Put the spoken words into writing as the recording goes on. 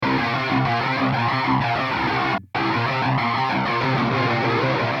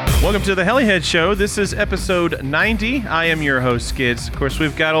Welcome to the Helihead Show. This is episode 90. I am your host, Skids. Of course,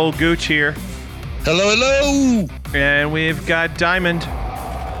 we've got old Gooch here. Hello, hello. And we've got Diamond.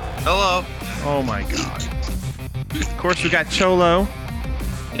 Hello. Oh my God. Of course, we've got Cholo.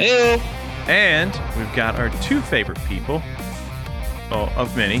 Hey. And we've got our two favorite people. Oh,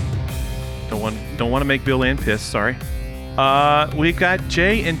 of many. Don't want to make Bill Ann pissed, sorry. We've got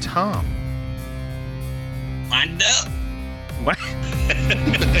Jay and Tom. Wind up. What?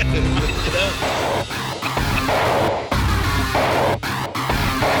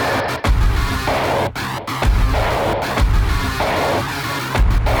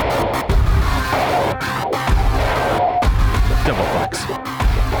 Double fucks.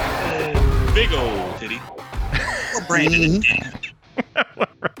 Big old titty. What brand is it?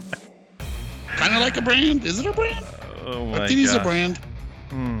 Kind of like a brand. Is it a brand? Oh my God. I think it's a brand.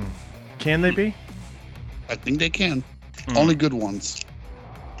 Can they be? I think they can. Only good ones.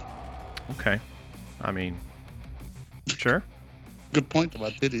 Okay. I mean, sure. Good point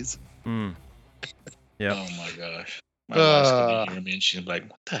about titties. Yeah. Oh my gosh. My wife's gonna hear me and she's like,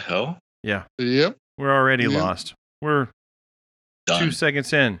 "What the hell?" Yeah. Yep. We're already lost. We're Done. 2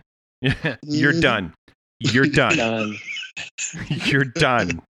 seconds in. Yeah. You're done. You're done. Done. You're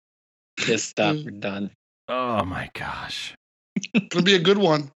done. Just stop. We're done. Oh my gosh. It'll be a good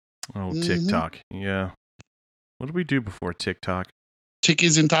one. Oh, TikTok. Yeah. What did we do before TikTok?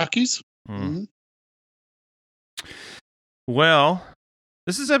 Tickies and Takis. Mm-hmm. Well,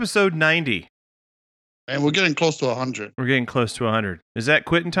 this is episode 90. And we're getting close to 100. We're getting close to 100. Is that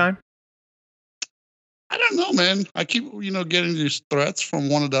quitting time? I don't know, man. I keep, getting these threats from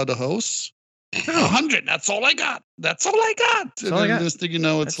one of the other hosts. 100. That's all I got. That's all I got. That's all I got. This thing,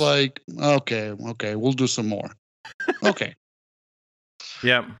 it's like, okay, we'll do some more. Okay.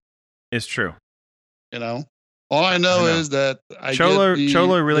 Yep. It's true. All I know is that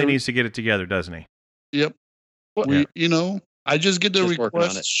Cholo really needs to get it together, doesn't he? Yep. I just get the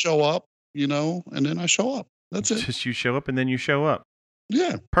request, show up, and then I show up. That's it. Just you show up and then you show up.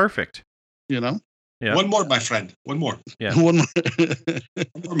 Yeah. Perfect. Yeah. One more, my friend. One more. Yeah. One more.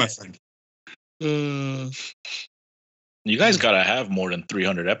 One more, my friend. You guys gotta have more than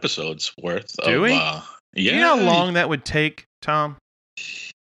 300 episodes worth. Do we? Yeah. You know how long that would take, Tom?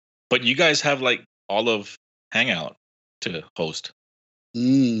 But you guys have like all of Hangout to host.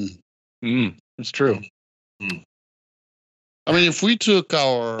 It's true. I mean, if we took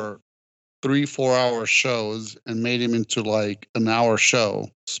our 3-4 hour shows and made them into like an hour show,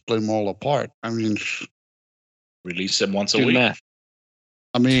 split them all apart. I mean, Release them once a Do the week. math.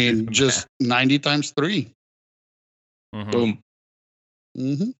 I mean, just 90 times 3. Mm-hmm.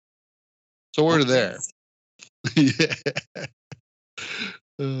 Boom. So we're there. Yeah.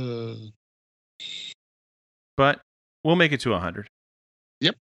 But we'll make it to 100.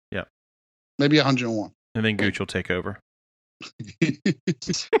 Yep. Yep. Maybe 101. And then Gooch will take over.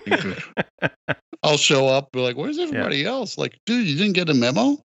 I'll show up, be like, where's everybody else? Like, dude, you didn't get a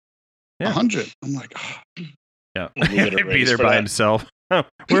memo? Yeah. 100. I'm like, Yeah. We'll get a He'd be raise there for by that. himself. Oh,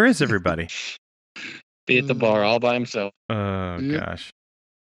 where is everybody? Be at the bar all by himself. Oh, Yep. gosh.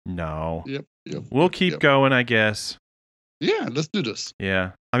 No. Yep. We'll keep going, I guess. Yeah, let's do this.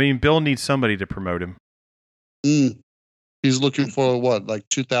 Yeah. I mean, Bill needs somebody to promote him. He's looking for what, like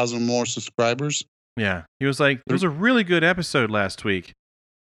 2,000 more subscribers? Yeah. He was like, there was a really good episode last week.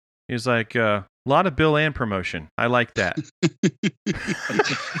 He was like, a lot of Bill Ann promotion. I like that.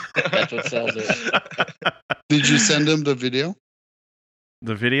 That's what sells it. Did you send him the video?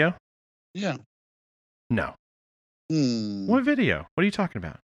 The video? Yeah. No. What video? What are you talking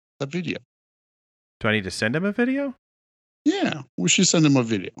about? The video. Do I need to send him a video? Yeah, we should send him a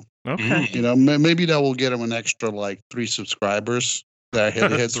video. Okay. Maybe that will get him an extra like 3 subscribers. That are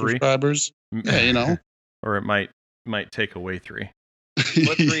head 3? subscribers. Yeah, Or it might take away 3.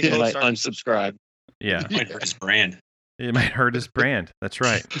 What 3 I might hosts are unsubscribe. Yeah. Might hurt his brand. It might hurt his brand. That's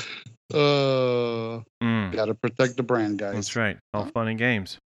right. Gotta protect the brand, guys. That's right. All fun and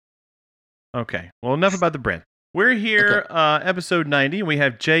games. Okay. Well, enough about the brand. We're here, episode 90, and we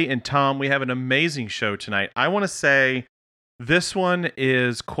have Jay and Tom. We have an amazing show tonight. I want to say this one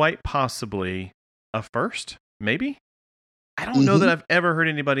is quite possibly a first, maybe? I don't know that I've ever heard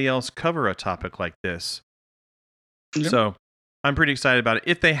anybody else cover a topic like this. Yep. So I'm pretty excited about it.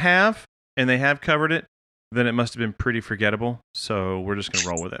 If they have, and they have covered it, then it must have been pretty forgettable. So we're just going to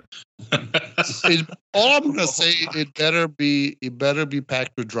roll with it. All I'm gonna say, it better be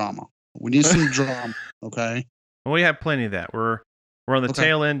packed with drama. We need some drama, okay? Well, we have plenty of that. We're on the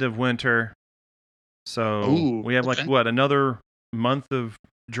tail end of winter, so we have another month of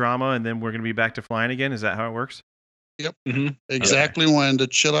drama, and then we're going to be back to flying again. Is that how it works? Yep. Mhm. Exactly when the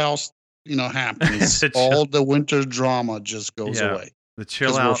chill out, happens, all the winter drama just goes away. The chill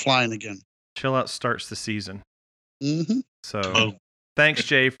Because out. we're flying again. Chill out starts the season. Mm-hmm. So thanks,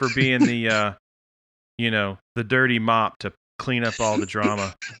 Jay, for being the the dirty mop to clean up all the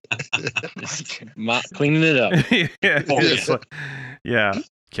drama. Cleaning it up. Yeah.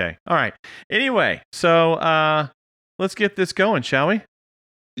 Okay. All right. Anyway, so let's get this going, shall we?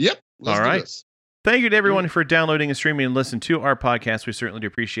 Yep. Let's all do right. this. Thank you to everyone for downloading and streaming and listening to our podcast. We certainly do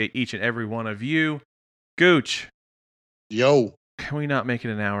appreciate each and every one of you. Gooch. Yo. Can we not make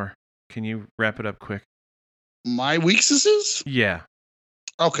it an hour? Can you wrap it up quick? My weaknesses? Yeah.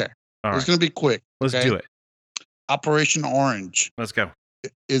 Okay. All It's right. going to be quick. Let's do it. Operation Orange. Let's go.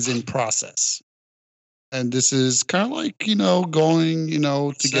 Is in process. And this is kind of like, going,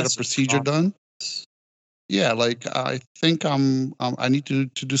 to get a procedure done. Yeah, like I think I need to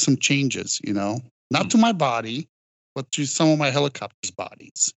do some changes, not to my body, but to some of my helicopter's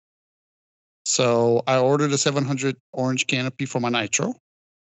bodies. So I ordered a 700 orange canopy for my nitro.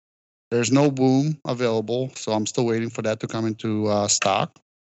 There's no boom available, so I'm still waiting for that to come into stock.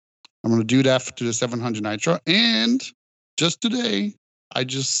 I'm going to do that to the 700 nitro. And just today, I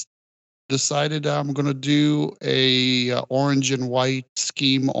just decided I'm going to do a orange and white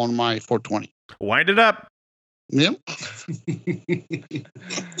scheme on my 420. Wind it up. Yep.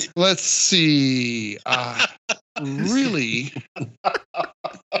 Let's see. Really,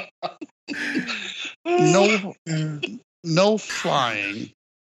 no flying.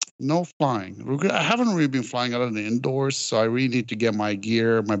 No flying. I haven't really been flying out of the indoors, so I really need to get my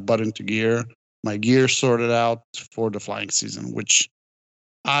butt into gear, my gear sorted out for the flying season, which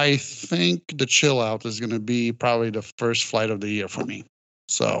I think the chill out is going to be probably the first flight of the year for me.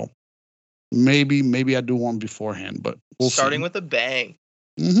 So maybe I do one beforehand, but we'll Starting see. with a bang.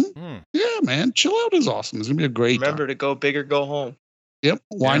 Mm-hmm. Yeah, man. Chill out is awesome. It's going to be a great Remember time. to go big or go home. Yep.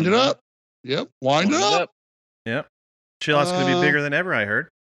 Wind it up. Yep. Wind it up. Yep. Chill out's going to be bigger than ever, I heard.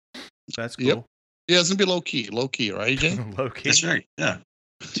 That's cool. Yep. Yeah, it's going to be low key, right, Jay? Low key. That's right. Yeah.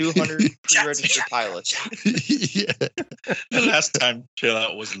 200 pre-registered pilots. Yeah. The last time chill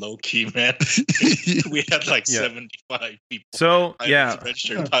out was low key, man. We had like 75 people. So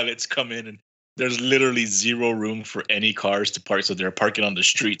registered pilots come in, and there's literally zero room for any cars to park, so they're parking on the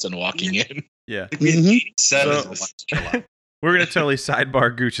streets and walking in. Yeah. We had Mhm. 87 chill out. We're going to totally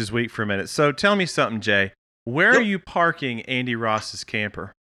sidebar Gooch's week for a minute. So tell me something, Jay. Where are you parking Andy Ross's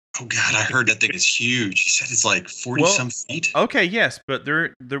camper? Oh God, I heard that thing is huge. He said it's like 40 some feet. Okay, yes, but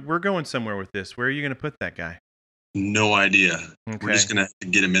we're going somewhere with this. Where are you going to put that guy? No idea. Okay. We're just gonna have to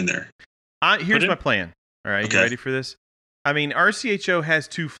get him in there. Here's my plan. All right, Okay. You ready for this? I mean, RCHO has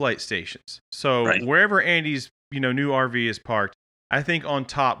 2 flight stations. So wherever Andy's new RV is parked, I think on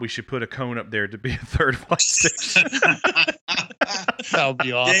top we should put a cone up there to be a 3rd flight station. That would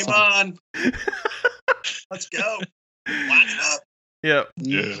be awesome. Game on. Let's go. Line it up. Yep.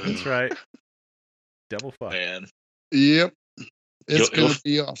 Yeah. That's right. Double fuck. Man, Yep. It's He'll- going to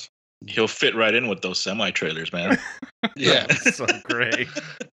be awesome. he'll fit right in with those semi-trailers, man. Yeah. So great.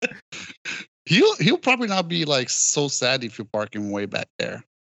 He'll probably not be like so sad if you park him way back there.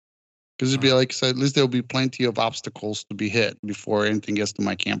 Because it'd be like, so at least there'll be plenty of obstacles to be hit before anything gets to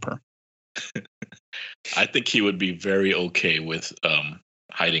my camper. I think he would be very okay with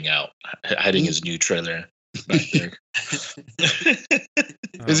hiding his new trailer back there.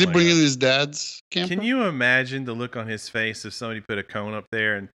 Is he Oh my bringing God. his dad's camper? Can you imagine the look on his face if somebody put a cone up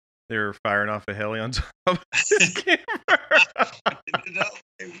there and they were firing off a heli on top of his camera?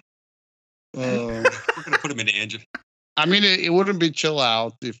 We're gonna put him in the engine. I mean, it wouldn't be chill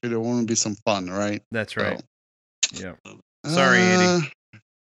out if it wouldn't be some fun, right? That's right. Yeah. So, Sorry, Andy.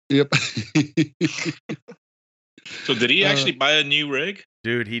 Yep. So did he actually buy a new rig?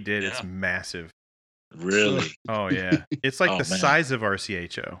 Dude, he did. It's Yeah. massive. Really? Oh, yeah. It's like Oh, the man. size of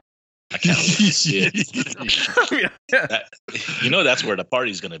RCHO. I can't wait to see it. Yeah. That's where the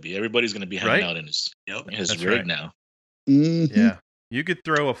party's going to be. Everybody's going to be hanging Right? out in his That's rig right. now. Mhm. Yeah. You could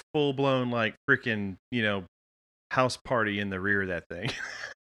throw a full blown, like, freaking, house party in the rear of that thing.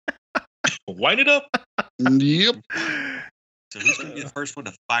 Wind it up. Yep. So who's gonna be the first one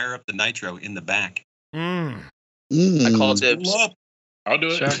to fire up the nitro in the back? Mm. I call Mm. dibs. Pull up. I'll do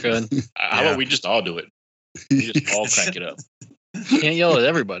it. Shotgun. How about we just all do it? We just all crank it up. Can't yell at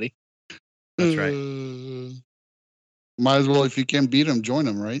everybody. That's right. Might as well, if you can't beat him, join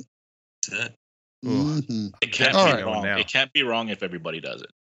him, right? That's it. Ooh. Mhm. It can't All be right. wrong. Now. It can't be wrong if everybody does it.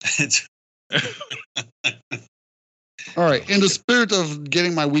 All right. In the spirit of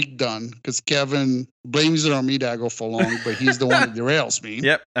getting my week done, because Kevin blames it on me that I go for long, but he's the one that derails me.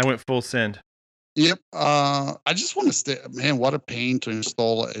 Yep. I went full send. Yep. I just want to say, man, what a pain to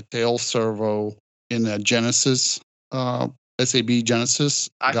install a tail servo in a Genesis, SAB Genesis,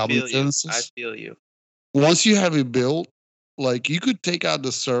 I Goblin feel you. Genesis. I feel you. Once you have it built, like you could take out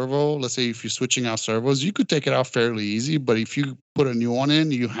the servo. Let's say if you're switching out servos, you could take it out fairly easy. But if you put a new one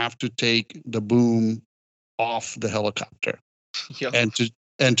in, you have to take the boom off the helicopter. Yo.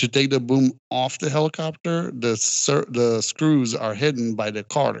 And to take the boom off the helicopter, the screws are hidden by the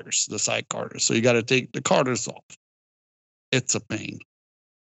carders, the side carders. So you got to take the carders off. It's a pain.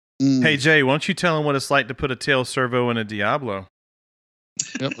 Hey Jay, why don't you tell him what it's like to put a tail servo in a Diablo?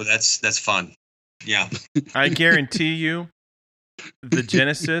 Yep. Well, that's fun. Yeah. I guarantee you, the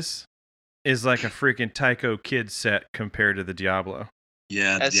Genesis is like a freaking Tycho Kid set compared to the Diablo.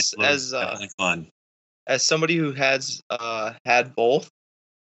 Yeah. As definitely fun. As somebody who has had both,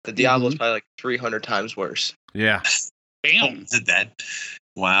 the Diablo is probably like 300 times worse. Yeah. Bam. Did that?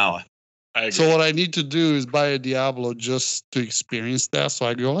 Wow. So what I need to do is buy a Diablo just to experience that. So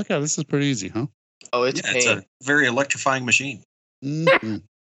I go, okay, this is pretty easy, huh? Oh, it's pain. It's a very electrifying machine. Mm-hmm.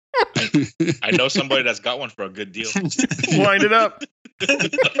 I know somebody that's got one for a good deal. Wind it up.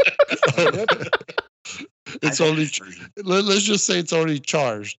 It's already. Let's just say it's already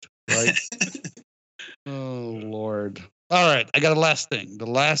charged, right? Oh Lord! All right, I got a last thing. The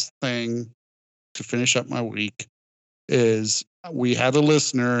last thing to finish up my week is we had a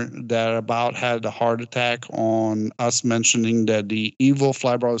listener that about had a heart attack on us mentioning that the Evo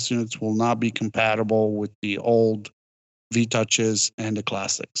Flybarless units will not be compatible with the old V-Touches and the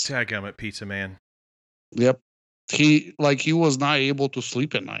classics. Dadgummit, Pizza Man. Yep. He was not able to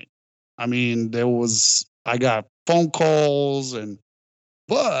sleep at night. I mean, I got phone calls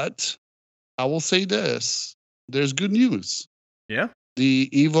but I will say this, there's good news. Yeah. The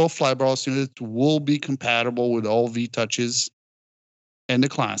Evo Flybarless unit will be compatible with all V-Touches and the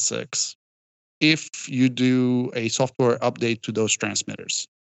classics if you do a software update to those transmitters.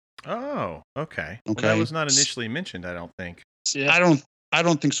 Oh, okay. Well, Okay. that was not initially mentioned, I don't think. Yeah. I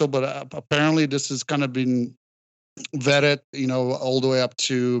don't think so, but apparently this has kind of been vetted, all the way up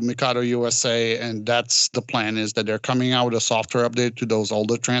to Mikado USA, and that's the plan, is that they're coming out with a software update to those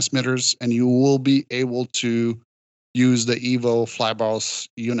older transmitters, and you will be able to use the Evo Flybarless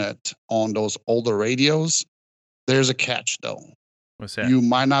unit on those older radios. There's a catch though. What's that? You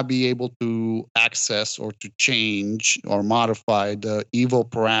might not be able to access or to change or modify the Evo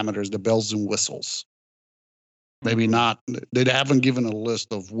parameters, the bells and whistles. Maybe not. They haven't given a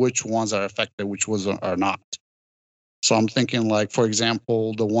list of which ones are affected, which ones are not. So I'm thinking, like, for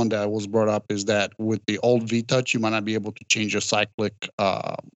example, the one that was brought up is that with the old V-Touch, you might not be able to change your cyclic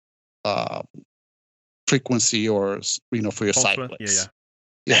frequency or, for your cyclics.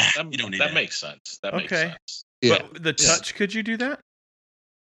 Yeah. You don't need that. Makes sense. That makes Okay. sense. Yeah. But the touch, could you do that?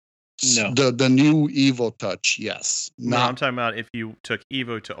 No. The new Evo Touch, yes. No, I'm talking about if you took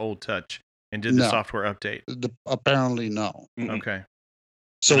Evo to old touch and did the software update. Apparently, no. Okay.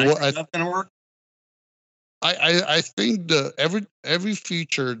 So what? Not gonna work. I think every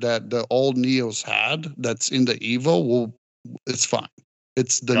feature that the old Neos had that's in the Evo it's fine.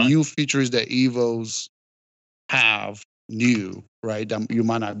 It's the new features that Evos have new, right? That you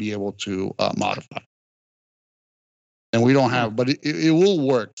might not be able to modify. And we don't have, but it will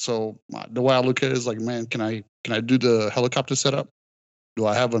work. So the way I look at it is like, man, can I do the helicopter setup? Do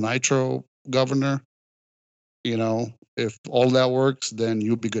I have a nitro governor? If all that works, then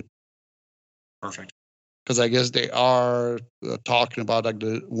you'll be good. Perfect. Because I guess they are talking about like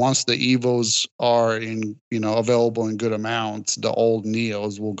once the Evos are in available in good amounts, the old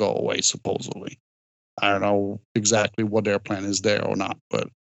Neos will go away supposedly. I don't know exactly what their plan is there or not, but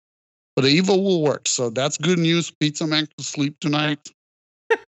the Evo will work. So that's good news. Pizza Man can sleep tonight.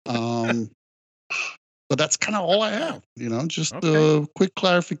 But that's kind of all I have. Just a quick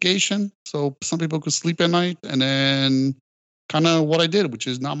clarification, so some people could sleep at night, and then kind of what I did, which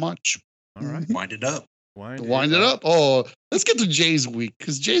is not much. All right. Wind it up. Wind it up. Oh, let's get to Jay's week,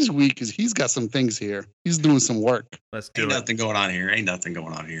 because Jay's week he's got some things here. He's doing some work. Let's do Ain't it. nothing going on here. Ain't nothing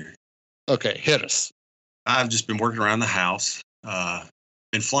going on here. Okay, hit us. I've just been working around the house.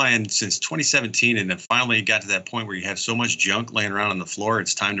 Been flying since 2017, and then finally got to that point where you have so much junk laying around on the floor,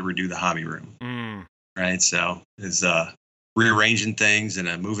 it's time to redo the hobby room. Right? So it's rearranging things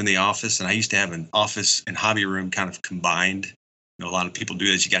and moving the office. And I used to have an office and hobby room kind of combined. A lot of people do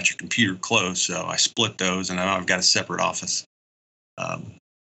this. You got your computer close, so I split those, and now I've got a separate office. So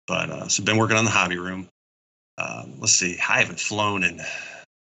I've been working on the hobby room. Let's see. I haven't flown in.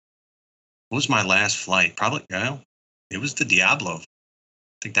 What was my last flight? Probably, it was the Diablo. I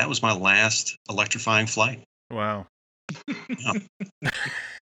think that was my last electrifying flight. Wow.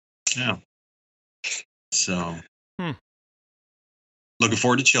 Yeah. So, looking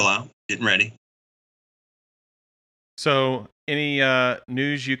forward to chill out, getting ready. So, any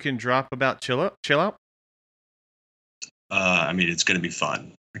news you can drop about chill out? I mean, it's going to be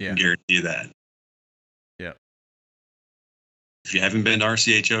fun. I can guarantee you that. Yeah. If you haven't been to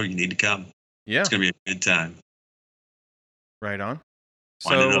RCHO, you need to come. Yeah. It's going to be a good time. Right on.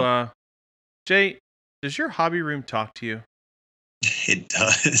 Wind it So, Jay, does your hobby room talk to you? It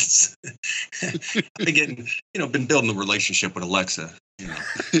does. I've been been building a relationship with Alexa.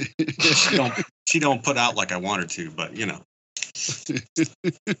 She don't put out like I want her to, but Even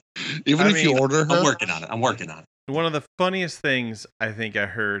if you order her, I'm working on it. One of the funniest things I think I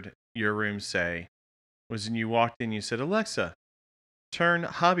heard your room say was when you walked in, you said, "Alexa, turn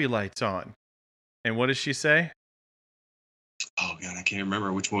hobby lights on." And what does she say? Oh God, I can't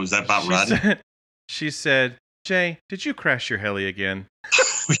remember which one was that about. Rodney? She said, "Jay, did you crash your heli again?"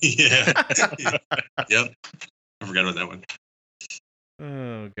 Yeah. Yep. I forgot about that one.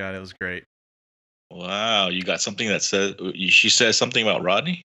 Oh God, it was great. Wow, you got something that says she says something about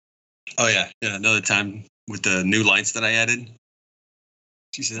Rodney? Oh yeah. Another time with the new lights that I added.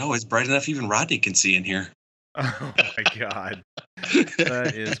 She said, "Oh, it's bright enough even Rodney can see in here." Oh my God,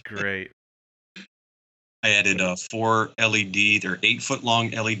 that is great. I added 4 LED. They're 8-foot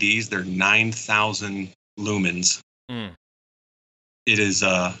long LEDs. They're 9,000 lumens. It is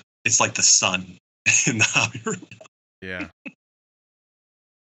it's like the sun in the hobby room. Yeah.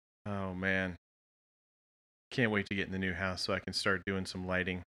 Oh man. Can't wait to get in the new house so I can start doing some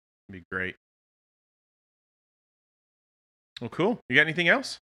lighting. It'd be great. Well, cool. You got anything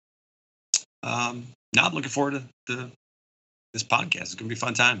else? Now I'm looking forward to this podcast. It's gonna be a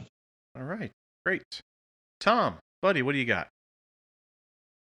fun time. All right. Great. Tom, buddy, what do you got?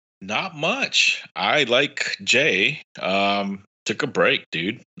 Not much. I, like Jay, took a break,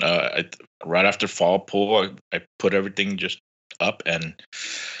 dude. Right after fall pool, I put everything just up, and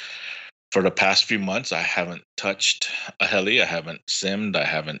for the past few months, I haven't touched a heli. I haven't simmed. I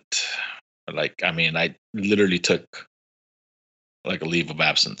haven't, I literally took like a leave of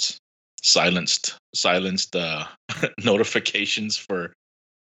absence. Silenced notifications for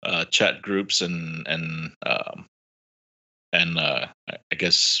chat groups and I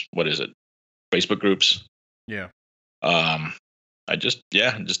guess, what is it? Facebook groups. Yeah. I just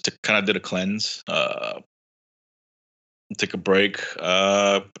kind of did a cleanse. Took a break.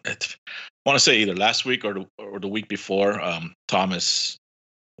 I want to say either last week or the week before. Thomas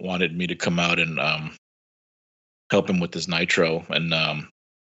wanted me to come out and help him with his nitro, and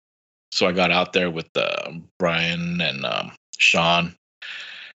so I got out there with Brian and Sean,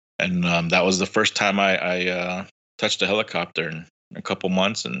 and that was the first time I touched a helicopter in a couple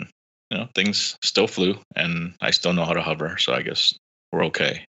months, and things still flew, and I still know how to hover, so I guess we're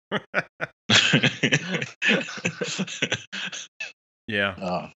okay.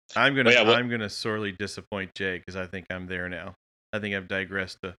 Yeah. I'm gonna sorely disappoint Jay because I think I'm there now. I think I've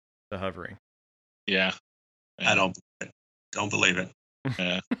digressed to hovering. Yeah. I don't believe it.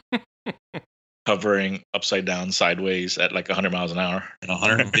 Yeah. Hovering upside down, sideways at like 100 miles an hour. At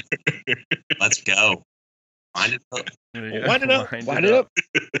 100. Let's go. Wind it up. Wind it up. Wind it up.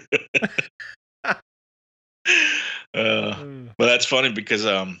 But that's funny because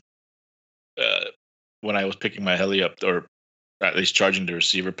when I was picking my heli up, or at least charging the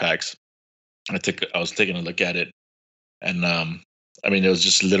receiver packs, I was taking a look at it, and it was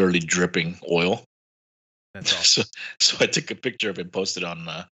just literally dripping oil. That's awesome. So I took a picture of it and posted on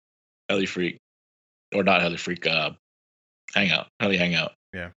Heli Freak, or not Heli Freak, Hangout, Heli Hangout.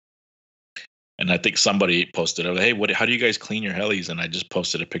 Yeah. And I think somebody posted, "Hey, how do you guys clean your helis?" And I just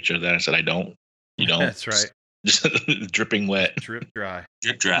posted a picture of that. I said, "I don't. You don't." That's right. Just dripping wet. Drip dry.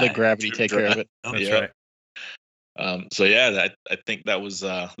 Drip dry. Let gravity take care of it. That's right. So yeah, I think that was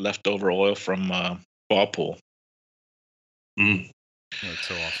leftover oil from ball pool. That's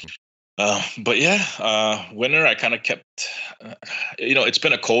so awesome. But yeah, winter, I kind of kept, it's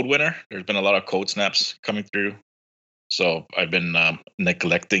been a cold winter. There's been a lot of cold snaps coming through. So I've been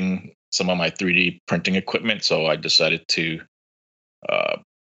neglecting some of my 3D printing equipment. So I decided to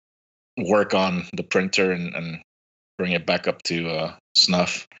work on the printer and bring it back up to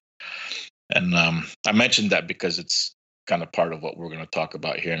snuff. And I mentioned that because it's kind of part of what we're going to talk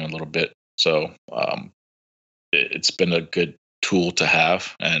about here in a little bit. So it's been a good tool to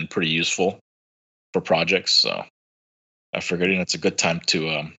have and pretty useful for projects. So I figured it's a good time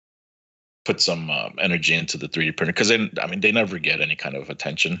to put some energy into the 3D printer, because they never get any kind of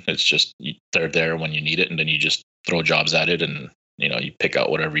attention. It's just they're there when you need it, and then you just throw jobs at it, and you pick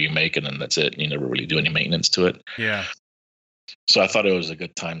out whatever you make, and then that's it. You never really do any maintenance to it. Yeah. So I thought it was a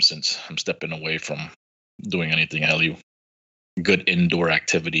good time, since I'm stepping away from doing anything heli. Good indoor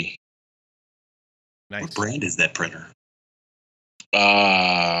activity. Nice. What brand is that printer?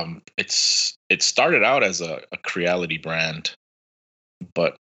 It started out as a Creality brand,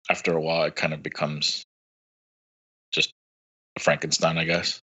 but after a while, it kind of becomes just a Frankenstein, I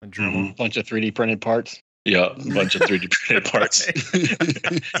guess. A Dremel. Bunch of 3D printed parts. Yeah, a bunch of 3D printed parts.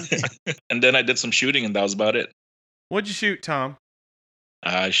 And then I did some shooting, and that was about it. What'd you shoot, Tom?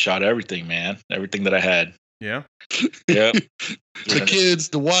 I shot everything, man. Everything that I had. Yeah. Yep. The kids,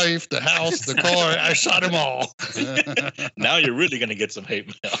 the wife, the house, the car. I shot them all. Now you're really gonna get some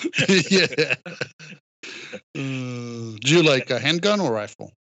hate mail. Yeah. Do you like a handgun or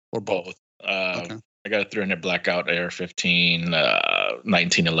rifle? Or both? Okay. I got a 300 Blackout AR-15,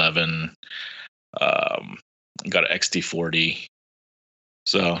 1911. Got an XT40.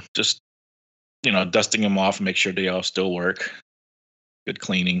 So just, dusting them off, make sure they all still work. Good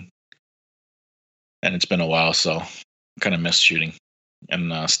cleaning. And it's been a while, so I kind of miss shooting.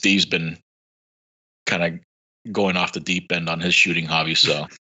 And Steve's been kind of going off the deep end on his shooting hobby, so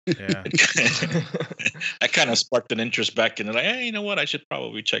Yeah. I kind of sparked an interest back in it. Like, hey, you know what? I should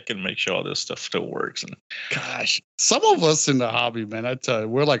probably check and make sure all this stuff still works. And gosh, some of us in the hobby, man, I tell you,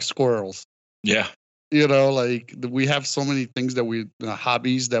 we're like squirrels. Yeah. Like we have so many things that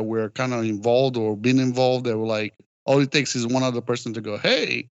hobbies that we're kind of involved or been involved that we're like, all it takes is one other person to go,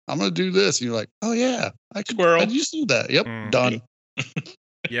 hey, I'm going to do this. And you're like, oh yeah, I used to do that. Yep. Done.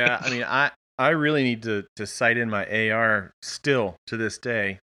 Yeah. I mean, I really need to sight in my AR still to this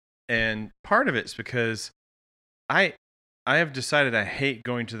day. And part of it's because I have decided I hate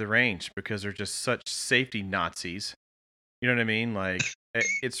going to the range because they're just such safety Nazis. You know what I mean? Like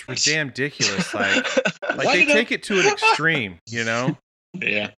it's damn ridiculous. Like they take it to an extreme, Yeah.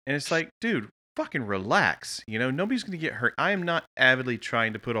 And it's like, dude, fucking relax. Nobody's going to get hurt. I am not avidly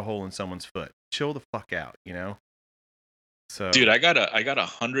trying to put a hole in someone's foot. Chill the fuck out, So, dude, I got a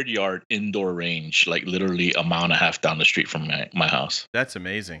 100-yard indoor range, like literally a mile and a half down the street from my house. That's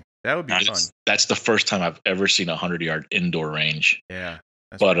amazing. That would be fun. That's the first time I've ever seen a 100-yard indoor range. Yeah.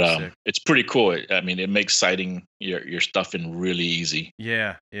 But it's pretty cool. I mean, it makes sighting your stuff in really easy.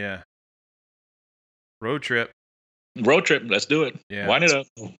 Yeah, yeah. Road trip. Let's do it. Yeah. Wind it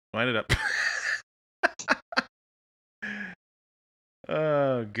up.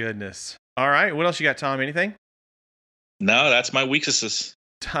 Oh, goodness. All right. What else you got, Tom? Anything? No, that's my weaknesses.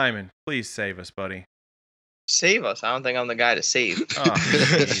 Timon, please save us, buddy. Save us. I don't think I'm the guy to save. Oh,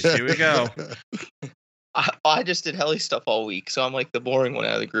 geez, here we go. I just did heli stuff all week, so I'm like the boring one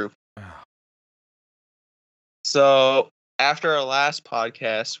out of the group. So after our last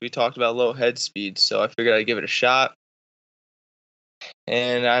podcast, we talked about low head speed, so I figured I'd give it a shot.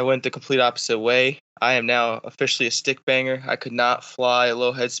 And I went the complete opposite way. I am now officially a stick banger. I could not fly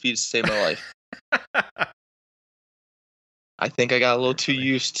low head speed to save my life. I think I got a little too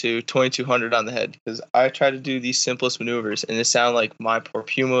used to 2200 on the head because I tried to do these simplest maneuvers, and it sounded like my poor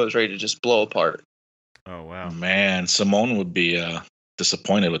Puma was ready to just blow apart. Oh, wow. Man, Simone would be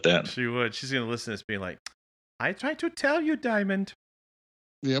disappointed with that. She would. She's going to listen to this being like, I tried to tell you, Diamond.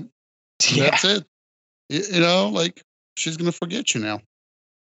 Yep. Yeah. That's it. Like, she's going to forget you now.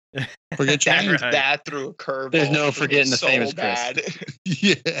 Forget your name. That through a curve. There's no forgetting the famous bad. Chris.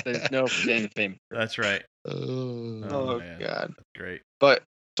 Yeah. There's no forgetting the famous Chris. That's right. Oh man. God. That's great. But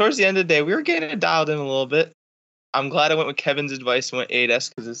towards the end of the day, we were getting it dialed in a little bit. I'm glad I went with Kevin's advice and went 8S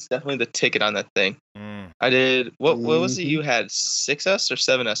because it's definitely the ticket on that thing. I did, what was it you had, 6S or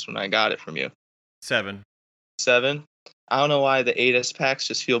 7S when I got it from you? 7. 7? I don't know why the 8S packs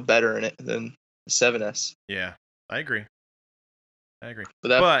just feel better in it than the 7S. Yeah, I agree.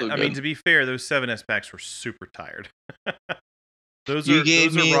 But I mean, to be fair, those 7S packs were super tired. You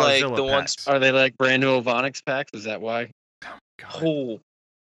gave me like the ones. Are they like brand new Ovonics packs? Is that why? Oh, God. Oh.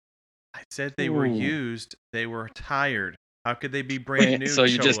 I said they were used. They were tired. How could they be brand new, so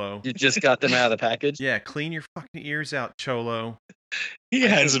Cholo? you just got them out of the package? Yeah, clean your fucking ears out, Cholo. He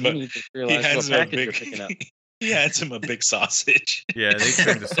hands him a big sausage. Yeah, they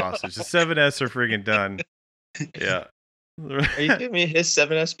trimmed the sausage. The 7S are friggin' done. Yeah. Are you giving me his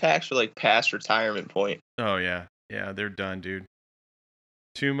 7S packs for like past retirement point? Oh yeah. Yeah, they're done, dude.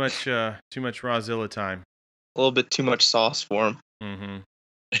 Too much Rawzilla time. A little bit too much sauce for him. Mm-hmm.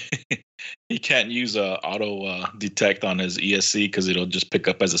 He can't use auto detect on his ESC because it'll just pick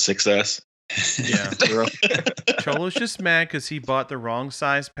up as a 6S. Yeah. Cholo's just mad because he bought the wrong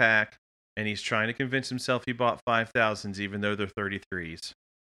size pack, and he's trying to convince himself he bought 5,000s even though they're 33s.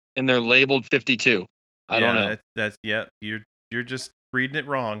 And they're labeled 52. I don't know. You're just reading it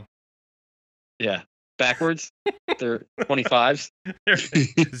wrong. Yeah. backwards. They're 25s.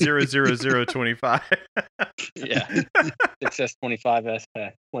 00025. Yeah. Success 25S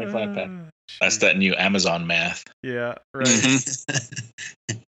pack. 25 pack. That's that new Amazon math. Yeah, right.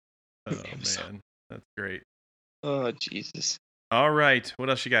 Oh man, that's great. Oh Jesus. All right, what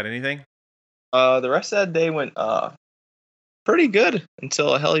else you got? Anything? The rest of that day went pretty good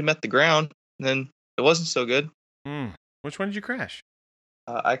until a heli met the ground. And then it wasn't so good. Which one did you crash?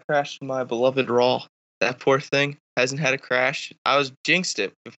 I crashed my beloved Raw. That poor thing hasn't had a crash. I was jinxed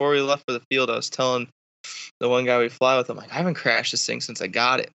it before we left for the field. I was telling the one guy we fly with, I'm like, I haven't crashed this thing since I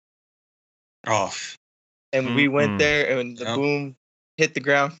got it. Oh, And we went there, and the boom hit the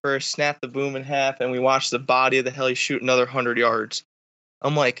ground first, snapped the boom in half, and we watched the body of the heli shoot another 100 yards.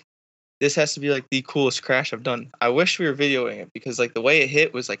 I'm like, this has to be like the coolest crash I've done. I wish we were videoing it because like the way it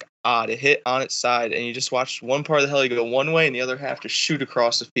hit was like odd. It hit on its side, and you just watched one part of the heli go one way and the other half just shoot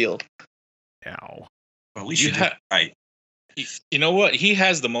across the field. Ow. well, at least you did right. You know what? He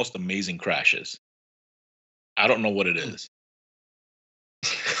has the most amazing crashes. I don't know what it is.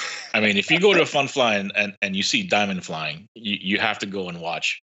 I mean, if you go to a fun fly and you see Diamond flying, you have to go and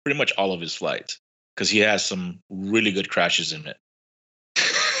watch pretty much all of his flights because he has some really good crashes in it.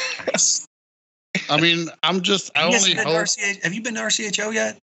 I mean, I only hope. Have you been to RCHO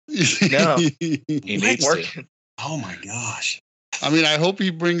yet? No. He needs to. Working. Oh my gosh. I mean, I hope he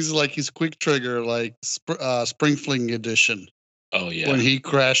brings like his quick trigger, like spring fling edition. Oh yeah. When he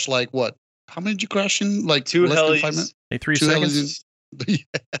crashed, like what? How many did you crash in? Like Two less than 5 helis. minutes? Hey, 3 Two seconds. helis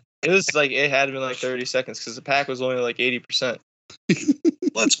It was like it had been like 30 seconds because the pack was only like 80%.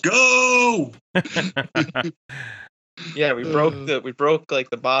 Let's go. Yeah, we broke like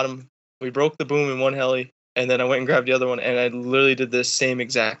the bottom. We broke the boom in one heli, and then I went and grabbed the other one, and I literally did this same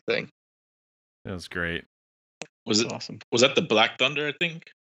exact thing. That was great. Was it Awesome. Was that the Black Thunder? I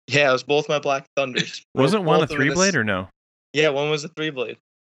think. Yeah, it was both my Black Thunders. Wasn't one a Both of them in 3-blade or no? Yeah, one was a 3-blade.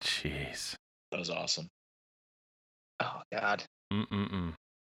 Jeez. That was awesome. Oh God.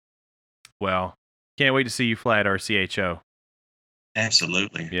 Well, can't wait to see you fly at RCHO.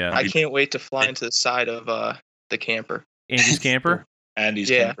 Absolutely. Yeah. I can't wait to fly into the side of the camper. Andy's camper. Andy's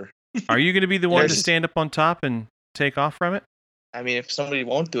Yeah. camper. Are you going to be the one to There's- stand up on top and take off from it? I mean, if somebody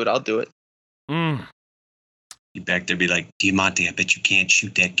won't do it, I'll do it. You back there be like, Diamante, I bet you can't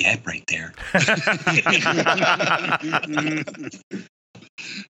shoot that gap right there.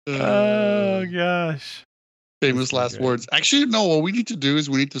 Oh gosh. Famous last words. Actually, no. What we need to do is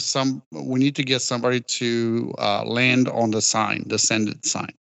we need to get somebody to land on the sign, the send it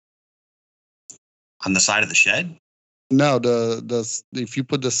sign. On the side of the shed? No, the if you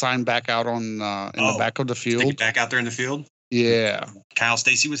put the sign back out on in the back of the Stick it field. back out there in the field? Yeah. Kyle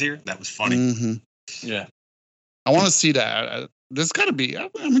Stacy was here? That was funny. Yeah. I want to see that. There's got to be. I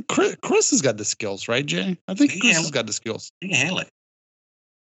mean, Chris has got the skills, right, Jay? I think Chris has got the skills. You can handle it.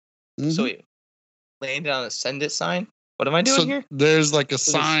 So wait, landed on a send it sign. What am I doing here? There's like a just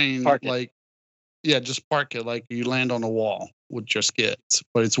sign, park it. like just park it, like you land on a wall with your skids,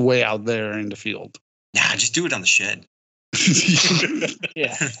 but it's way out there in the field. Nah, just do it on the shed.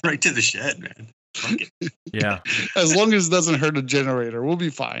 Yeah. Right to the shed, man. Fuck it. Yeah. As long as it doesn't hurt the generator, we'll be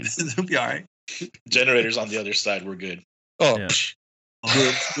fine. It'll be all right. Generators on the other side. We're good. Oh, Yeah.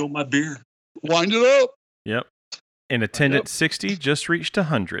 Good. Spill my beer. wind it up. Yep. And attendant 60 just reached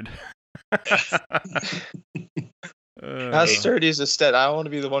 100. How sturdy is this sted? I want to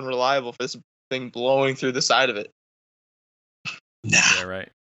be the one reliable for this thing blowing through the side of it. Nah. Yeah, right.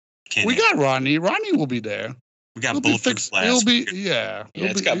 Can't We handle got Ronnie. Ronnie will be there. it. We got He'll be bulletproof fixed. glass. He'll be Yeah,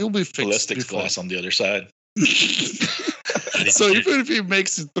 it's He'll got be fixed. ballistics before. glass on the other side. So even if he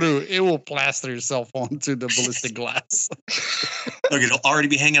makes it through, it will plaster itself onto the ballistic glass. Look, it'll already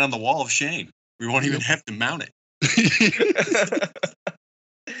be hanging on the wall of shame. We won't even have to mount it.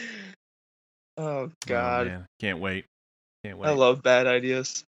 Oh God. man. Can't wait. Can't wait. I love bad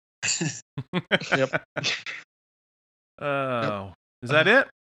ideas. Yep. Oh. Is that it?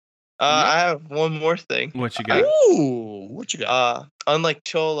 I have one more thing. What you got? Ooh, what you got? Unlike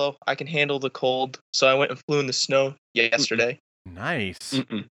Cholo, I can handle the cold, so I went and flew in the snow yesterday. Nice.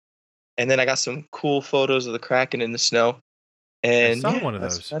 And then I got some cool photos of the Kraken in the snow. And saw one of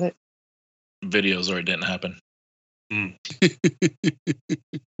that's those. about it. Videos or it didn't happen.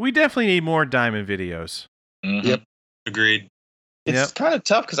 We definitely need more diamond videos. Mhm. Yep. Agreed. It's Yep. kind of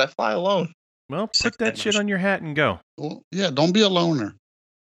tough because I fly alone. Well, Second put that shit motion. on your hat and go. Well, yeah, don't be a loner.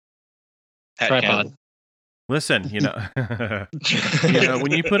 Hat Tripod. cam. Listen,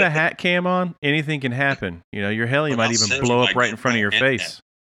 when you put a hat cam on, anything can happen. Your heli Well, might I'll even send blow you up my right in front of your head face.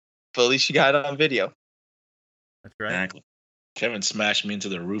 But at least you got it on video. That's right. Exactly. Kevin smashed me into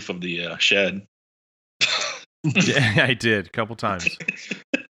the roof of the shed. Yeah, I did a couple times.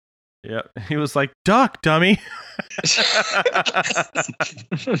 Yep. He was like, "Duck, dummy."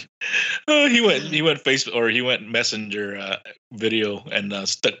 He went Facebook or he went Messenger video and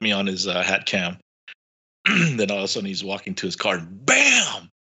stuck me on his hat cam. Then all of a sudden he's walking to his car and bam!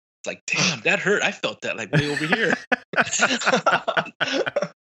 It's like, damn, that hurt. I felt that like way over here.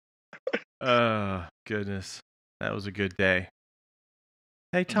 Oh, goodness. That was a good day.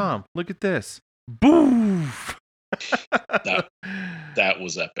 Hey, Tom, look at this. Boof! That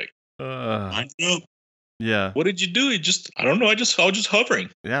was epic. Yeah. What did you do? I don't know. I was just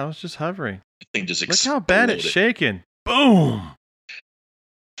hovering. Yeah, I was just hovering. The thing just Look how bad it's shaking. Boom!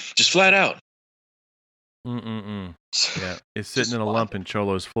 Just flat out. Yeah, it's sitting in a lump in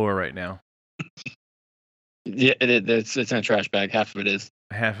Cholo's floor right now. Yeah, it's in a trash bag. Half of it is.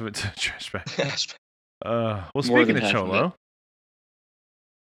 Half of it's a trash bag. Well, More speaking than of half of Cholo.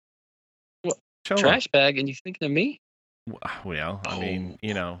 What? Cholo. Trash bag, and you thinking of me? Well, I mean,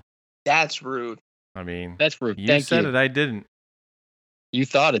 That's rude. I mean, That's rude. you Thank said you. it, I didn't. You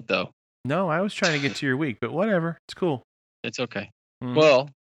thought it though. No, I was trying to get to your week, but whatever. It's cool. It's okay. Mhm. Well,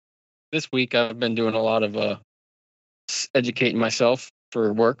 this week I've been doing a lot of educating myself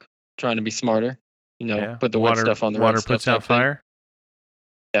for work, trying to be smarter. Yeah. Put the wet stuff on the water red puts stuff. out fire.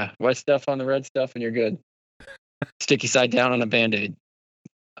 Yeah, wet stuff on the red stuff, and you're good. Sticky side down on a Band-Aid.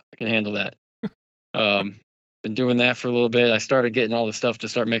 I can handle that. Been doing that for a little bit. I started getting all the stuff to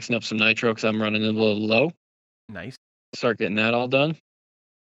start mixing up some nitro because I'm running a little low. Nice. Start getting that all done.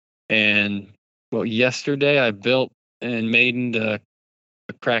 And yesterday I built and made a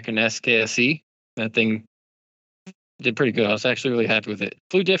Kraken SKSE. That thing did pretty good. I was actually really happy with it.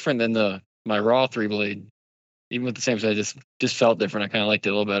 Flew different than my raw 3-blade. Even with the same size, just felt different. I kind of liked it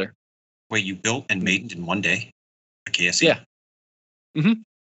a little better. Wait, you built and made it in one day? A KSE? Yeah. Mm-hmm.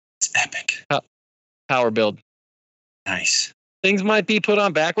 It's epic. Power build. Nice. Things might be put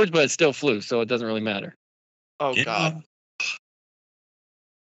on backwards, but it still flew, so it doesn't really matter. Oh, God.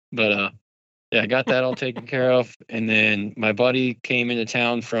 But I got that all taken care of. And then my buddy came into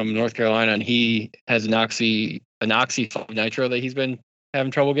town from North Carolina, and he has an Oxy nitro that he's been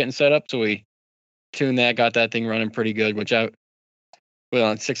having trouble getting set up. So we tuned that, got that thing running pretty good.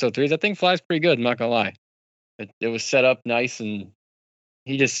 On 603s, that thing flies pretty good. I'm not gonna lie. It was set up nice, and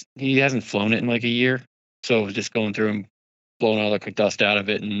he hasn't flown it in like a year, so it was just going through and blowing all the dust out of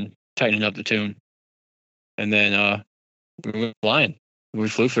it and tightening up the tune. And then we went flying. We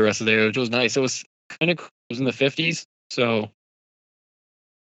flew for the rest of the day, which was nice. It was kind of cool. It was in the 50s, so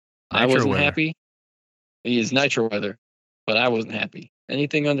I wasn't happy. It is nitro weather, but I wasn't happy.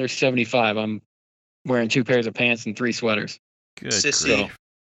 Anything under 75, I'm wearing 2 pairs of pants and 3 sweaters. Good Sissy. grief.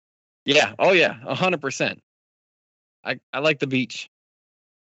 Yeah. Oh yeah. 100%. I like the beach.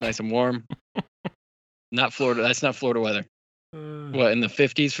 Nice and warm. Not Florida. That's not Florida weather. What, in the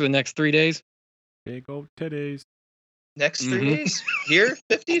 50s for the next 3 days? Big old titties. Next 3 days? Here?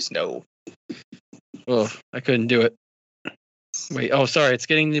 50s? No. Oh, I couldn't do it. Wait. Oh, sorry. It's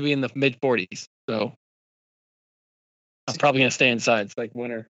getting to be in the mid 40s. So I'm probably going to stay inside. It's like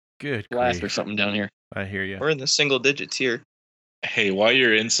winter Good blast or grief. something down here. I hear you. We're in the single digits here. Hey, while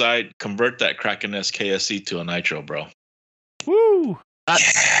you're inside, convert that Kraken SKSE to a nitro, bro. Woo! I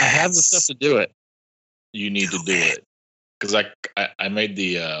have the stuff to do it. You need to do it. Because I made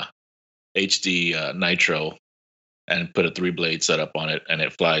the HD nitro and put a 3-blade setup on it, and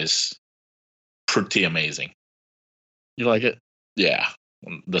it flies pretty amazing. You like it? Yeah.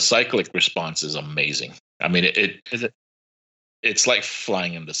 The cyclic response is amazing. I mean, it's like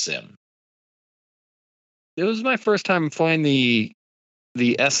flying in the sim. It was my first time flying the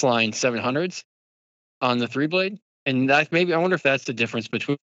S-Line 700s on the 3-blade. And I wonder if that's the difference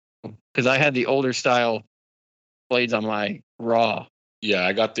between, because I had the older style blades on my raw. Yeah,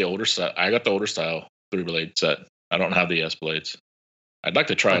 I got the older style 3-blade set. I don't have the S blades. I'd like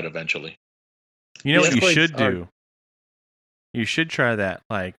to try it eventually. You know The what you S-blades should do? You should try that,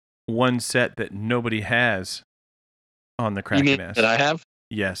 like one set that nobody has on the You Kraken mean S. that I have?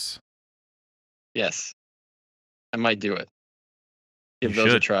 Yes. Yes. I might do it. Give You those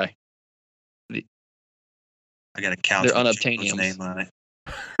a should. try. I got a couch They're with unobtainiums. Cholo's name on it.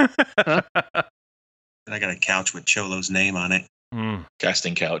 Huh? And I got a couch with Cholo's name on it.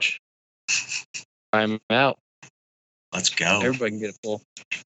 Casting couch. I'm out. Let's go. Everybody can get a full.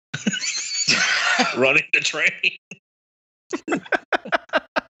 Running the train.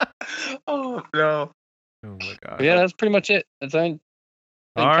 Oh, no. Oh my god. But yeah, that's pretty much it. I'm All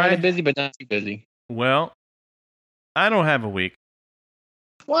kind right. of busy, but not too busy. Well, I don't have a week.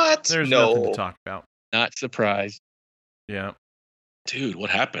 What? There's no. nothing to talk about. Not surprised. Yeah. Dude, what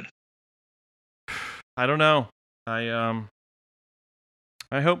happened? I don't know. I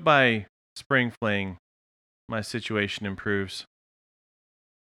hope by spring fling my situation improves.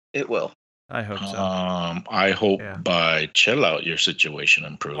 It will. I hope so. I hope by chill out your situation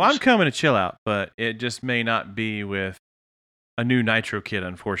improves. Well, I'm coming to chill out, but it just may not be with a new nitro kit,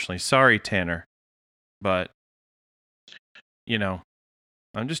 unfortunately. Sorry, Tanner, but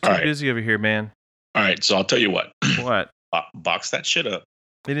I'm just too busy over here, man. All right, so I'll tell you what. What? Box that shit up.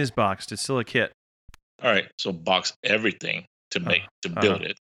 It is boxed. It's still a kit. All right, so box everything to build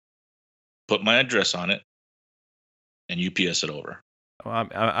it. Put my address on it, and UPS it over. Well,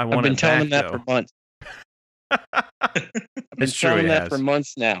 I I've want been it telling back, them that though. for months. I've been It's true. telling He that has. for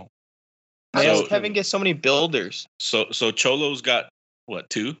months now. How So- does Kevin get so many builders? So Cholo's got what,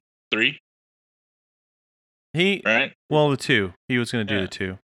 2, 3, He right? well, the 2. He was going to do Yeah. the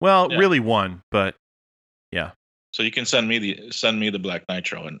 2. Well, Yeah. really 1, but yeah. So you can send me the black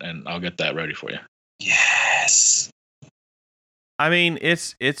nitro, and I'll get that ready for you. Yes. I mean,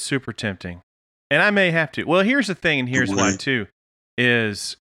 it's super tempting, and I may have to. Well, here's the thing, and here's why Right. too,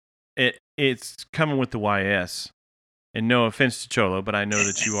 is it's coming with the YS, and no offense to Cholo, but I know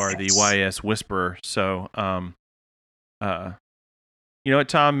that you are the YS whisperer. So, you know what,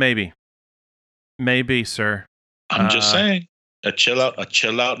 Tom? Maybe, sir. I'm just saying, a chill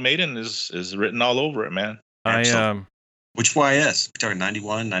out maiden is written all over it, man. Absolutely. Which YS? We're talking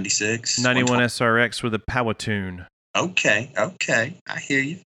 91, 96? 91 SRX with a power tune. Okay. I hear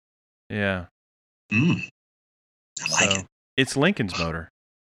you. Yeah. I like So, it's Lincoln's motor.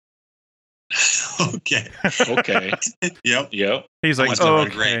 it. Okay. Okay. Yep. He's like, Must oh, have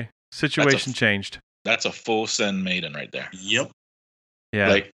been great. okay. Situation changed. That's a full send maiden right there. Yep. Yeah.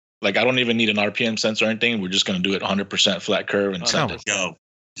 Like I don't even need an RPM sensor or anything. We're just gonna do it 100% flat curve and send it. Go.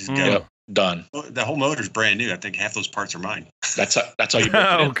 Just go. Mm. Yep. Done. Well, the whole motor's brand new. I think half those parts are mine. That's how you build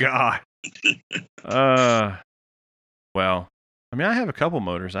Oh it. God. Well, I mean, I have a couple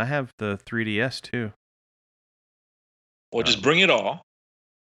motors. I have the 3DS too. Well, just bring it all.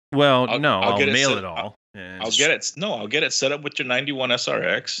 Well, I'll I'll get it mail set- it all. I'll get it. No, I'll get it set up with your 91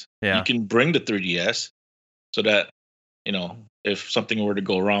 SRX. Yeah. You can bring the 3DS so that if something were to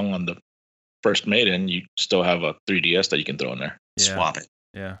go wrong on the first maiden, you still have a 3DS that you can throw in there. Yeah. Swap it.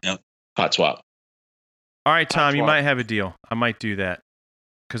 Yeah. Hot swap. All right, Tom, you swap. might have a deal. I might do that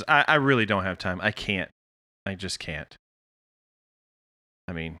because I really don't have time. I can't. I just can't.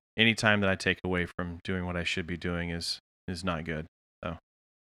 I mean, any time that I take away from doing what I should be doing is not good. So,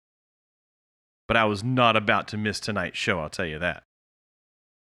 but I was not about to miss tonight's show. I'll tell you that.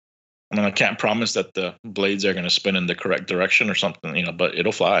 I mean, I can't promise that the blades are going to spin in the correct direction or something, but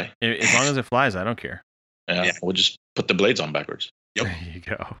it'll fly. As long as it flies, I don't care. Yeah. We'll just put the blades on backwards. Yep. There you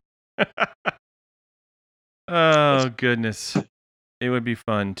go. Oh goodness, it would be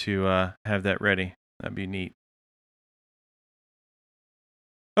fun to have that ready. That'd be neat.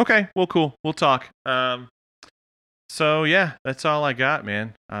 Okay, well, cool. We'll talk. So yeah, that's all I got,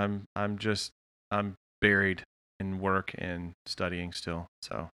 man. I'm buried in work and studying still,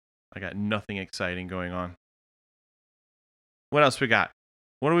 so I got nothing exciting going on. What else we got?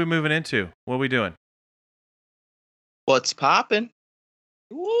 What are we moving into? What are we doing? What's popping?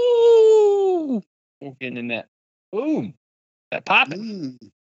 Woo! We're getting in that. Boom. That popping.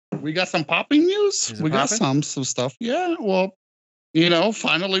 We got some popping news. Is it We got popping? some stuff. Yeah. Well,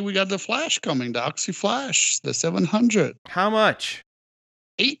 finally we got the Flash coming, the Oxy Flash, the 700, How much?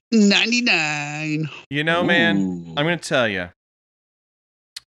 $899. Man, Ooh. I'm going to tell you.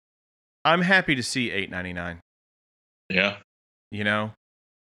 I'm happy to see $899. Yeah.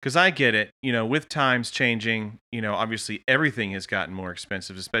 Because I get it, with times changing, obviously everything has gotten more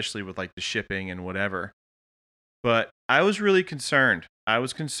expensive, especially with like the shipping and whatever. But I was really concerned. I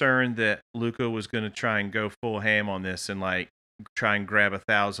was concerned that Luca was going to try and go full ham on this and like try and grab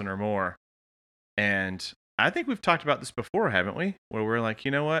 1,000 or more. And I think we've talked about this before, haven't we? Where we're like, you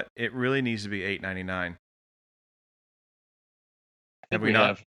know what? It really needs to be $899. Have we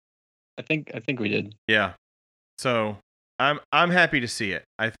not? I think we did. Yeah. So I'm happy to see it.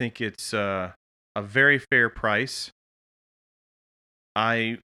 I think it's a very fair price.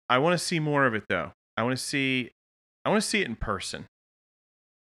 I want to see more of it though. I want to see it in person.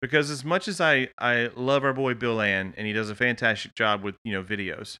 Because as much as I love our boy Bill Ann and he does a fantastic job with,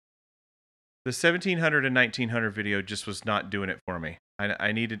 videos, the 1700 and 1900 video just was not doing it for me.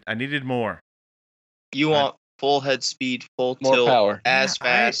 I needed more. You want full head speed, full More tilt, power. as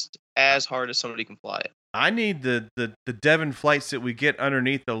fast, as hard as somebody can fly it. I need the Devon flights that we get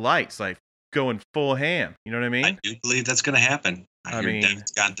underneath the lights, like going full ham. You know what I mean? I do believe that's going to happen. I hear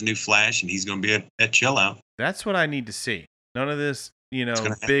Devin's got the new Flash, and he's going to be at Chill Out. That's what I need to see. None of this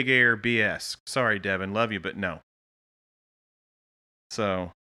big air BS. Sorry, Devin, love you, but no.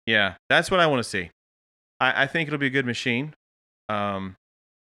 So yeah, that's what I want to see. I think it'll be a good machine. Hey,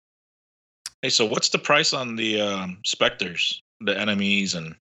 so what's the price on the Spectres, the enemies,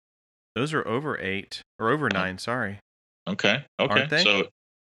 and those are over 8 or over 9? Sorry. Okay. Aren't they? So,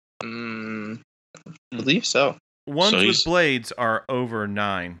 I believe so. Ones with blades are over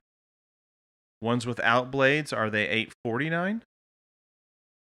 9. Ones without blades, are they 849?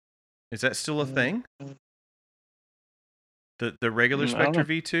 Is that still a thing? The regular Spectre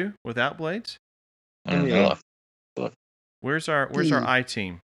V2 without blades? I don't know. Look. Where's our I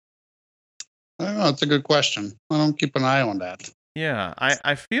team? I don't know. It's a good question. I don't keep an eye on that. Yeah,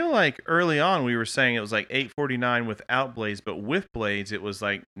 I feel like early on we were saying it was like 849 without blades, but with blades it was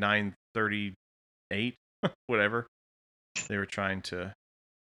like 938, whatever. They were trying to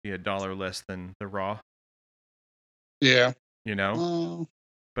be $1 less than the raw. Yeah.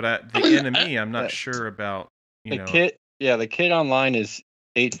 But the enemy, I'm not sure about. Kit. Yeah, the kit online is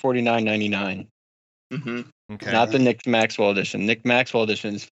 $849.99. Mm-hmm. Okay. Not the Nick Maxwell edition. Nick Maxwell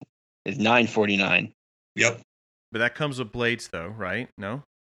edition is $949. Yep. But that comes with blades, though, right? No.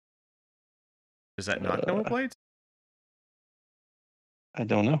 Does that not come with blades? I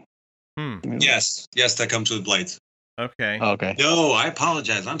don't know. Yes, that comes with blades. Okay. Okay. No, I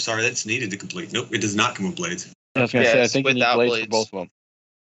apologize. I'm sorry. That's needed to complete. Nope, it does not come with blades. I was going to say, I think you need blades for both of them.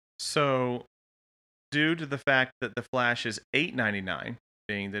 So, due to the fact that the Flash is $899,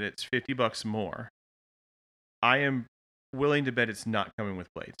 being that it's $50 more, I am willing to bet it's not coming with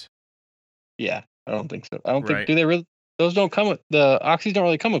blades. Yeah, I don't think so. I don't think. Do they really? Those don't come with the Oxys. Don't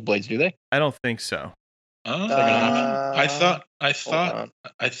really come with blades, do they? I don't think so. I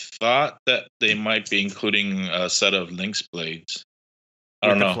thought that they might be including a set of Lynx blades. I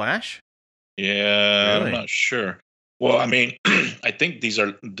don't know. The Flash? Yeah, really? I'm not sure. Well, I mean, I think these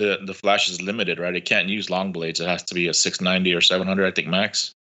are the Flash is limited, right? It can't use long blades. It has to be a 690 or 700, I think,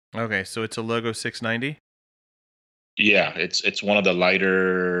 max. Okay, so it's a Logo 690. Yeah, it's one of the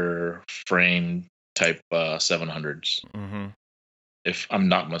lighter frame type 700s. Mm-hmm. If I'm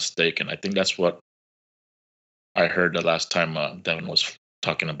not mistaken, I think that's what I heard the last time Devin was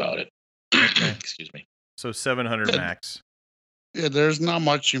talking about it. Okay. Excuse me. So 700 max. Yeah, there's not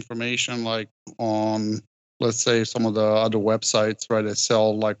much information like on, let's say, some of the other websites, right? That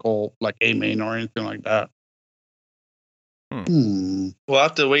sell like A-main or anything like that. We'll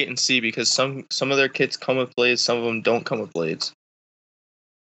have to wait and see because some of their kits come with blades, some of them don't come with blades.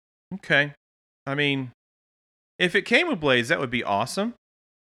 Okay. I mean, if it came with blades, that would be awesome.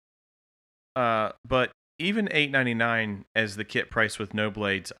 But even $899 as the kit price with no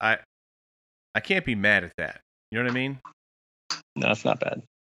blades, I can't be mad at that. You know what I mean? No, it's not bad.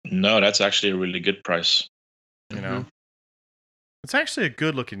 No, that's actually a really good price. You know, it's actually a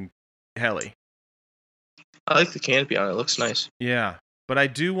good looking heli. I like the canopy on it. It looks nice. Yeah, but I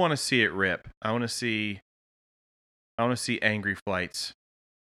do want to see it rip. I want to see angry flights.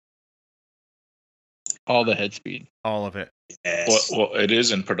 All the head speed. All of it. Yes. Well, it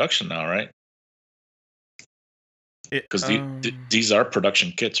is in production now, right? Because these are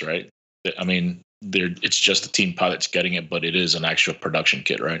production kits, right? I mean, it's just the team pilots getting it, but it is an actual production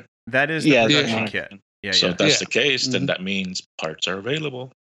kit, right? That is the production kit. Yeah. So if that's the case, then that means parts are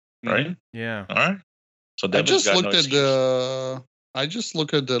available, right? Yeah. All right. So I just looked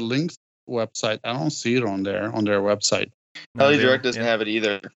at the Lynx website. I don't see it on their website. Heli Direct doesn't have it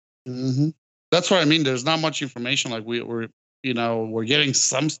either. Mm-hmm. That's what I mean. There's not much information. Like we're getting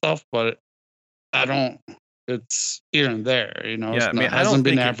some stuff, but I don't. It's here and there. It hasn't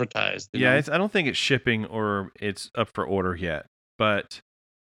been advertised. I don't think it's shipping or it's up for order yet. But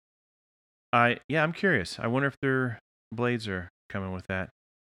I'm curious. I wonder if their blades are coming with that.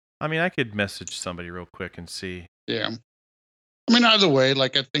 I mean, I could message somebody real quick and see. Yeah. I mean, either way,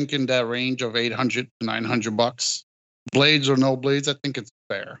 like I think in that range of $800 to $900, blades or no blades, I think it's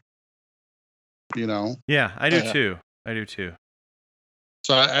fair. Yeah, I do too. I do too.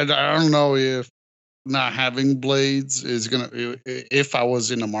 So I don't know if not having blades is gonna. If I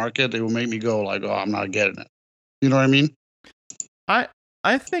was in the market, it would make me go like, "Oh, I'm not getting it." You know what I mean? I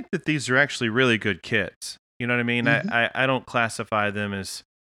think that these are actually really good kits. You know what I mean? Mm-hmm. I don't classify them as,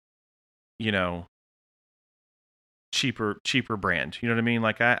 cheaper brand. You know what I mean?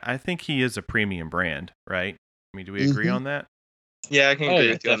 Like I think he is a premium brand, right? I mean, do we agree on that? Yeah, I can agree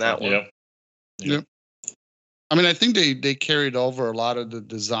with you on that one. Yep. I mean, I think they carried over a lot of the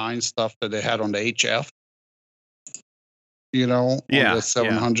design stuff that they had on the HF. On the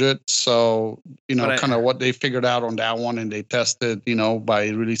 700. Yeah. So, kind of what they figured out on that one and they tested, by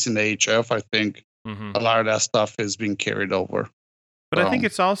releasing the HF, I think a lot of that stuff is being carried over. But I think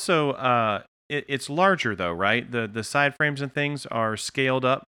it's also it's larger though, right? The side frames and things are scaled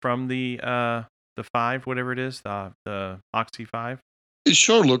up from the 5, whatever it is, the Oxy 5. It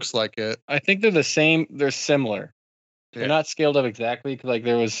sure looks like it. I think they're the same. They're similar. They're not scaled up exactly because, like,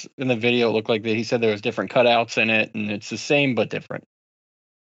 there was in the video, it looked like he said there was different cutouts in it, and it's the same but different.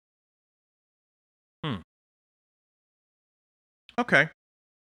 Okay.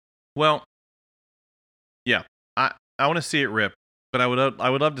 Well, yeah, I want to see it rip, but I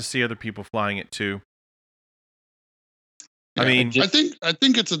would love to see other people flying it too. Yeah, I mean, I think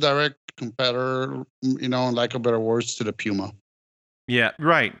it's a direct competitor, in lack of better words, to the Puma. Yeah,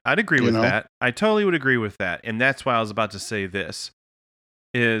 right. I'd agree with that. I totally would agree with that. And that's why I was about to say this,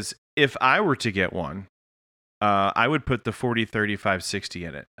 is if I were to get one, I would put the 40-35-60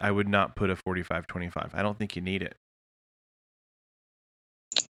 in it. I would not put a 45-25. I don't think you need it.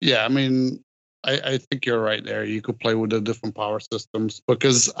 Yeah, I mean, I think you're right there. You could play with the different power systems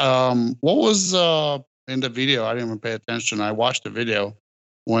because what was in the video? I didn't even pay attention. I watched the video.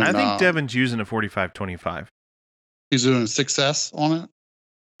 I think Devin's using a 45-25. He's doing 6S on it?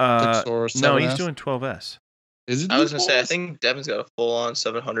 6 or 7S? No, he's doing 12S. Is it? I was going to say, I think Devin's got a full-on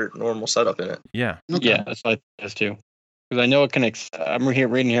 700 normal setup in it. Yeah. Okay. Yeah, that's what it is too. Because I know it can, I'm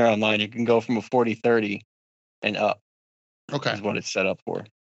reading here online, you can go from a 40-30 and up. Okay. Is what it's set up for.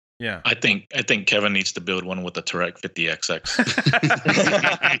 Yeah. I think Kevin needs to build one with the Turek 50XX.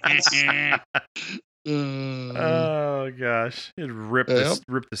 Oh gosh, it ripped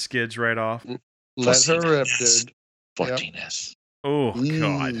the skids right off. Let her rip, dude. 14S. Oh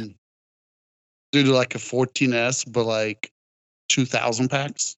god, dude, like a 14S, but like 2,000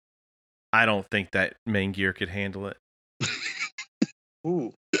 packs. I don't think that main gear could handle it.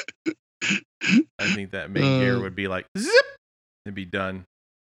 Ooh. I think that main gear would be like zip. It'd be done.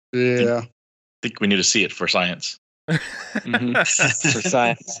 Yeah. I think we need to see it for science. For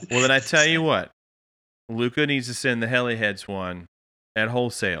science. Well, then I tell you what, Luca needs to send the Heliheads one at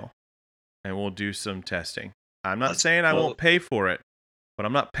wholesale, and we'll do some testing. I'm not saying I won't pay for it, but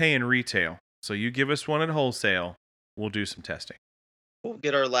I'm not paying retail. So you give us one at wholesale, we'll do some testing. We'll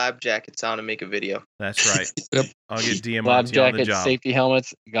get our lab jackets on and make a video. That's right. Yep. I'll get DM lab on the jackets, job. safety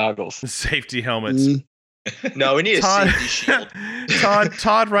helmets, goggles. Safety helmets. No, we need a safety shield.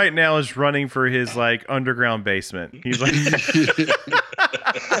 Todd right now is running for his like underground basement. He's like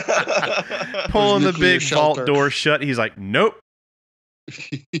pulling the big vault door shut. He's like, nope.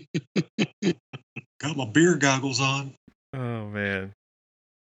 Got my beer goggles on. Oh man.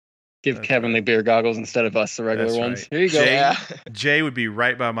 Give Kevin the beer goggles instead of us the regular ones. Right. Here you go. Jay would be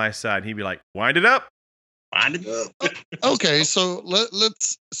right by my side. He'd be like, wind it up. Wind it up. Okay, so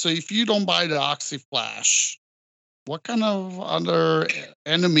let's. So if you don't buy the Oxy Flash, what kind of other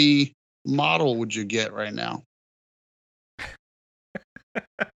enemy model would you get right now?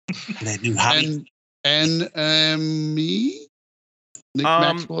 That new hobby. Me. Nick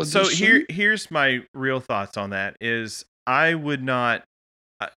Maxwell so edition? here's my real thoughts on that. Is I would not.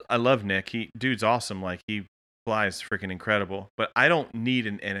 I love Nick. Dude's awesome. Like he flies freaking incredible. But I don't need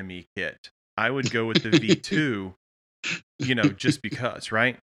an enemy kit. I would go with the V2. Just because,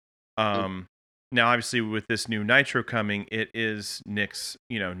 right? Now, obviously, with this new Nitro coming, it is Nick's,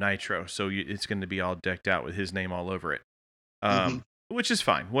 Nitro, so it's going to be all decked out with his name all over it, which is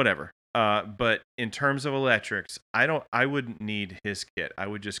fine, whatever. But in terms of electrics, I wouldn't need his kit. I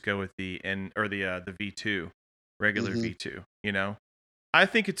would just go with the V2, regular V2. I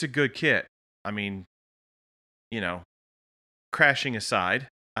think it's a good kit. I mean, crashing aside,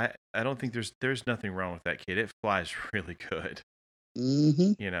 I don't think there's nothing wrong with that kit. It flies really good.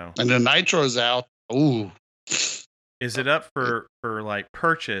 And the Nitro's out. Ooh. Is it up for like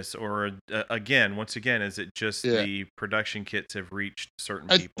purchase or once again, is it just the production kits have reached certain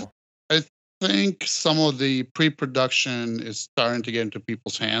people? I think some of the pre-production is starting to get into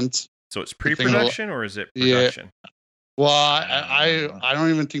people's hands. So it's pre-production or is it production? Yeah. Well, I don't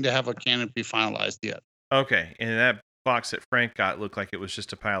even think they have a canopy finalized yet. Okay, and that box that Frank got looked like it was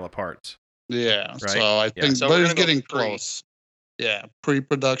just a pile of parts. Yeah, right? So I think, but it's getting close. Yeah,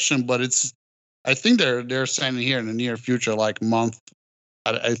 pre-production, but I think they're saying here in the near future, like month.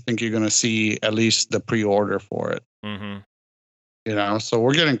 I think you're going to see at least the pre-order for it. So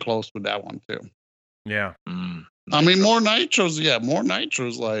we're getting close with that one too. Yeah. I mean, more nitros. Yeah, more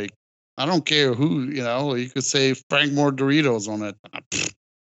nitros. Like, I don't care who. You could say Frank more Doritos on it.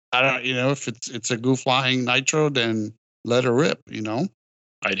 I don't. If it's a goof flying nitro, then let her rip.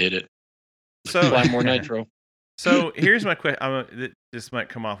 I did it. So fly more nitro. So here's my question. This might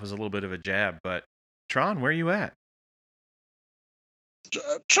come off as a little bit of a jab, but Tron, where are you at?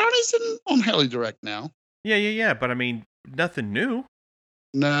 Tron is on Heli Direct now. Yeah. But I mean, nothing new.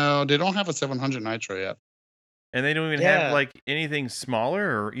 No, they don't have a 700 nitro yet. And they don't even have like anything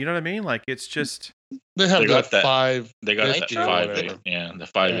smaller, or you know what I mean? Like it's just they have got that 5. They got that Nitro? 580. Yeah, the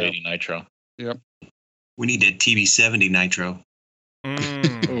 580 nitro. Yep. We need that TB70 nitro.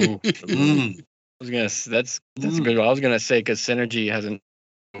 mm. Mm. I was gonna. That's a good one. I was gonna say because Synergy hasn't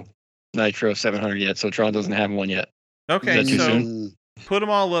Nitro 700 yet, so Tron doesn't have one yet. Okay, Is that too so soon? put them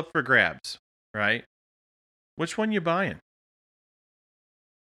all up for grabs, right? Which one you buying?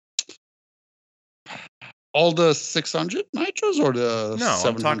 All the 600 nitros or the No, 700?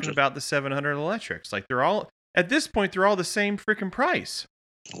 I'm talking about the 700 electrics. Like they're all at this point, they're all the same freaking price.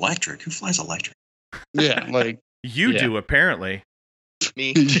 Electric? Who flies electric? Yeah, like You do apparently.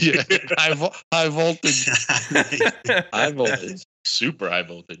 Me. yeah, high voltage. High voltage. Super high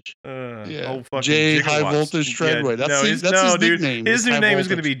voltage. Yeah, Oh, fucking J gigawatts. high voltage treadway. Yeah, That's his nickname. His new name is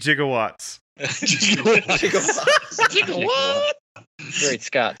going to be Gigawatts. Gigawatt. Great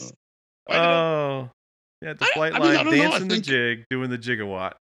Scots. Oh, yeah, the flight I mean, I line don't know. dancing the jig, doing the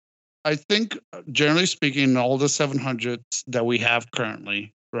gigawatt. I think, generally speaking, all the 700s that we have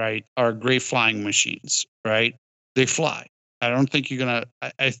currently, right, are great flying machines, right? They fly. I don't think you're gonna.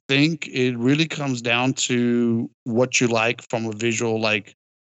 I think it really comes down to what you like from a visual, like,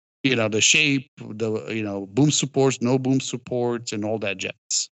 the shape, the boom supports, no boom supports, and all that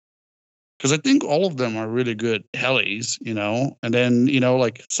jazz. Because I think all of them are really good helis, and then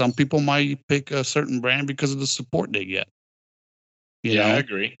like some people might pick a certain brand because of the support they get. Yeah, I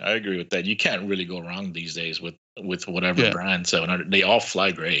agree. I agree with that. You can't really go wrong these days with whatever brand 700. They all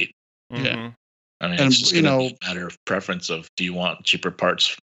fly great. Yeah. I mean, it's just going to be a matter of preference of, do you want cheaper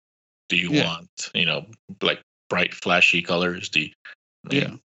parts? Do you want, like bright, flashy colors? Is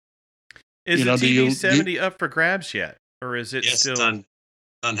the TV70 up for grabs yet? Or is it still? It's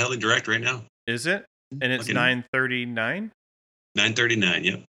on Heli Direct right now. Is it? And it's $939? $939,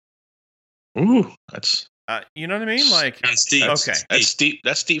 yep. Ooh, that's... you know what I mean? Like, that's steep. Okay. That's steep.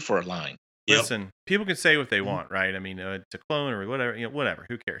 That's steep for a line. Listen, people can say what they want, right? I mean, to clone or whatever, whatever.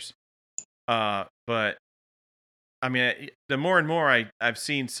 Who cares? But I mean, the more and more I've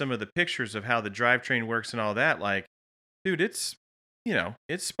seen some of the pictures of how the drivetrain works and all that, like, dude, it's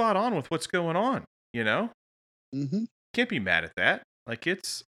it's spot on with what's going on. Mm-hmm. Can't be mad at that. Like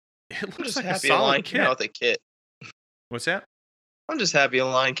it looks like a happy solid Line kit. came out with a kit. What's that? I'm just happy a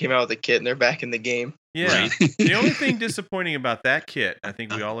line came out with a kit and they're back in the game. Yeah. Right. The only thing disappointing about that kit, I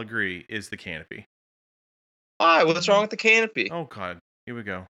think we all agree, is the canopy. Why? What's wrong with the canopy? Oh God, here we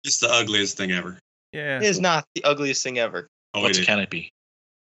go. It's the ugliest thing ever. Yeah. It is not the ugliest thing ever. Oh, What's a canopy?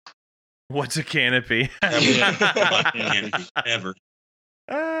 What's a canopy? Canopy ever.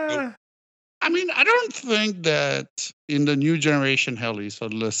 I mean, I don't think that in the new generation helis, so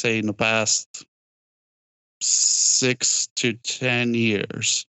let's say in the past 6 to 10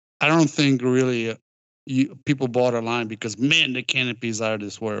 years, I don't think really people bought a line because, man, the canopies are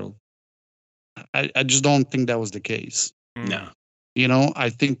this world. I just don't think that was the case. No. I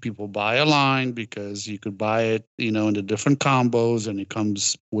think people buy a line because you could buy it, in the different combos, and it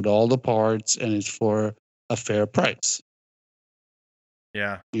comes with all the parts, and it's for a fair price.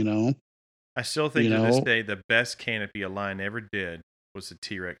 Yeah. I still think to this day the best canopy a line ever did was the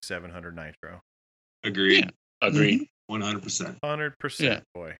T-Rex 700 Nitro. Agreed. Yeah. Agreed. 100%. 100%,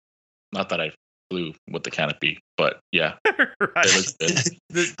 boy. Not that I flew with the canopy, but yeah. Right.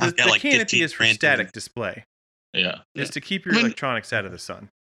 The canopy is for static display. Yeah. It's to keep your electronics out of the sun.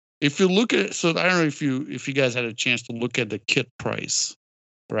 If you look at, so I don't know if you guys had a chance to look at the kit price,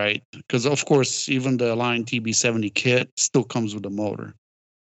 right? Because of course, even the Align TB70 kit still comes with a motor,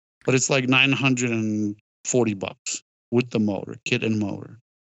 but it's like $940 with the motor, kit and motor.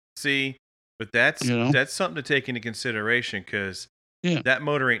 See, but that's something to take into consideration because that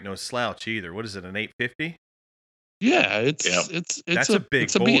motor ain't no slouch either. What is it, an 850? Yeah, it's a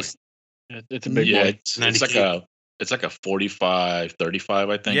big beast. It's a big boy. It's like a 45, 35,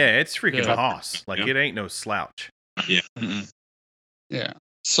 I think. Yeah, it's freaking hoss. Like it ain't no slouch. Yeah. Mm-mm. Yeah.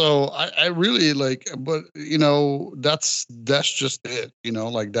 So I really but that's just it.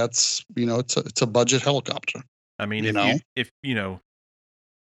 Like that's it's a budget helicopter. I mean, if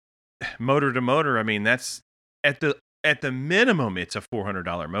motor to motor, I mean that's at the minimum it's a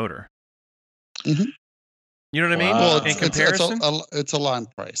 $400 motor. Mm-hmm. You know what I mean? Well, in comparison, it's a line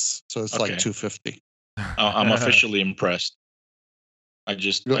price, so it's like $250. I'm officially impressed. I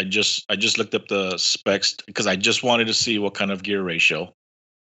just looked up the specs because I just wanted to see what kind of gear ratio,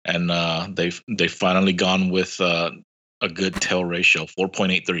 and they've finally gone with a good tail ratio,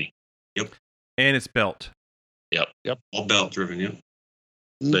 4.83. Yep. And it's belt. Yep. All belt driven. Yep.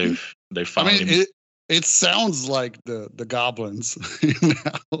 Mm-hmm. They've finally. I mean, It sounds like the goblins.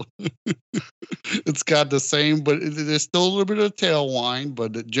 It's got the same, but there's still a little bit of tail whine.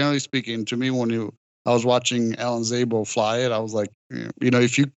 But generally speaking, to me, I was watching Alan Zabel fly it, I was like,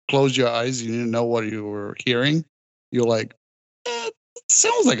 if you close your eyes, you didn't know what you were hearing. You're like, it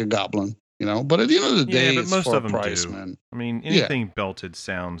sounds like a goblin, But at the end of the day, but it's most for of them price, do. man. I mean, anything belted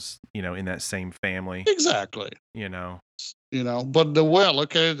sounds, in that same family. Exactly. But the way I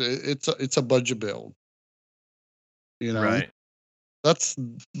look at it, it's a budget build. Right. That's at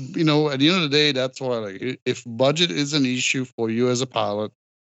the end of the day, that's why if budget is an issue for you as a pilot,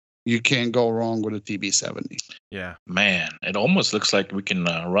 you can't go wrong with a TB70. Yeah. Man, it almost looks like we can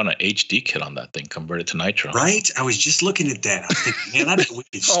run an HD kit on that thing, convert it to nitro. Right? I was just looking at that. I was thinking, man, we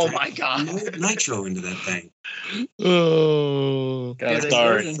could Oh my God. nitro into that thing. Oh. Got Yeah,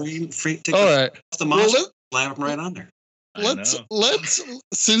 started. All right. Off the module, slap them right on there. Let's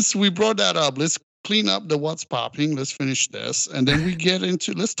since we brought that up, let's clean up the what's popping. Let's finish this, and then we get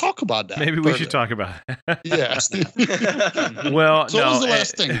into. Let's talk about that. Maybe we should talk about it. Yeah. Well, so what was the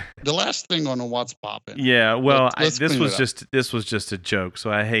last thing? The last thing on the what's popping. Yeah. Well, Let's this clean was it up. just a joke.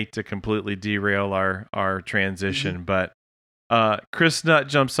 So I hate to completely derail our transition, but Chris Nutt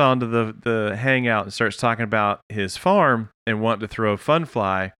jumps onto the hangout and starts talking about his farm and wanting to throw a fun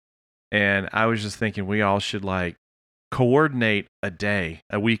fly, and I was just thinking we all should coordinate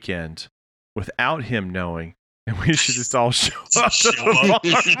a weekend without him knowing, and we should just all show up to the farm.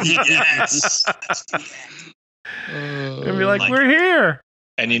 Yes. And be like, we're here.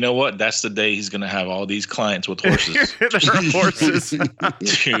 And you know what? That's the day he's going to have all these clients with horses. They're horses. Dude.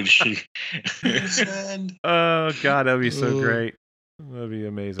 Oh, God, that'd be so great. That'd be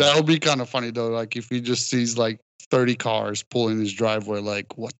amazing. That would be kind of funny, though. If he just sees 30 cars pulling his driveway,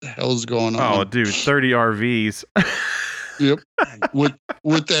 what the hell's going on? Oh, dude, 30 RVs. Yep.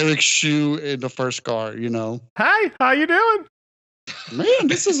 With Eric's shoe in the first car, Hi, how you doing? Man,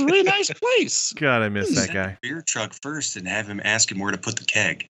 this is a really nice place. God, I miss that guy. Beer truck first and have him ask him where to put the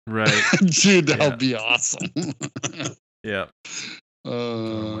keg. Right. Dude, that would be awesome. Yeah.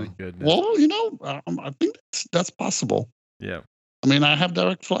 Oh, my goodness. Well, I think that's possible. Yeah. I mean, I have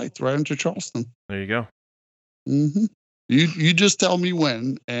direct flights right into Charleston. There you go. Mm-hmm. You just tell me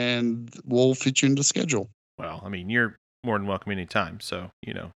when, and we'll fit you in the schedule. Well, I mean, you're more than welcome anytime. So,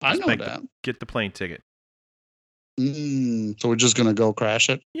 I know that. Get the plane ticket. So we're just going to go crash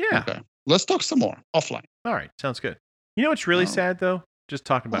it? Yeah. Okay. Let's talk some more offline. All right. Sounds good. You know what's really sad, though? Just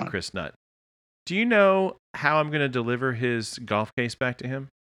talking about Chris Nutt. Do you know how I'm going to deliver his golf case back to him?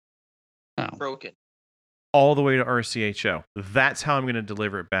 How? Broken. All the way to RCHO. That's how I'm going to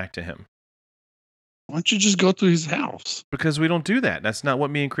deliver it back to him. Why don't you just go to his house? Because we don't do that. That's not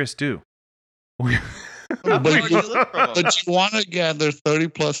what me and Chris do. But you want to gather 30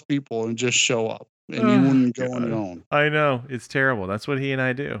 plus people and just show up, and you wouldn't go on your own. I know, it's terrible. That's what he and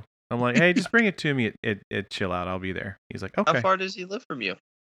I do. I'm like, hey, just bring it to me at Chill Out. I'll be there. He's like, okay. How far does he live from you?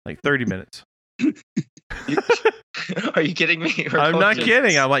 30 minutes. Are you kidding me? I'm not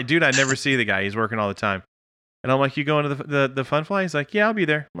kidding. I'm like, dude, I never see the guy. He's working all the time. And I'm like, you going to the fun fly? He's like, yeah, I'll be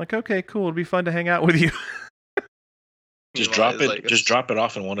there. I'm like, okay, cool. It'll be fun to hang out with you. Just drop it. Just drop it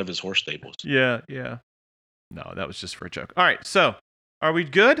off in one of his horse stables. Yeah. No, that was just for a joke. All right, so are we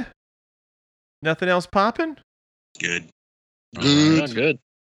good? Nothing else popping? Good. Good.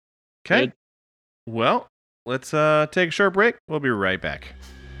 Okay. Good. Well, let's take a short break. We'll be right back.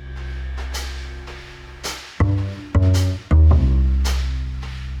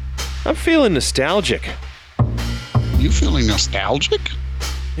 I'm feeling nostalgic. You feeling nostalgic?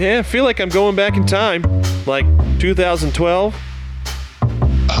 Yeah, I feel like I'm going back in time, like 2012.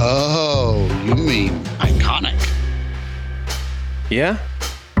 Oh, you mean iconic? Yeah,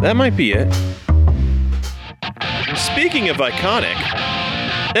 that might be it. Speaking of iconic,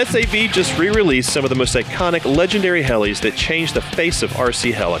 SAV just re-released some of the most iconic legendary helis that changed the face of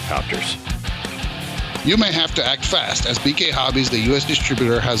RC helicopters. You may have to act fast, as BK Hobbies, the U.S.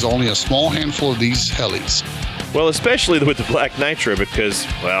 distributor, has only a small handful of these helis. Well, especially with the black nitro, because,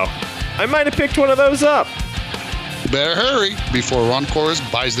 well, I might have picked one of those up. You better hurry before Ron Chorus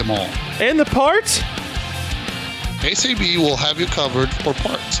buys them all. And the parts? SAB will have you covered for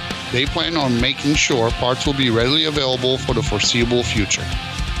parts. They plan on making sure parts will be readily available for the foreseeable future.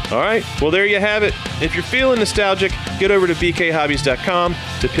 All right, well, there you have it. If you're feeling nostalgic, get over to bkhobbies.com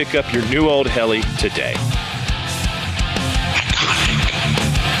to pick up your new old heli today.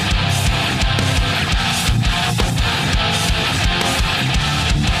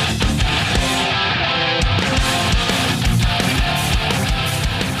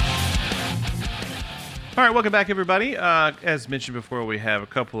 All right, welcome back, everybody. As mentioned before, we have a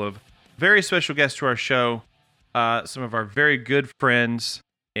couple of very special guest to our show, some of our very good friends,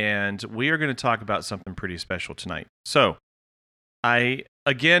 and we are going to talk about something pretty special tonight. So, I,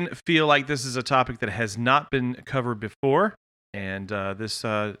 again, feel like this is a topic that has not been covered before, and this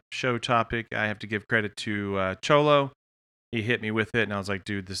show topic, I have to give credit to Cholo. He hit me with it, and I was like,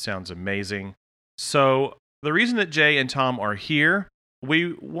 dude, this sounds amazing. So the reason that Jay and Tom are here,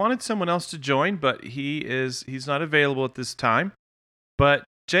 we wanted someone else to join, but he's not available at this time. But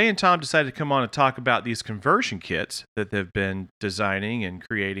Jay and Tom decided to come on and talk about these conversion kits that they've been designing and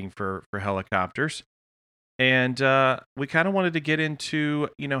creating for helicopters. And we kind of wanted to get into,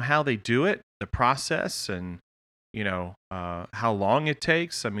 how they do it, the process, and, how long it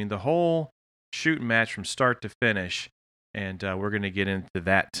takes. I mean, the whole shooting match from start to finish. And we're going to get into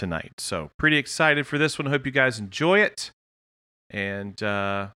that tonight. So pretty excited for this one. Hope you guys enjoy it. And,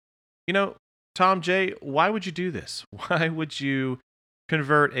 Tom, Jay, why would you do this? Why would you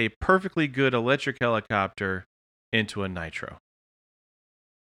convert a perfectly good electric helicopter into a nitro?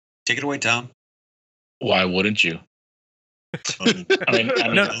 Take it away, Tom. Why wouldn't you? No,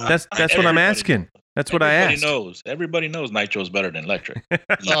 that's what I'm asking. That's what I asked. Everybody knows nitro is better than electric.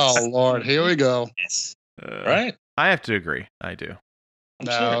 Oh, Lord. Here we go. Yes. Right? I have to agree. I do.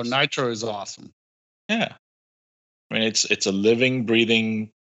 No, nitro is awesome. Yeah. I mean, it's a living, breathing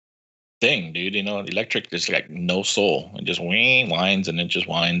thing, dude. Electric is like no soul. It just whines and it just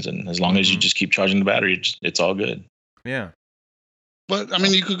whines. And as long as you just keep charging the battery, it's all good. Yeah. But, I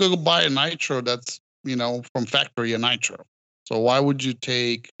mean, you could go buy a nitro that's, from factory, a nitro. So why would you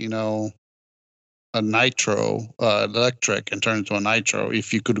take, a nitro, electric, and turn it into a nitro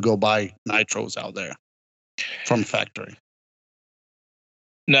if you could go buy nitros out there from factory?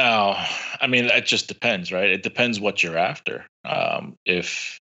 Now, I mean, that just depends, right? It depends what you're after.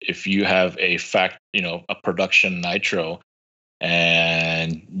 If you have a production nitro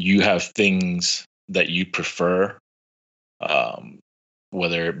and you have things that you prefer,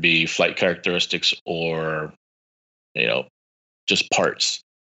 whether it be flight characteristics or, just parts.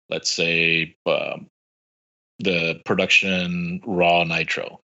 Let's say the production raw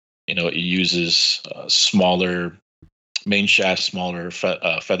nitro, it uses smaller main shaft, smaller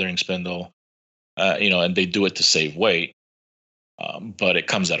feathering spindle, and they do it to save weight. But it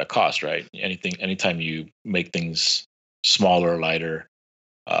comes at a cost, right? Anytime you make things smaller, lighter,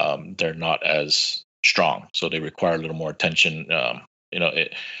 they're not as strong, so they require a little more attention.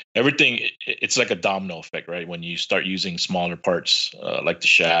 It's like a domino effect, right? When you start using smaller parts, like the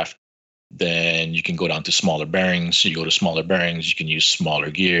shaft, then you can go down to smaller bearings. You go to smaller bearings, you can use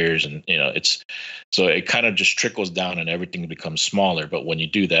smaller gears, and so it kind of just trickles down, and everything becomes smaller. But when you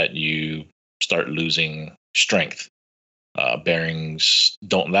do that, you start losing strength. Bearings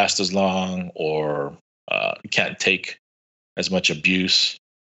don't last as long, or can't take as much abuse.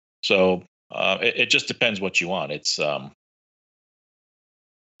 So it just depends what you want. It's all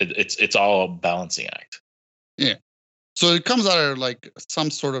a balancing act. Yeah. So it comes out of like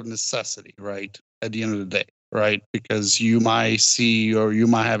some sort of necessity, right? At the end of the day, right? Because you might see, or you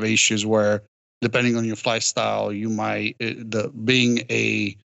might have issues where, depending on your flight style, you might being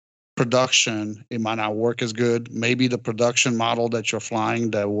a production, it might not work as good. Maybe the production model that you're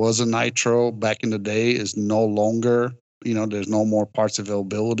flying that was a nitro back in the day is no longer, there's no more parts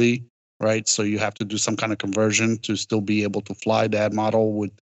availability, right? So you have to do some kind of conversion to still be able to fly that model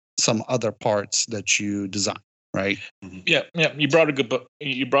with some other parts that you design, right? Yeah. You brought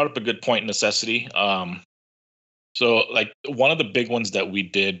up a good point, necessity. So like one of the big ones that we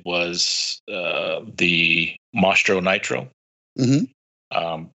did was the Mastro Nitro.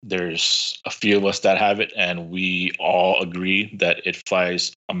 Mm-hmm. There's a few of us that have it, and we all agree that it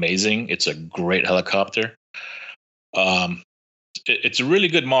flies amazing. It's a great helicopter. It's a really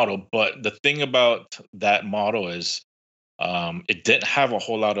good model, but the thing about that model is it didn't have a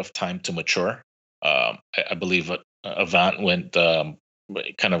whole lot of time to mature. I believe Avant went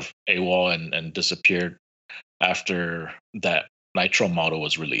kind of AWOL and disappeared after that Nitro model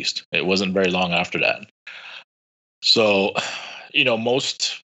was released. It wasn't very long after that. So,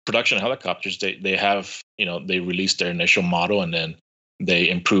 most production helicopters, they have, they release their initial model and then they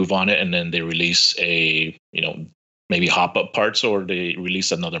improve on it, and then they release a, maybe hop up parts, or they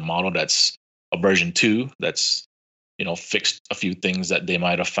release another model that's a version 2 that's, fixed a few things that they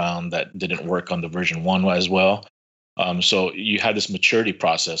might have found that didn't work on the version 1 as well. So you have this maturity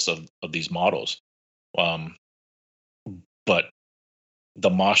process of these models. But the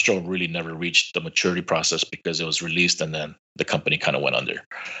Mastro really never reached the maturity process because it was released and then the company kind of went under.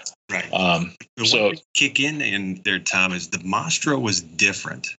 Right. So what kick in there, Tom, is the Mastro was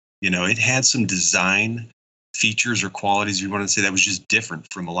different. It had some design features or qualities you want to say that was just different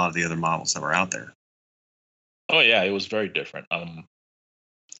from a lot of the other models that were out there? Oh yeah, it was very different.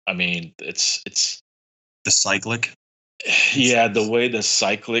 I mean, it's the cyclic. Yeah, the way the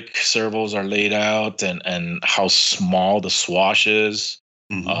cyclic servos are laid out, and how small the swash is,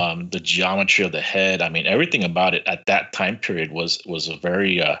 the geometry of the head. I mean, everything about it at that time period was a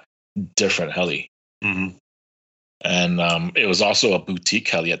very different heli. Mm-hmm. And it was also a boutique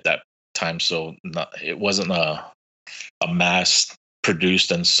heli at that time, so it wasn't a mass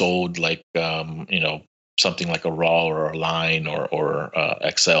produced and sold like something like a Raw or a Line or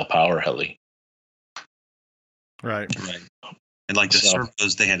XL Power heli. Right. And like the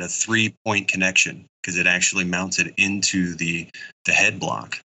servos, they had a 3-point connection because it actually mounted into the head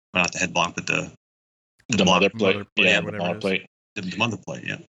block. Well, not the head block, but the mother plate. Yeah, the mother plate. The mother plate,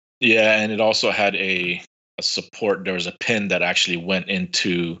 yeah. Yeah, and it also had a support. There was a pin that actually went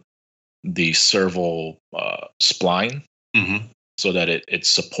into the servo spline, so that it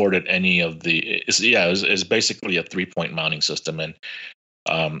supported any of the. It was basically a 3-point mounting system, and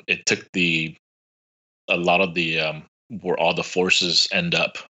it took a lot of the where all the forces end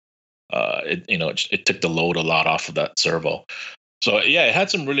up. It took the load a lot off of that servo. So yeah, it had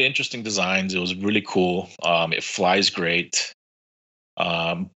some really interesting designs. It was really cool. It flies great.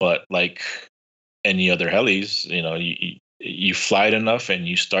 But like any other helis, you fly it enough and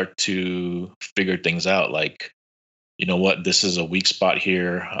you start to figure things out. Like, you know what, this is a weak spot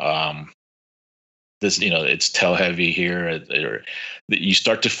here. This, it's tail heavy here. You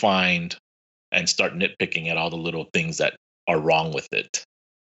start to find and start nitpicking at all the little things that are wrong with it.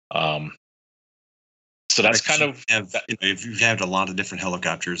 So that's kind of if you've had a lot of different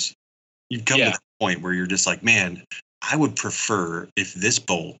helicopters, you've come to the point where you're just like, man, I would prefer if this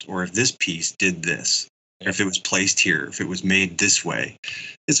bolt or if this piece did this, or if it was placed here, if it was made this way.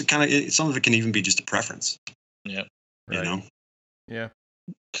 It's a kind of some of it can even be just a preference. Yeah, right. Yeah.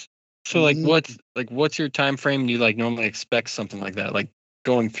 So what's your time frame? Do you normally expect something like that? Like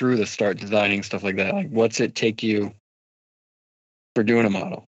going through the start designing stuff like that. Like what's it take you for doing a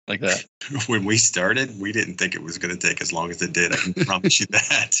model like that? When we started, we didn't think it was going to take as long as it did. I can promise you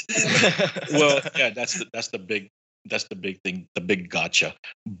that. Well, yeah, that's the big thing, the big gotcha.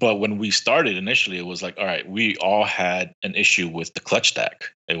 But when we started initially, it was like, all right, we all had an issue with the clutch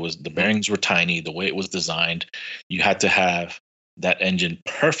stack. It was the bearings were tiny, the way it was designed. You had to have that engine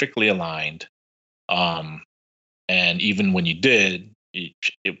perfectly aligned. And even when you did, you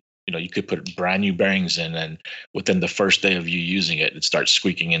could put brand new bearings in, and within the first day of you using it, it starts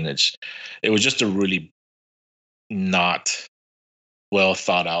squeaking, and it was just a really not well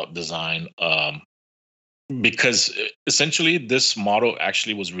thought out design. Because essentially this model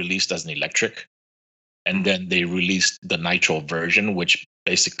actually was released as an electric, and then they released the nitro version, which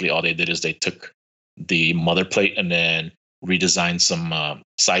basically all they did is they took the mother plate and then redesigned some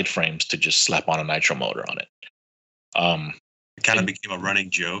side frames to just slap on a nitro motor on it. It kind of became a running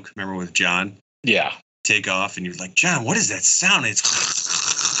joke. Remember with John? Yeah. Take off, and you're like, John, what is that sound? He's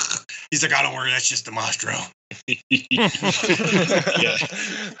like, oh, don't worry, that's just the Mastro. Yeah.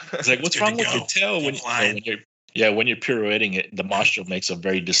 It's like, what's wrong with your tail when you're pirouetting it? The Mastro makes a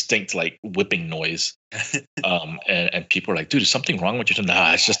very distinct whipping noise. And people are like, dude, is something wrong with your tail?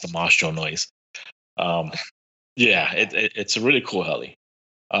 Nah, it's just the Mastro noise. Yeah, it's a really cool heli.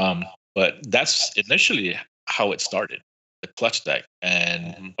 But that's initially how it started, the clutch stack.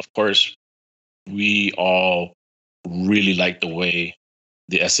 And of course, we all really like the way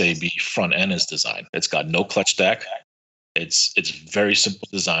the SAB front end is designed. It's got no clutch stack. It's very simple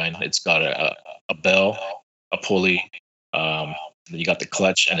design. It's got a bell, a pulley, then you got the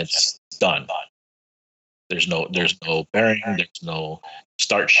clutch, and it's done. There's no bearing. There's no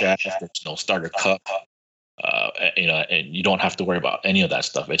start shaft. There's no starter cup. And you don't have to worry about any of that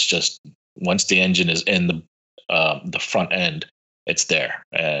stuff. It's just once the engine is in the front end, it's there,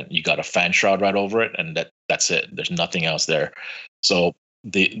 and you got a fan shroud right over it, and that's it. There's nothing else there. So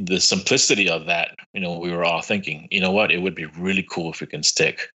the simplicity of that, we were all thinking, you know what, it would be really cool if we can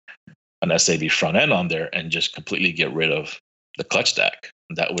stick an SAB front end on there and just completely get rid of the clutch stack.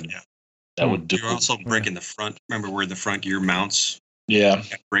 That would do. You're also breaking the front. Remember where the front gear mounts? Yeah,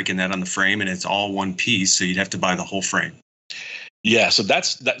 breaking that on the frame, and it's all one piece, so you'd have to buy the whole frame. Yeah, so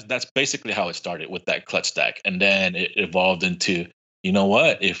that's basically how it started with that clutch stack, and then it evolved into, you know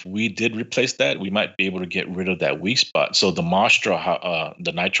what, if we did replace that, we might be able to get rid of that weak spot. So the Mastro,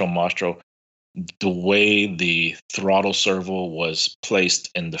 the Nitro Mastro, the way the throttle servo was placed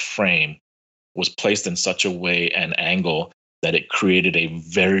in the frame was placed in such a way and angle that it created a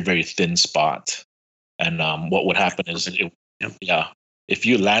very, very thin spot. And what would happen is if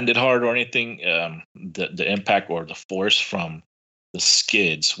you landed hard or anything, the impact or the force from the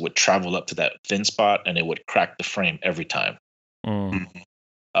skids would travel up to that thin spot and it would crack the frame every time.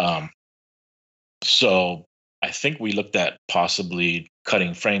 So I think we looked at possibly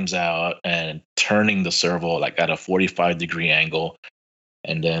cutting frames out and turning the servo like at a 45-degree angle,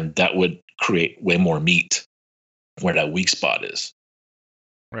 and then that would create way more meat where that weak spot is.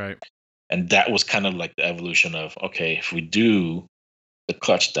 Right. And that was kind of like the evolution of, okay, if we do the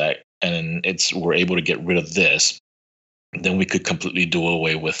clutch deck and we're able to get rid of this, then we could completely do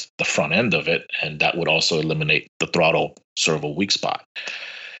away with the front end of it, and that would also eliminate the throttle servo weak spot.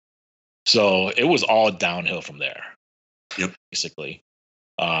 So it was all downhill from there. Yep. Basically.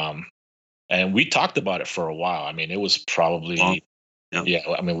 And we talked about it for a while. I mean, it was probably yeah,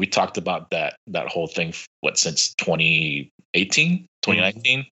 I mean, we talked about that whole thing since 2018,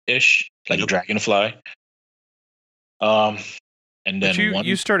 2019-ish, like Dragonfly. And then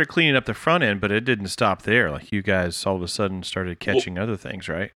you started cleaning up the front end, but it didn't stop there. Like you guys all of a sudden started catching other things,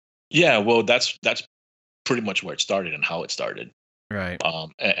 right? Yeah, well, that's pretty much where it started and how it started. Right.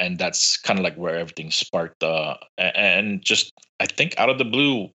 And that's kind of like where everything sparked. And just, I think out of the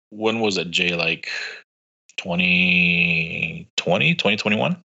blue, when was it, Jay? Like 2020,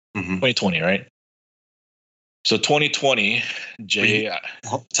 2021? 2020, right? So 2020, Jay.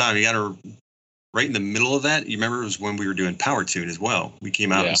 Tom, you got to, right in the middle of that, you remember it was when we were doing Power Tune as well. We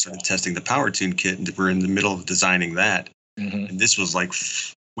came out and started testing the Power Tune kit, and we're in the middle of designing that. And this was like,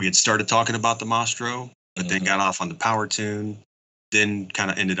 we had started talking about the Mastro, but then got off on the Power Tune. Then kind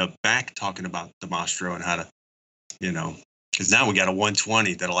of ended up back talking about the Mastro and how to, because now we got a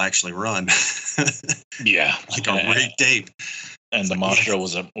 120 that'll actually run. Yeah. Like a great tape. And the Mastro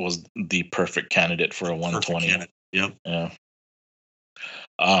was the perfect candidate for a 120. Yep. Yeah.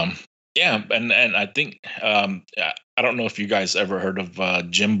 Yeah, and I think I don't know if you guys ever heard of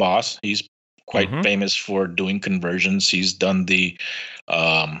Jim Boss. He's quite famous for doing conversions. He's done the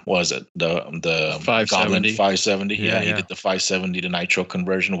what is it? The 570. Goblin 570. Yeah, He did the 570 to nitro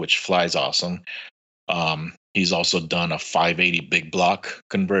conversion, which flies awesome. He's also done a 580 big block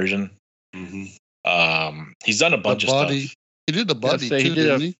conversion. He's done a bunch of stuff. He did the body too, he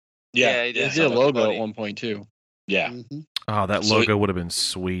didn't he? Yeah, he did a logo at one point too. Yeah. Oh, that logo would have been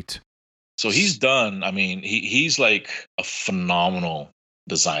sweet. So he's done. I mean, he's like a phenomenal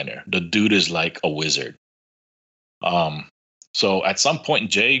designer. The dude is like a wizard. So at some point,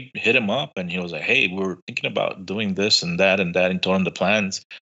 Jay hit him up and he was like, "Hey, we're thinking about doing this and that," and told him the plans.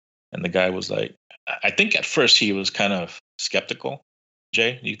 And the guy was like, I think at first he was kind of skeptical.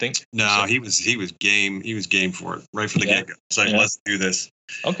 Jay, do you think? No, he was game. He was game for it right from the get-go. It's like, let's do this.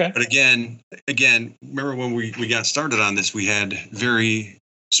 Okay. But again, remember when we got started on this, we had very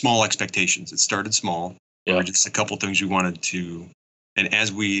small expectations. It started small. There were just a couple things we wanted to, and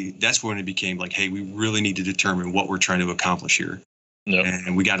that's when it became like, hey, we really need to determine what we're trying to accomplish here. Yep.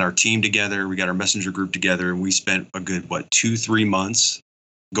 And we got our team together, we got our messenger group together, and we spent a good 2-3 months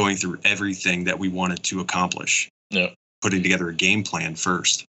going through everything that we wanted to accomplish. Yep. Putting together a game plan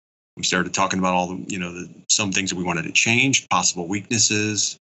first. We started talking about all the, some things that we wanted to change, possible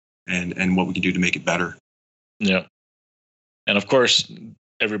weaknesses, and what we can do to make it better. Yeah. And of course,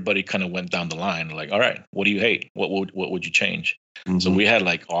 everybody kind of went down the line, like, all right, what do you hate? What would you change? So we had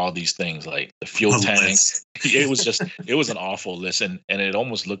like all these things, like the fuel tank. It was an awful list, and it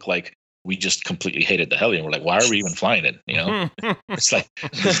almost looked like we just completely hated the heli, and we're like, why are we even flying it? It's like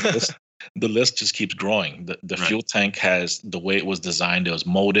the list just keeps growing. The fuel tank has, the way it was designed, it was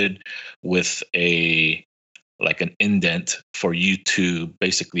molded with an indent for you to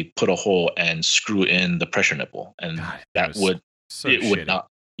basically put a hole and screw in the pressure nipple, and it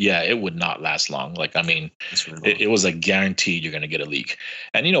would not last long. Like, I mean, it was a guaranteed you're going to get a leak.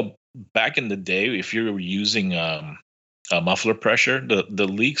 And back in the day, if you were using a muffler pressure, the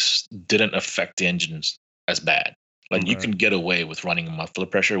leaks didn't affect the engines as bad. Like you can get away with running muffler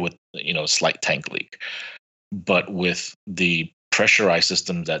pressure with a slight tank leak, but with the pressurized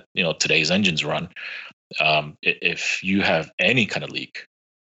systems that today's engines run, if you have any kind of leak,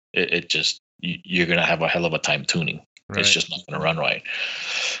 you're gonna have a hell of a time tuning. Right. It's just not gonna run right.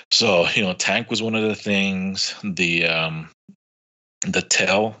 So tank was one of the things. The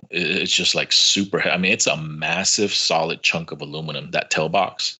tail, it's just like super. I mean, it's a massive solid chunk of aluminum, that tail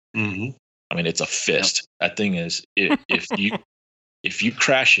box. I mean, it's a fist. Yep. That thing is, if you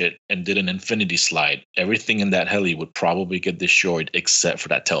crash it and did an infinity slide, everything in that heli would probably get destroyed except for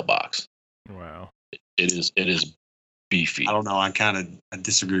that tail box. Wow. It is beefy. I don't know. I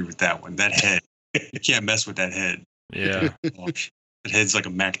disagree with that one. That head, you can't mess with that head. Yeah. That head's like a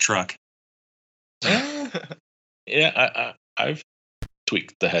Mack truck. Yeah, I've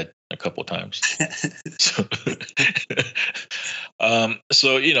tweaked the head a couple of times.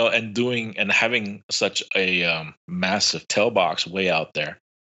 So and doing and having such a massive tail box way out there,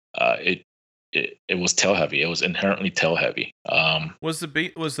 it was tail heavy. It was inherently tail heavy. Was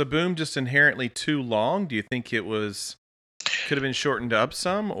the boom just inherently too long? Do you think could have been shortened up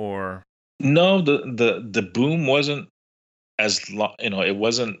some, or no? The boom wasn't as long. It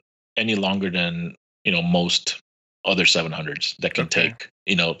wasn't any longer than most other 700s that can take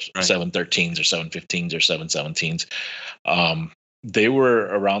 713s or 715s or 717s. They were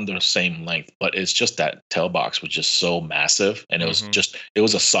around the same length, but it's just that tail box was just so massive, and it was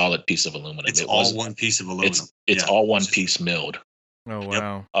a solid piece of aluminum. It's all one piece of aluminum. It's all one piece milled. Oh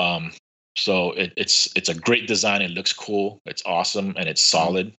wow. Yep. So it's a great design. It looks cool. It's awesome, and it's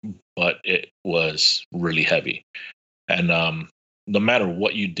solid, but it was really heavy. And no matter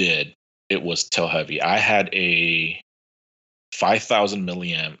what you did, it was tail heavy. I had a 5,000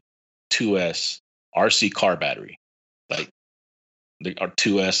 milliamp 2S RC car battery, like the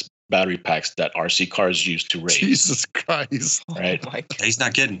 2S battery packs that RC cars use to race. Jesus Christ! Right? He's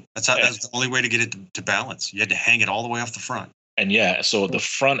not kidding. That's the only way to get it to balance. You had to hang it all the way off the front. And so the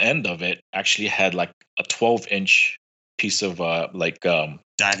front end of it actually had like a 12-inch piece of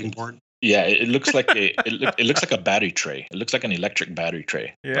diving board. Yeah, it looks like it looks like a battery tray. It looks like an electric battery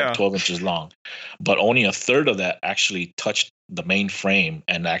tray, like 12 inches long, but only a third of that actually touched the main frame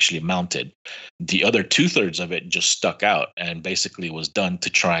and actually mounted. The other 2/3 of it just stuck out and basically was done to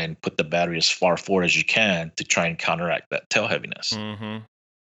try and put the battery as far forward as you can to try and counteract that tail heaviness. Mm-hmm.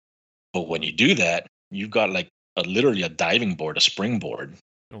 But when you do that, you've got like literally a diving board, a springboard.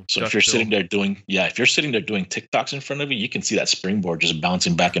 So if you're sitting there doing TikToks in front of you, you can see that springboard just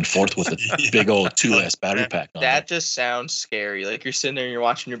bouncing back and forth with a big old 2S battery pack on that there. Just sounds scary. Like you're sitting there and you're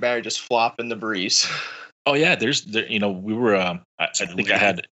watching your battery just flop in the breeze. Oh yeah, we were. I think I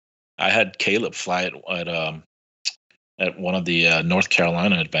had Caleb fly at one of the North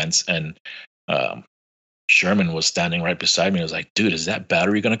Carolina events, and Sherman was standing right beside me. I was like, "Dude, is that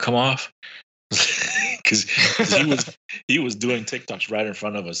battery gonna come off?" Because he was doing TikToks right in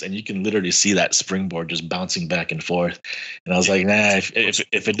front of us, and you can literally see that springboard just bouncing back and forth. And I was like, "Nah, if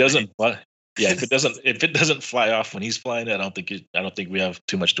it doesn't fly off when he's flying, I don't think we have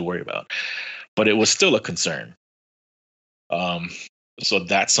too much to worry about." But it was still a concern. So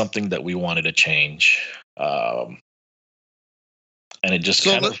that's something that we wanted to change, and it just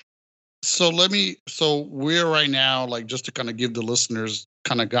So we're right now, like, just to kind of give the listeners,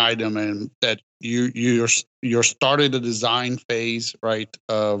 kind of guide them, and that you're started the design phase, right,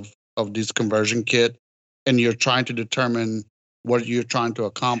 of this conversion kit, and you're trying to determine what you're trying to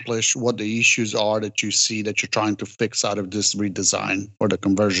accomplish, what the issues are that you see that you're trying to fix out of this redesign or the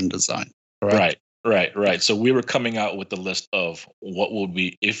conversion design. Correct? Right. So we were coming out with the list of what would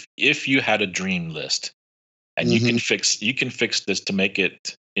we, if you had a dream list, and you can fix this to make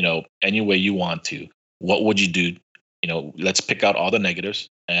it any way you want to. What would you do? Let's pick out all the negatives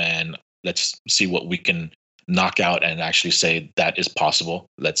and let's see what we can knock out and actually say that is possible.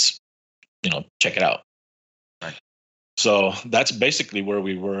 Let's check it out. Right. So that's basically where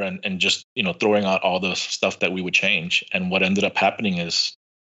we were, and just throwing out all the stuff that we would change. And what ended up happening is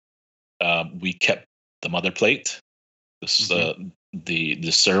we kept the mother plate,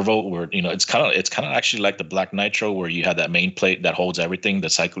 the servo, where it's kind of actually like the black nitro, where you had that main plate that holds everything, the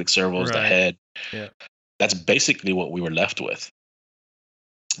cyclic servos, the head. Yeah, that's basically what we were left with.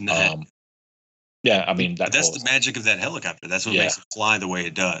 Yeah, I mean that's the magic of that helicopter. That's what makes it fly the way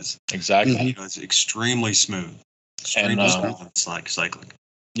it does. Exactly. It's extremely smooth. Extremely smooth. It's like cyclic.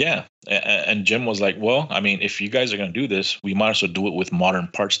 Yeah, and Jim was like, "Well, I mean, if you guys are going to do this, we might as well do it with modern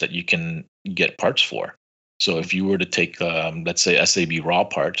parts that you can get parts for. So if you were to take, let's say, SAB raw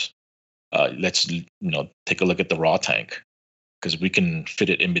parts, let's take a look at the raw tank, because we can fit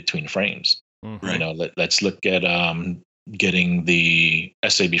it in between frames. Mm-hmm. Right. Let's look at getting the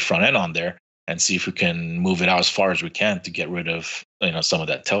SAB front end on there and see if we can move it out as far as we can to get rid of some of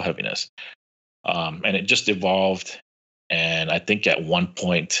that tail heaviness." And it just evolved. And I think at one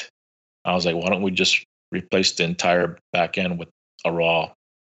point I was like, why don't we just replace the entire back end with a raw,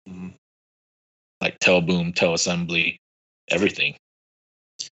 like tail boom, tail assembly, everything.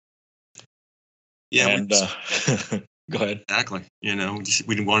 Yeah. And go ahead. Exactly.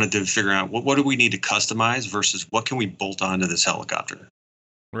 We wanted to figure out what do we need to customize versus what can we bolt onto this helicopter.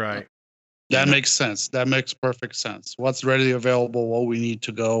 Right. That makes sense. That makes perfect sense. What's readily available, what we need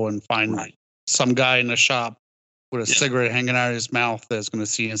to go and find some guy in the shop with a cigarette hanging out of his mouth that's going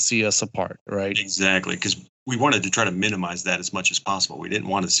to CNC us apart, right? Exactly, because we wanted to try to minimize that as much as possible. We didn't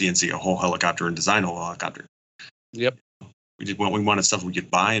want to CNC a whole helicopter and design a whole helicopter. Yep. We wanted stuff we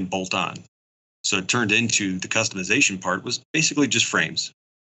could buy and bolt on. So it turned into the customization part was basically just frames,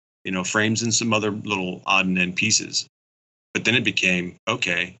 frames and some other little odd and end pieces. But then it became,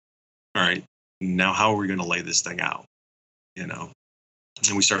 okay, all right, now how are we going to lay this thing out? And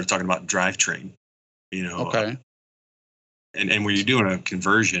we started talking about drivetrain, Okay. And when you're doing a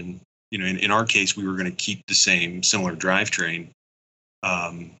conversion, in our case, we were going to keep the same similar drivetrain.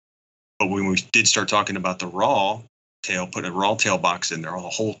 But when we did start talking about the raw tail, put a raw tail box in there, a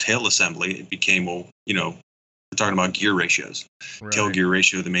whole tail assembly, it became, we're talking about gear ratios. Right. Tail gear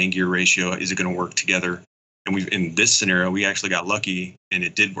ratio, the main gear ratio, is it going to work together? And in this scenario, we actually got lucky and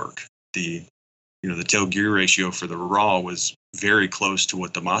it did work. The tail gear ratio for the raw was very close to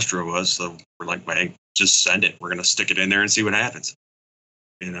what the Mastro was. So we're like, hey, just send it. We're going to stick it in there and see what happens.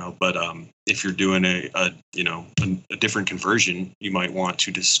 But if you're doing a different conversion, you might want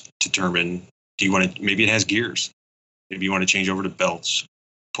to just determine, maybe it has gears. Maybe you want to change over to belts,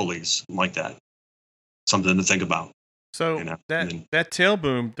 pulleys, like that. Something to think about. So that tail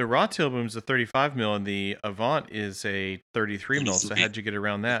boom, the raw tail boom is a 35 mil and the Avant is a 33 mil. So how'd you get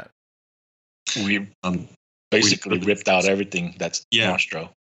around that? We basically ripped out everything that's Mastro.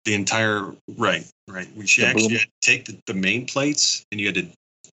 The entire, right. We should actually take the main plates and you had to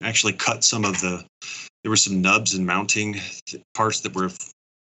actually cut some of there were some nubs and mounting parts that were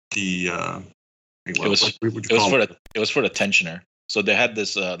it was for the tensioner. So they had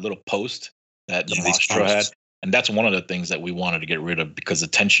this little post that the Mastro had, and that's one of the things that we wanted to get rid of because the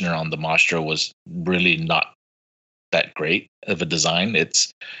tensioner on the Mastro was really not that great of a design.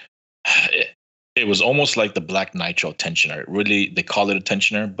 It was almost like the black nitro tensioner. They call it a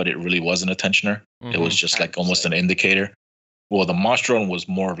tensioner, but it really wasn't a tensioner. Mm-hmm. It was just like almost an indicator. Well, the Mastro was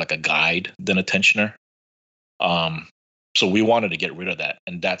more of like a guide than a tensioner. So we wanted to get rid of that.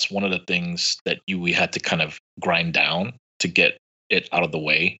 And that's one of the things that we had to kind of grind down to get it out of the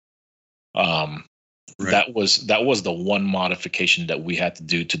way. Right. That was the one modification that we had to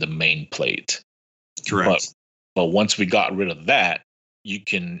do to the main plate. Correct. But once we got rid of that, you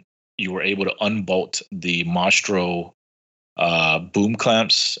were able to unbolt the Mastro boom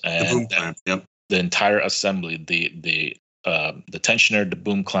clamps and the entire assembly, the tensioner, the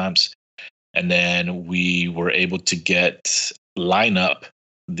boom clamps, and then we were able to line up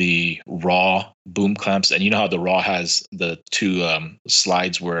the raw boom clamps. And you know how the raw has the two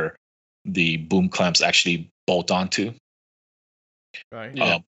slides where the boom clamps actually bolt onto? Right.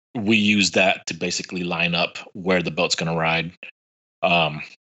 Yeah. We use that to basically line up where the belt's going to ride.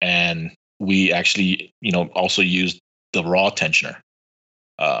 And we actually, also used the raw tensioner.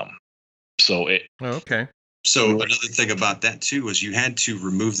 Okay. So another thing about that too was you had to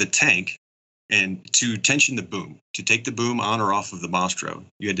remove the tank and to tension the boom. To take the boom on or off of the Mastro,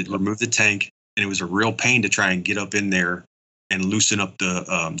 you had to remove the tank, and it was a real pain to try and get up in there and loosen up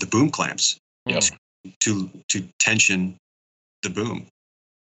the boom clamps. Yes. To tension the boom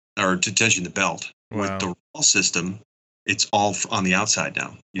or to tension the belt. Wow. With the raw system, it's all on the outside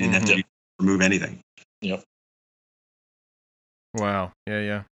now. You didn't have to remove anything. Yep. Wow.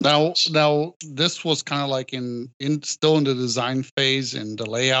 Yeah. Now this was kind of like still in the design phase and the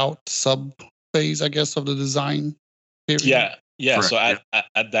layout sub phase, I guess, of the design period. Yeah. Correct. So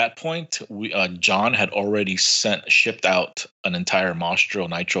at that point, John had already shipped out an entire Mastro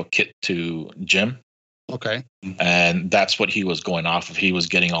Nitro kit to Jim. Okay. And that's what he was going off of. He was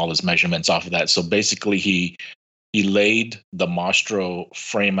getting all his measurements off of that. So basically, he laid the Mastro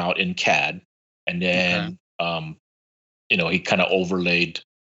frame out in CAD, and then he kind of overlaid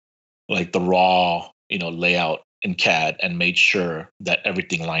like the raw layout in CAD and made sure that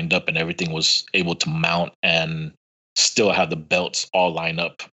everything lined up and everything was able to mount and still have the belts all line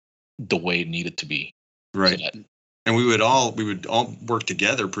up the way it needed to be. Right. So and we would all work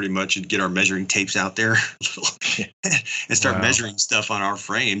together pretty much and get our measuring tapes out there and start measuring stuff on our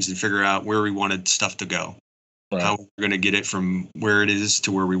frames and figure out where we wanted stuff to go. Right. How we're going to get it from where it is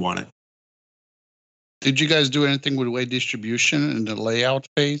to where we want it. Did you guys do anything with weight distribution in the layout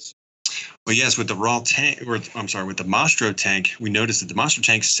phase? Well, yes, with the with the Mastro tank, we noticed that the Mastro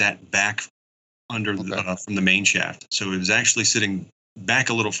tank sat back under from the main shaft. So it was actually sitting back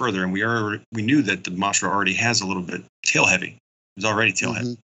a little further, and we knew that the Mastro already has a little bit tail heavy. It was already tail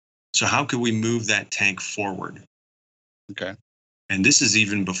heavy. So how could we move that tank forward? Okay. And this is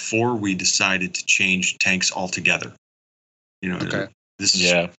even before we decided to change tanks altogether.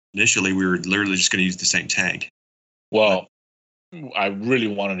 Initially we were literally just going to use the same tank. Well, I really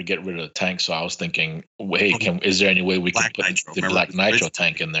wanted to get rid of the tank, so I was thinking, hey, is there any way we can put the black nitro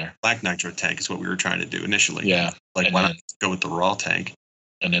tank in there? Black nitro tank is what we were trying to do initially. Yeah. Why not go with the raw tank?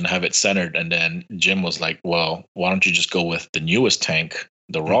 and then have it centered. And then Jim was like, well, why don't you just go with the newest tank,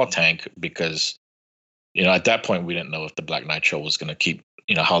 the raw tank? Because, at that point, we didn't know if the black nitro was going to keep,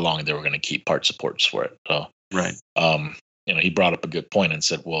 how long they were going to keep part supports for it. So, right. He brought up a good point and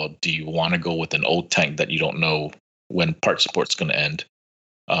said, well, do you want to go with an old tank that you don't know when part support's going to end?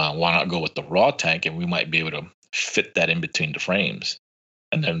 Why not go with the raw tank, and we might be able to fit that in between the frames?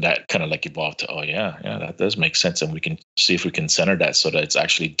 And then that kind of like evolved to, that does make sense. And we can see if we can center that so that it's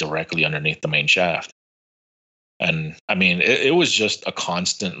actually directly underneath the main shaft. And I mean, it was just a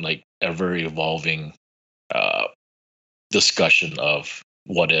constant, like ever evolving discussion of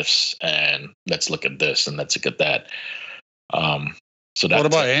what ifs and let's look at this and let's look at that. So that. What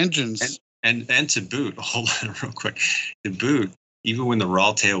about engines? And to boot, hold on real quick. To boot, even when the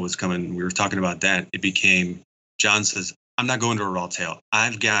raw tail was coming, we were talking about that. It became, John says, I'm not going to a raw tail.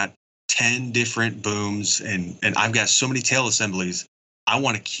 I've got 10 different booms and I've got so many tail assemblies. I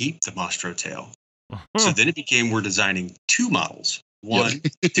want to keep the Mastro tail. So then it became, we're designing 2 models. One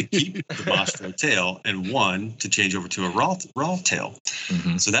to keep the Mastro tail and one to change over to a raw tail.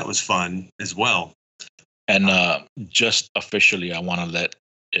 Mm-hmm. So that was fun as well. And just officially, I want to let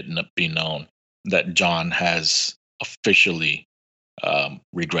it be known that John has officially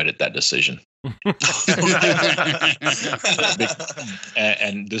regretted that decision.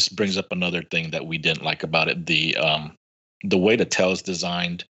 And this brings up another thing that we didn't like about it. The way the tail is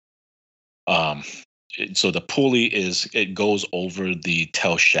designed. So the pulley it goes over the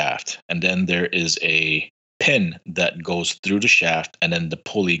tail shaft, and then there is a pin that goes through the shaft, and then the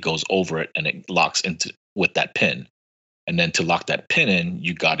pulley goes over it, and it locks into with that pin. And then to lock that pin in,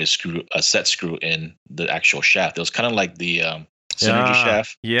 you got a set screw in the actual shaft. It was kind of like the synergy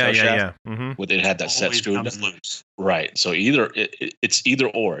shaft. Yeah. Mm-hmm. With it had that set screw. Loose. Right. So it's either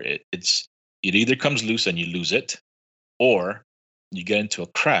or. It either comes loose and you lose it, or you get into a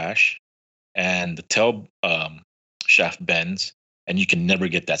crash and the tail shaft bends and you can never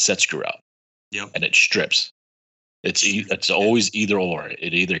get that set screw out. Yep. And it strips. It's always either or.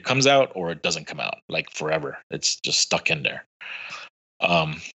 It either comes out or it doesn't come out, like forever. It's just stuck in there.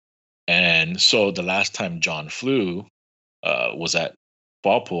 And so the last time John flew was at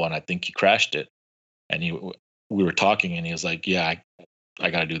Fall Pool, and I think he crashed it. And we were talking, and he was like, "Yeah, I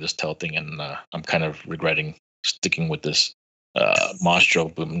got to do this tail thing, and I'm kind of regretting sticking with this Mastro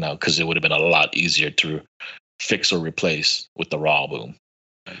boom now because it would have been a lot easier to fix or replace with the raw boom."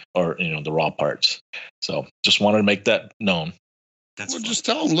 Or the raw parts. So just wanted to make that known. Just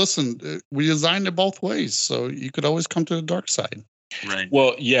tell them, listen, we designed it both ways, so you could always come to the dark side. Right.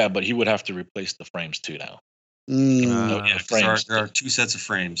 Well, yeah, but he would have to replace the frames too now. There are 2 sets of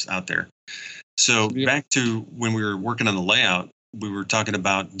frames out there. So back to when we were working on the layout, we were talking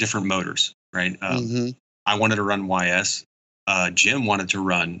about different motors, right? I wanted to run YS. Jim wanted to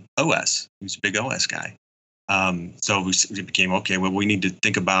run OS. He was a big OS guy. So it became, okay, well, we need to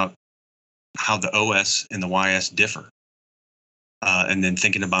think about how the OS and the YS differ. And then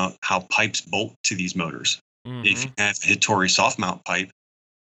thinking about how pipes bolt to these motors. Mm-hmm. If you have a Hittori soft mount pipe,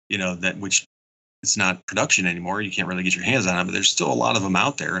 which it's not production anymore, you can't really get your hands on it, but there's still a lot of them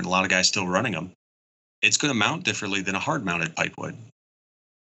out there and a lot of guys still running them. It's going to mount differently than a hard mounted pipe would.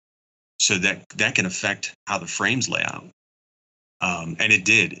 So that can affect how the frames lay out. And it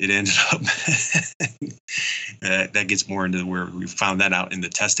did. It ended up that gets more into where we found that out in the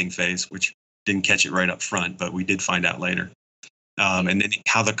testing phase, which didn't catch it right up front, but we did find out later. And then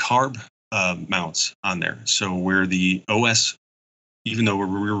how the carb mounts on there. So where the OS, even though we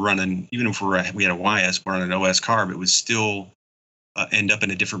were running, even if we had a YS, we're on an OS carb, it would still end up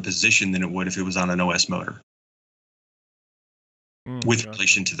in a different position than it would if it was on an OS motor with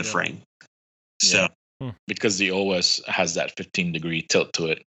relation to the frame. So. Because the OS has that 15-degree tilt to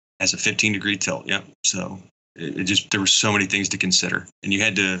it. Has a 15-degree tilt, yeah. So there were so many things to consider. And you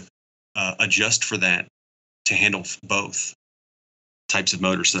had to adjust for that to handle both types of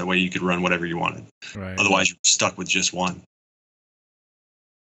motors so that way you could run whatever you wanted. Right. Otherwise, you're stuck with just one.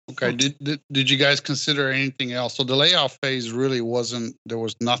 Okay. Did you guys consider anything else? So the layout phase really there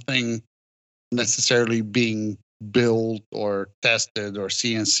was nothing necessarily being built or tested or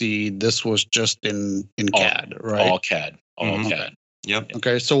CNC. This was just in CAD, right? All CAD. CAD. Yep.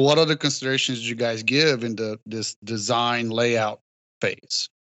 Okay. So what other considerations did you guys give in this design layout phase?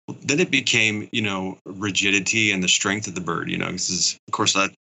 Then it became, rigidity and the strength of the bird. This is, of course, I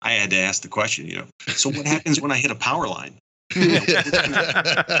had to ask the question. So what happens when I hit a power line? You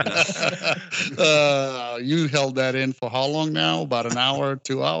held that in for how long now? About an hour,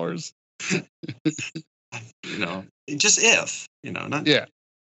 2 hours? Just if, not. Yeah.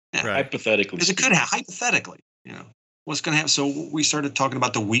 Right. Hypothetically. Because it could have, hypothetically, what's going to happen? So we started talking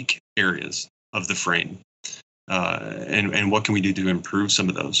about the weak areas of the frame, and what can we do to improve some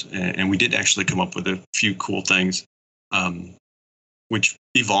of those? And we did actually come up with a few cool things, which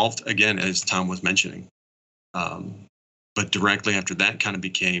evolved again, as Tom was mentioning. But directly after that kind of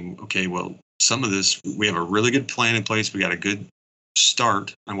became, okay, well, some of this, we have a really good plan in place. We got a good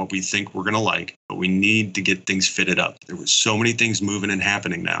start on what we think we're going to like, but we need to get things fitted up. There was so many things moving and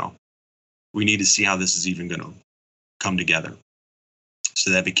happening now. We need to see how this is even going to come together.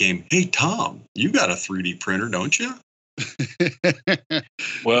 So that became, hey, Tom, you got a 3D printer, don't you?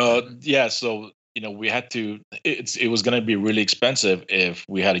 Well, yeah. So, we had to, it was going to be really expensive if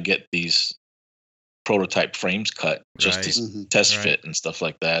we had to get these prototype frames cut just to test fit and stuff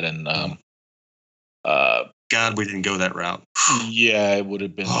like that. And, God, we didn't go that route. Yeah, it would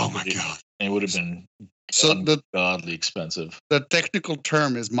have been. Oh my God. It would have been ungodly expensive. The technical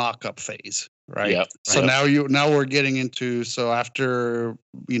term is mock-up phase, right? Yep. So now we're getting into, so after,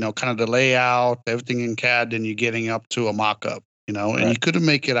 kind of the layout, everything in CAD, then you're getting up to a mock-up, and you couldn't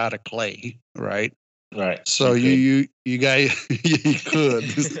make it out of clay, right? Right. So you guys, you could.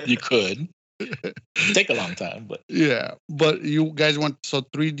 You could. Take a long time, but yeah. But you guys want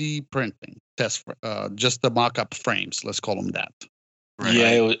 3D printing test, just the mock-up frames. Let's call them that. Right.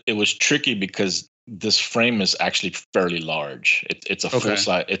 Yeah, it was tricky because this frame is actually fairly large. It's a full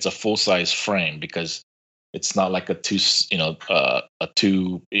size. It's a full size frame because it's not like a two. Kind of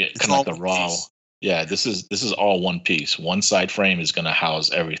like a raw. Piece. Yeah, this is all one piece. One side frame is going to house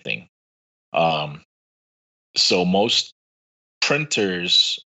everything. So most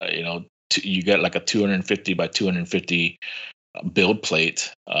printers, you get like a 250 by 250 build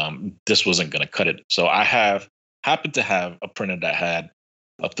plate. This wasn't going to cut it. So I happened to have a printer that had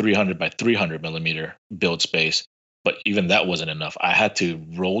a 300 by 300 millimeter build space, but even that wasn't enough. I had to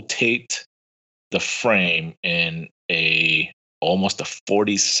rotate the frame in almost a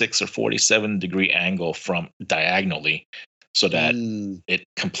 46 or 47 degree angle from diagonally so that it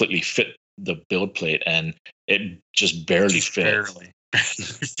completely fit the build plate, and it just barely fit. Barely. I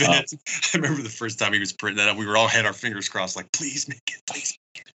remember the first time he was printing that up, we were all had our fingers crossed, like, please make it, please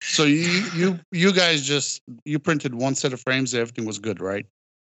make it. So you guys you printed one set of frames, everything was good, right?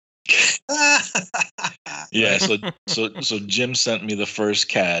 Yeah. So Jim sent me the first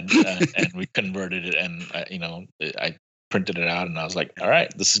CAD, and we converted it, and I printed it out, and I was like, all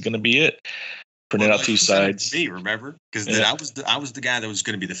right, this is gonna be it. Printed out two sides. Me, remember? Because then I was the guy that was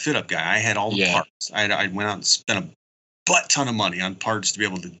going to be the fit up guy. I had all the parts. I went out and spent a butt ton of money on parts to be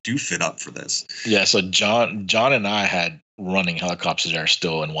able to do fit up for this. Yeah, so John and I had running helicopters that are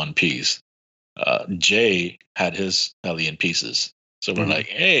still in one piece. Jay had his heli in pieces. So we're like,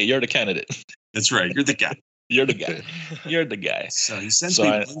 hey, you're the candidate. That's right. You're the guy. You're the guy. You're the guy. So he sent me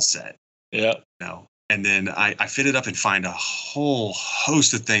one set. Yeah. No. And then I fitted up and find a whole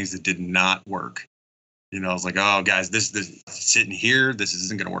host of things that did not work. I was like, oh, guys, this sitting here, this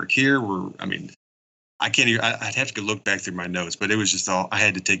isn't going to work here. I can't even, I'd have to look back through my notes, but it was just I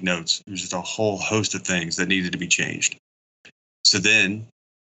had to take notes. It was just a whole host of things that needed to be changed. So then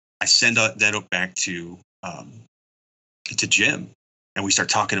I send that up back to Jim, and we start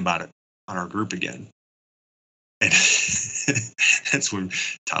talking about it on our group again. And that's when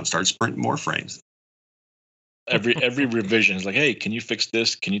Tom starts printing more frames. Every revision is like, hey, can you fix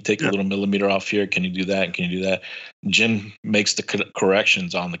this? Can you take a little millimeter off here? Can you do that? And can you do that? Jim makes the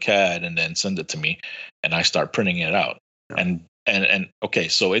corrections on the CAD and then send it to me, and I start printing it out. Yeah. And okay,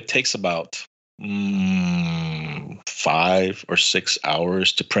 so it takes about 5 or 6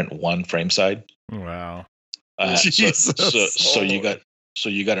 hours to print one frame side. Wow. So you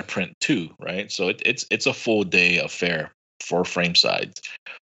got to print 2, right? So it's a full day affair for frame sides.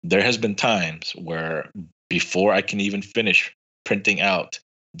 There has been times where before I can even finish printing out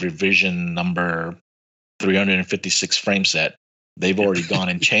revision number 356 frame set, they've already gone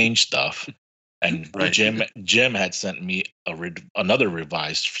and changed stuff. And Jim had sent me another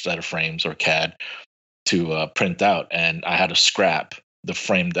revised set of frames or CAD to print out, and I had to scrap the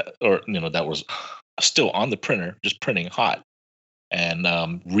frame that was still on the printer, just printing hot, and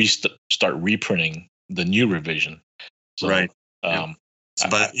start reprinting the new revision. So, right.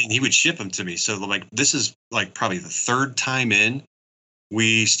 But he would ship them to me. So this is probably the third time in.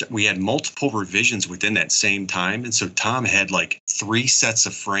 We had multiple revisions within that same time, and so Tom had 3 sets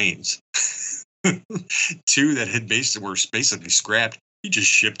of frames, 2 that were basically scrapped. He just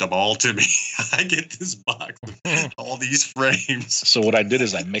shipped them all to me. I get this box of all these frames. So what I did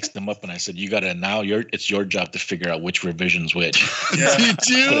is I mixed them up, and I said, "You got to it's your job to figure out which revision's which." Yeah, you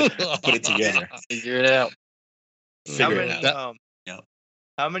do. Put it together. Figure it out.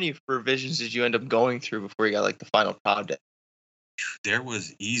 How How many revisions did you end up going through before you got like the final product? There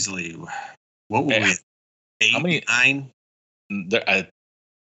was easily, what were we? 8, How many? 9? I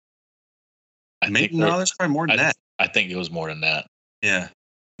Maybe think no, that's probably more than that. I think it was more than that. Yeah.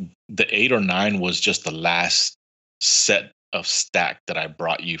 The 8 or 9 was just the last set of stack that I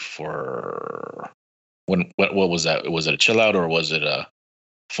brought you for. What was that? Was it a chill out or was it a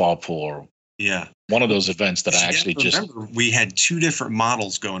fall pool? Or Yeah. one of those events that I actually remember, we had 2 different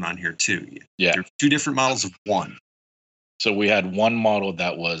models going on here too. Yeah. There were 2 different models of one. So we had one model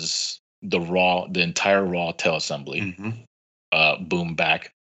that was the entire raw tail assembly, boom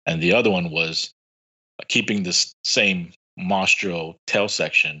back, and the other one was keeping this same Mastro tail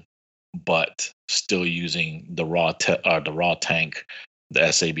section, but still using the raw tank,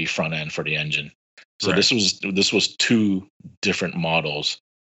 the SAB front end for the engine. So Right. this was 2 different models.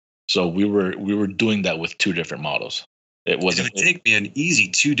 So we were doing that with 2 different models. It would take me an easy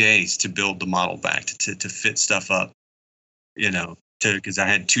 2 days to build the model back to fit stuff up, because I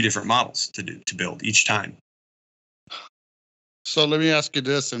had 2 different models to build each time. So let me ask you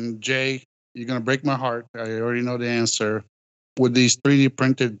this, and Jay, you're gonna break my heart. I already know the answer. With these 3D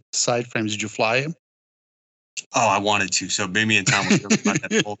printed side frames, did you fly them? Oh, I wanted to. So Mimi and Tom were about that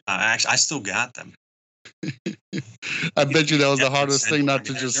the whole time. Actually, I still got them. I bet you that was the hardest thing not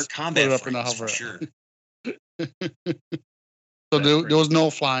to they're just put combat it up in a frames for hover. sure. So there was no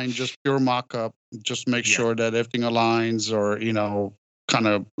flying, just pure mock-up. Just make sure that everything aligns, or kind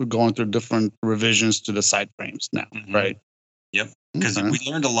of going through different revisions to the side frames now, right? Yep. Because we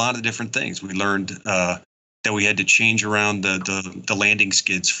learned a lot of different things. We learned that we had to change around the landing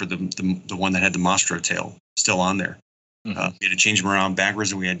skids for the one that had the Mastro tail still on there. We had to change them around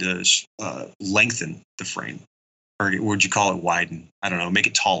backwards, and we had to lengthen the frame, or would you call it widen? I don't know. Make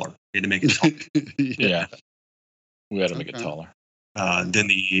it taller. We had to make it taller. Yeah. We had to make it taller. Then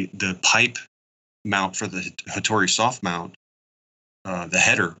the pipe mount for the Hattori soft mount, the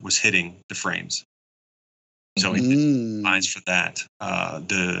header was hitting the frames. So we did revise for that.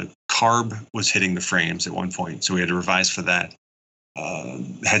 The carb was hitting the frames at one point, so we had to revise for that.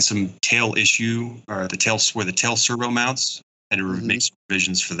 Had some tail issue, or the tail servo mounts. Had to make some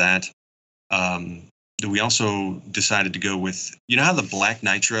revisions for that. We also decided to go with, how the black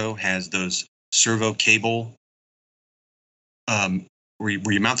nitro has those servo cable, where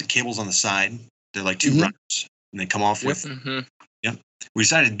you mount the cables on the side. They're like 2 runners, and they come off with. Yep. We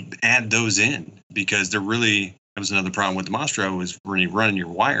decided to add those in because that was another problem with the Mastro, was when you're running your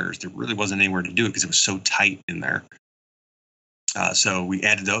wires, there really wasn't anywhere to do it because it was so tight in there. So we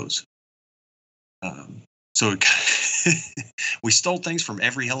added those. So we stole things from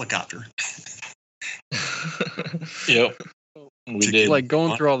every helicopter. Yep. We did. Like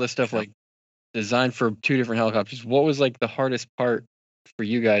going through all this stuff, like designed for 2 different helicopters. What was like the hardest part for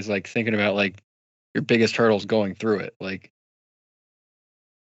you guys, like thinking about like your biggest hurdles going through it, like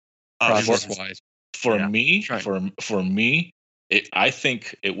process-wise? For me, I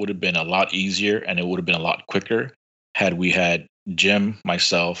think it would have been a lot easier and it would have been a lot quicker had we had Jim,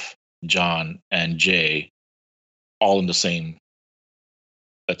 myself, John, and Jay all in the same,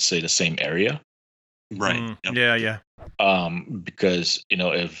 let's say, the same area. Right. Yeah. Because,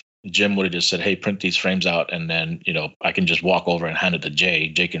 if Jim would have just said, hey, print these frames out, and then, I can just walk over and hand it to Jay.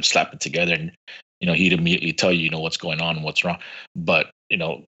 Jay can slap it together, and, he'd immediately tell you, what's going on and what's wrong. But,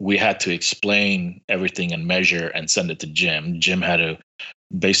 we had to explain everything and measure and send it to Jim. Jim had to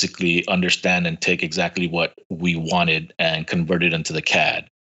basically understand and take exactly what we wanted and convert it into the CAD,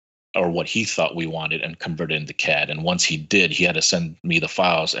 or what he thought we wanted and convert it into CAD. And once he did, he had to send me the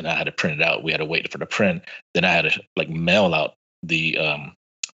files, and I had to print it out. We had to wait for the print. Then I had to mail out the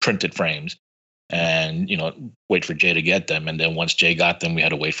printed frames and, wait for Jay to get them. And then once Jay got them, we had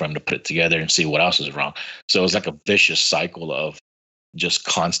to wait for him to put it together and see what else was wrong. So it was like a vicious cycle of just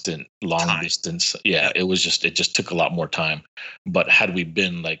constant long distance. Yeah, it just took a lot more time. But had we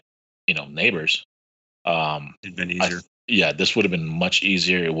been neighbors, it'd been easier. This would have been much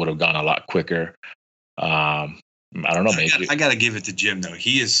easier. It would have gone a lot quicker. I don't know. Maybe I got to give it to Jim, though.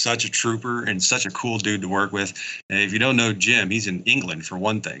 He is such a trooper and such a cool dude to work with. And if you don't know Jim, he's in England for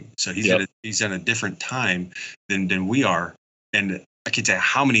one thing, so he's at a different time than we are. And I can tell you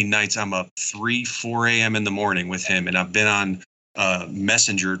how many nights I'm up 3-4 a.m. in the morning with him, and I've been on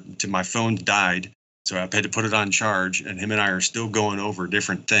Messenger to my phone died, so I've had to put it on charge. And him and I are still going over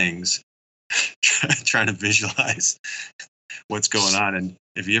different things, trying to visualize what's going on. And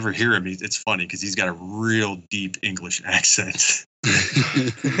if you ever hear him, it's funny because he's got a real deep English accent.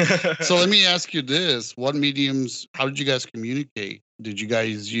 So let me ask you this: what mediums? How did you guys communicate? Did you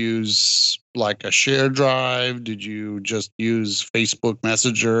guys use like a shared drive? Did you just use Facebook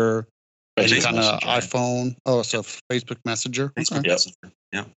Messenger? Any kind of iPhone? Oh, so Facebook Messenger. Facebook Messenger.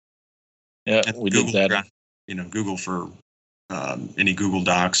 Yeah. Yeah, and we Google did that. Drive, Google for any Google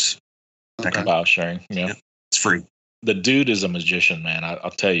Docs. That kind of file sharing. Yeah. It's free. The dude is a magician, man. I'll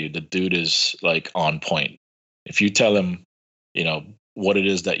tell you, the dude is like on point. If you tell him, what it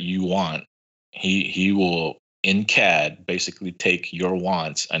is that you want, he will in CAD basically take your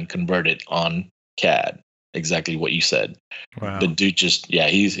wants and convert it on CAD. Exactly what you said. Wow. The dude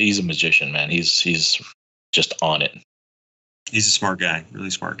he's a magician, man. He's just on it. He's a smart guy, really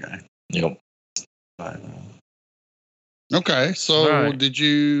smart guy. Yep. But, okay, so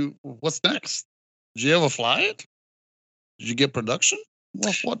what's next? Did you ever fly it? Did you get production?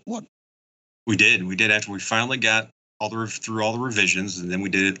 What? We did after we finally got through all the revisions, and then we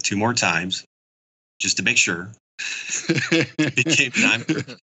did it 2 more times just to make sure. It became time.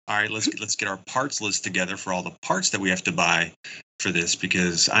 All right, let's get our parts list together for all the parts that we have to buy for this,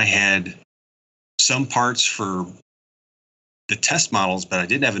 because I had some parts for the test models, but I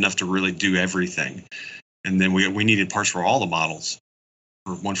didn't have enough to really do everything. And then we needed parts for all the models.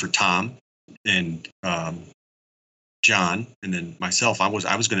 One for Tom and John, and then myself. I was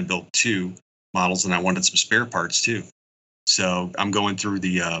going to build 2 models, and I wanted some spare parts too. So I'm going through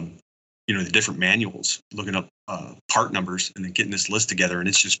the the different manuals, looking up part numbers, and then getting this list together, and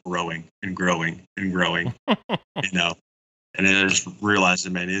it's just growing and growing and growing. And then I just realized,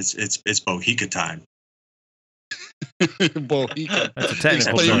 man, it's Bohica time. Bohica. That's a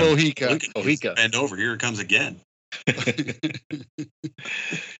technical term. Bohica. Bend over. Here it comes again.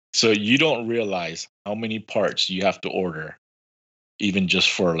 So you don't realize how many parts you have to order, even just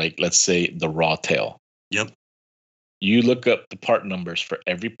for, like, let's say the raw tail. Yep. You look up the part numbers for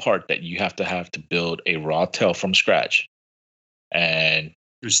every part that you have to build a raw tail from scratch. And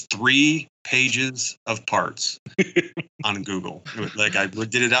there's 3 pages of parts on Google. Like, I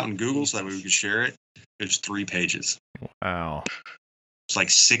did it out in Google so that we could share it. There's 3 pages. Wow. It's like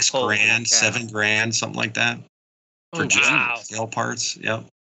 $6 grand, $7 grand, something like that. For just tail parts. Yep.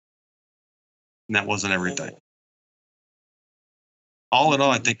 And that wasn't everything. All in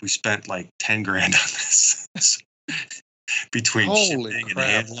all, I think we spent like 10 grand on this. Between shipping and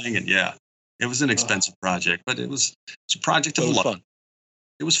handling, and it was an expensive project, but it's a project of love.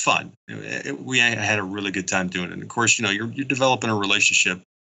 It was fun. We had a really good time doing it. And of course, you're developing a relationship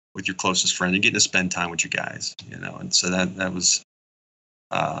with your closest friend. You're getting to spend time with you guys, and so that was.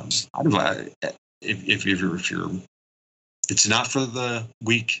 If you're, it's not for the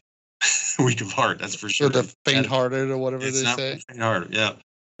weak of heart. That's for sure. For the faint-hearted or whatever they say. Faint-hearted, yeah.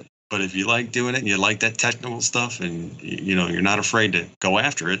 But if you like doing it and you like that technical stuff, and you're not afraid to go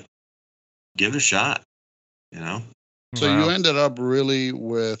after it, give it a shot. So you ended up really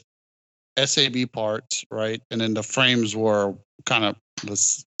with SAB parts, right? And then the frames were kind of,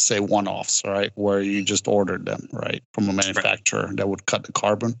 let's say, one-offs, right? Where you just ordered them, right, from a manufacturer that would cut the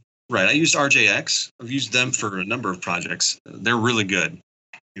carbon. Right. I used RJX. I've used them for a number of projects. They're really good.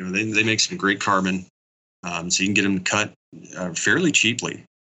 They make some great carbon, so you can get them cut fairly cheaply.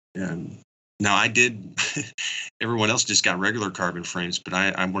 And now I did. Everyone else just got regular carbon frames, but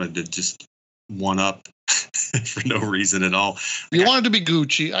I wanted to just one up for no reason at all. You wanted to be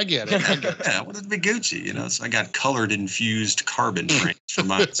Gucci. I get it. Yeah, I wanted to be Gucci. So I got colored infused carbon frames for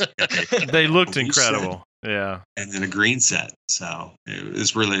mine. So they looked incredible. Yeah. And then a green set. So it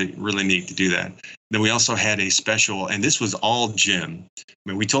was really, really neat to do that. Then we also had a special, and this was all Jim.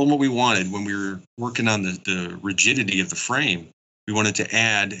 We told him what we wanted when we were working on the rigidity of the frame. We wanted to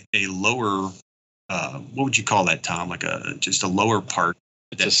add a lower, what would you call that, Tom? Like just a lower part.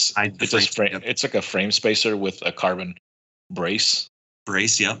 It's like a frame spacer with a carbon brace.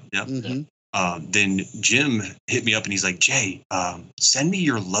 Yep. Mm-hmm. Then Jim hit me up and he's like, Jay, send me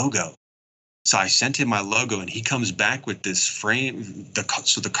your logo. So I sent him my logo, and he comes back with this frame.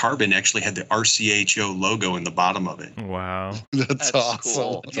 So the carbon actually had the RCHO logo in the bottom of it. Wow, that's awesome.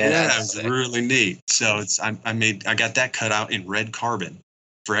 Cool. Yeah, that was really neat. So I got that cut out in red carbon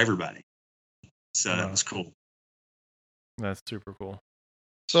for everybody. So that was cool. That's super cool.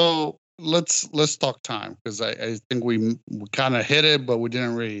 So let's talk time, because I think we kind of hit it, but we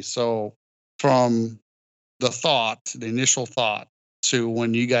didn't really. So from the initial thought, to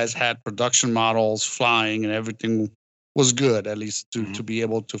when you guys had production models flying and everything was good, at least to be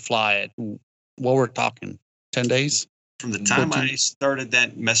able to fly it, what we're talking, 10 days? From the time I started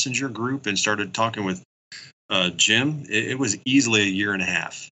that messenger group and started talking with Jim, it was easily a year and a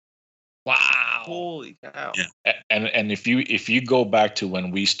half. Wow. Holy cow. Yeah. And if you go back to when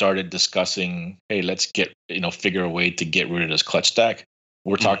we started discussing, hey, let's figure a way to get rid of this clutch stack,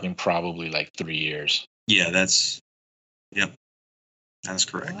 We're talking probably like 3 years. Yeah, that's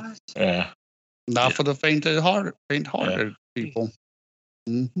correct. Yeah. Not for the faint-hearted people.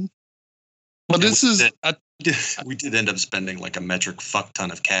 Mm-hmm. But this is we did end up spending like a metric fuck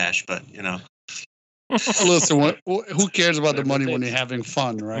ton of cash, but listen, who cares about the money when you're having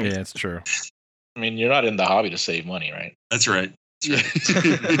fun, right? Yeah, it's true. I mean, you're not in the hobby to save money, right? That's right. This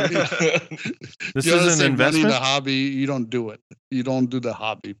You is an investment. Money in the investment. hobby, you don't do it. You don't do the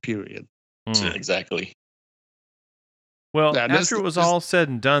hobby, period. Exactly. Well, Yeah, after it was all said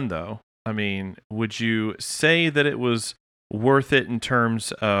and done, though, I mean, would you say that it was worth it in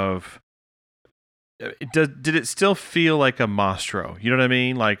terms of? Did it still feel like a Mastro? You know what I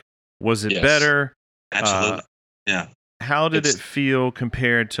mean? Like, was it better? Absolutely. Yeah. How did it feel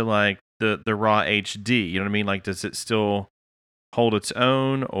compared to like the raw HD? You know what I mean? Like, does it still hold its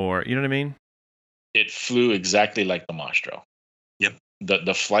own, or you know what I mean? It flew exactly like the Mastro. Yep.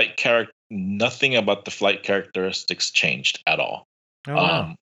 The flight nothing about the flight characteristics changed at all. Oh,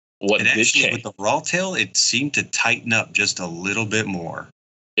 wow. What it did actually, change with the raw tail, it seemed to tighten up just a little bit more.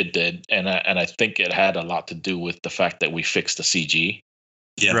 It did, and I think it had a lot to do with the fact that we fixed the CG.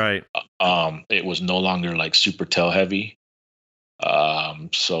 Yeah. Right. It was no longer like super tail heavy.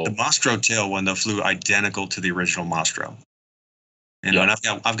 So the Mastro tail one though flew identical to the original Mastro. And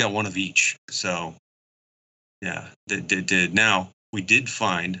I've got one of each. So yeah, did. Now we did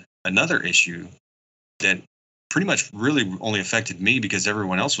find another issue that pretty much really only affected me because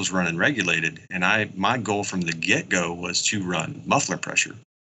everyone else was running regulated, and my goal from the get-go was to run muffler pressure.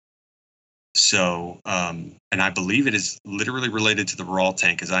 So, and I believe it is literally related to the raw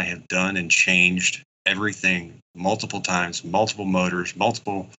tank, as I have done and changed everything multiple times, multiple motors,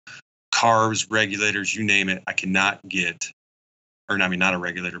 multiple carbs, regulators, you name it. I cannot get, or I mean, not a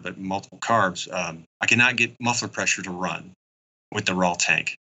regulator, but multiple carbs. I cannot get muffler pressure to run with the raw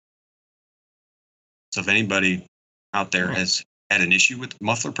tank. So if anybody out there has had an issue with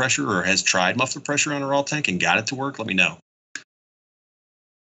muffler pressure or has tried muffler pressure on a raw tank and got it to work, let me know.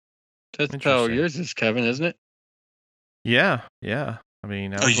 That's how yours is, Kevin, isn't it? Yeah. I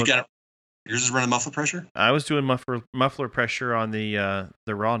mean, yours is running muffler pressure? I was doing muffler pressure on the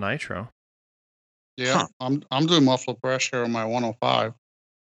raw nitro. Yeah, I'm doing muffler pressure on my 105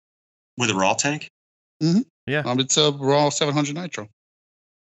 with a raw tank. Mm-hmm. Yeah, it's a raw 700 nitro.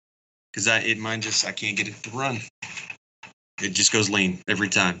 Because I can't get it to run. It just goes lean every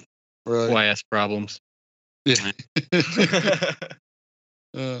time. Right. YS problems. Yeah.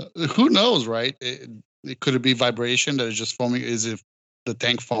 Who knows, right? It could it be vibration that is just foaming? Is it the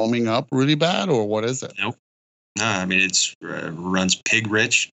tank foaming up really bad, or what is it? Nope. No, I mean it's runs pig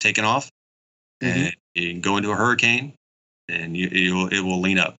rich, taking off, and you can go into a hurricane, and it will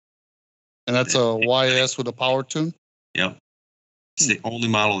lean up. And that's a YS with a power tune. Yep. It's the only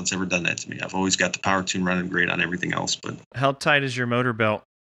model that's ever done that to me. I've always got the power tune running great on everything else, but how tight is your motor belt?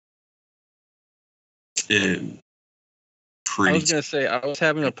 I was gonna say I was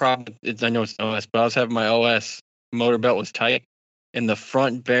having a problem. I know it's OS, but I was having my OS motor belt was tight, and the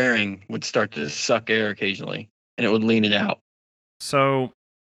front bearing would start to suck air occasionally, and it would lean it out. So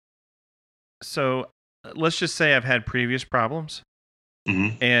let's just say I've had previous problems,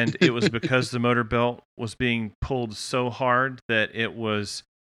 and it was because the motor belt was being pulled so hard that it was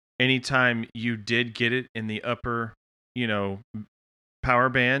anytime you did get it in the upper, power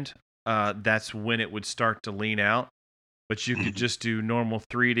band, that's when it would start to lean out. But you could just do normal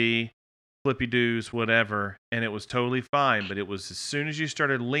 3D, flippy doos, whatever, and it was totally fine. But it was as soon as you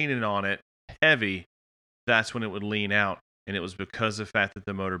started leaning on it heavy, that's when it would lean out. And it was because of the fact that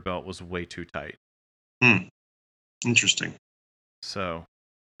the motor belt was way too tight. Interesting. So,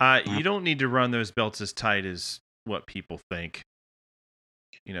 you don't need to run those belts as tight as what people think.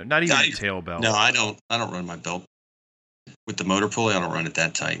 Not even the tail belt. No, I don't run my belt with the motor pulley. I don't run it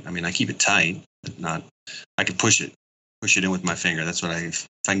that tight. I mean, I keep it tight, but not. I can push it in with my finger. That's what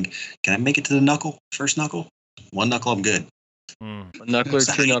can I make it to the knuckle? First knuckle? One knuckle, I'm good.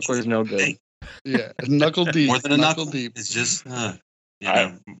 Knuckler, two knucklers, no good. Yeah, knuckle deep. More than a knuckle deep. It's just,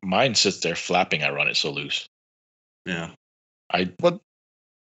 mine sits there flapping. I run it so loose. Yeah.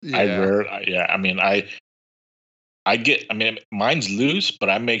 Mine's loose, but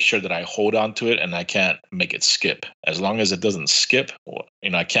I make sure that I hold on to it and I can't make it skip. As long as it doesn't skip,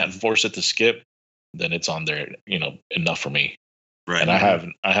 I can't force it to skip, then it's on there, enough for me. Right. And I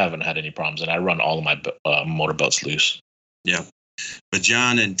haven't had any problems, and I run all of my motor belts loose. Yeah. But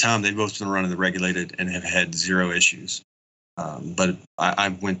John and Tom, they've both been running the regulated and have had zero issues. But I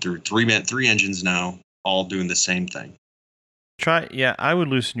went through three engines now, all doing the same thing. I would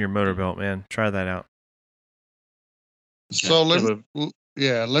loosen your motor belt, man. Try that out. So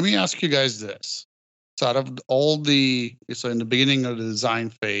let me ask you guys this. So out of so in the beginning of the design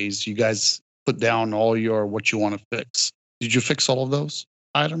phase, you guys put down all what you want to fix. Did you fix all of those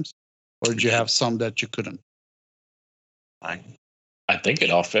items? Or did you have some that you couldn't? I think it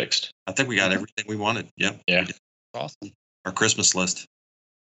all fixed. I think we got everything we wanted. Yep. Yeah. Awesome. Our Christmas list.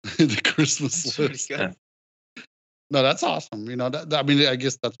 The Christmas list. Good. No, that's awesome. I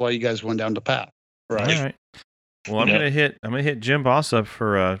guess that's why you guys went down the path. Right. All right. Well, I'm gonna hit Jim Boss up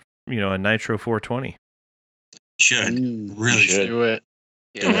for a Nitro 420. Should really should do it.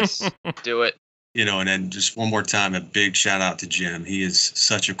 Yes, do it. And then just one more time, a big shout out to Jim. He is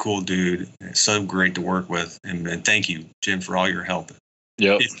such a cool dude. It's so great to work with. And thank you, Jim, for all your help.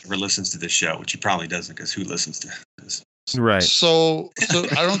 Yep. If he ever listens to this show, which he probably doesn't, because who listens to this? Right. So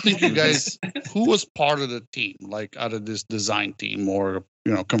I don't think you guys, who was part of the team, like out of this design team or,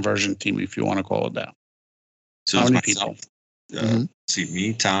 conversion team, if you want to call it that? So how it's many myself. people? See,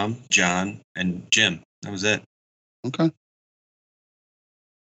 me, Tom, John, and Jim. That was it. Okay.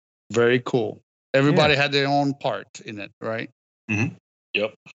 Very cool. Everybody had their own part in it, right? Mm-hmm.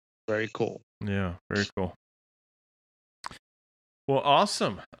 Yep. Very cool. Yeah, very cool. Well,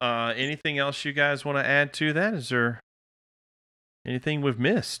 awesome. Anything else you guys want to add to that? Is there anything we've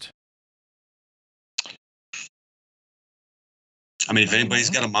missed? I mean, if anybody's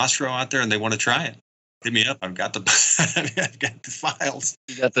got a Mastro out there and they want to try it, hit me up. I've got the files.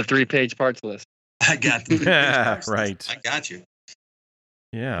 You got the 3-page parts list. I got the Yeah, right. I got you.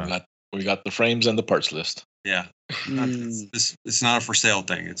 Yeah. We got the frames and the parts list. Yeah. It's not a for sale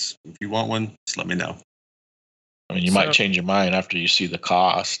thing. It's if you want one, just let me know. I mean, you might change your mind after you see the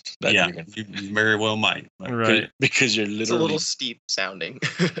cost. You very well might. Right. Because you're literally... It's a little steep sounding.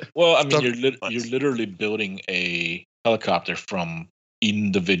 Well, I mean, you're literally building a helicopter from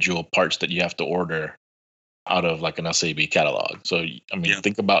individual parts that you have to order out of like an SAB catalog. So, I mean,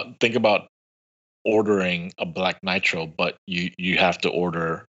 think about ordering a black nitro, but you have to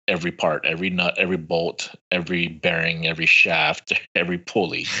order every part, every nut, every bolt, every bearing, every shaft, every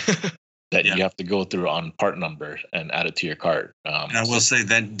pulley that you have to go through on part number and add it to your cart. And I will say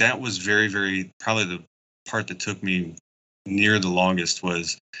that was very, very, probably the part that took me near the longest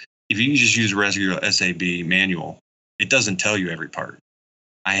was if you just use a regular SAB manual, it doesn't tell you every part.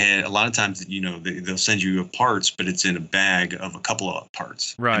 I had a lot of times, they'll send you parts, but it's in a bag of a couple of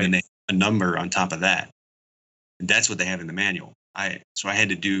parts. Right. And then they have a number on top of that. And that's what they have in the manual. So I had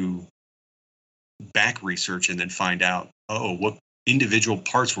to do back research and then find out, what individual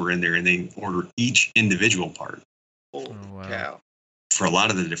parts were in there, and they order each individual part. Oh, wow. For a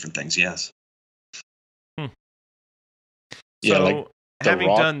lot of the different things, yes. So,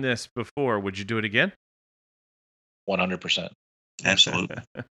 having done this before, would you do it again? 100%. Absolutely.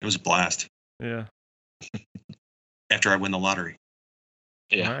 It was a blast. Yeah. After I win the lottery.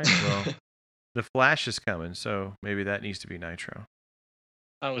 Yeah. All right, well, the Flash is coming, so maybe that needs to be Nitro.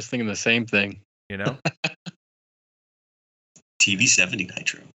 I was thinking the same thing. TV70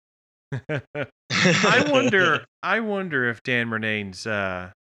 Nitro. I wonder if Dan Murnane's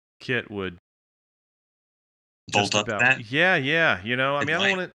kit would bolt up that. Yeah. I mean, I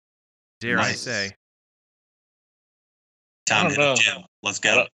don't want to. Dare I say? Tom, Jim, let's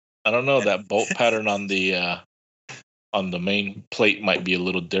go. I don't know. That bolt pattern on the main plate might be a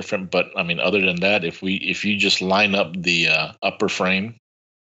little different, but I mean, other than that, if you just line up the upper frame,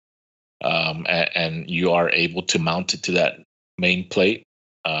 and you are able to mount it to that main plate,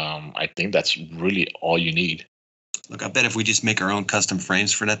 I think that's really all you need. Look, I bet if we just make our own custom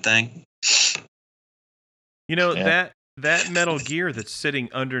frames for that thing, that metal gear that's sitting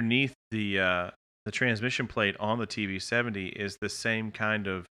underneath the transmission plate on the TV70 is the same kind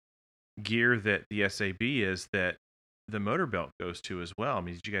of gear that the SAB is that the motor belt goes to as well. I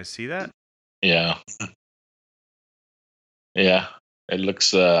mean, did you guys see that? Yeah. Yeah. It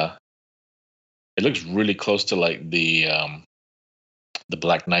looks really close to like the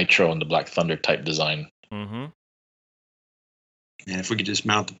Black Nitro and the Black Thunder type design. Mm-hmm. And if we could just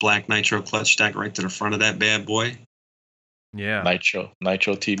mount the Black Nitro clutch stack right to the front of that bad boy. Yeah. Nitro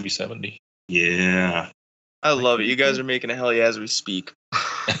TV70. Yeah. I love it. You guys are making a heli as we speak.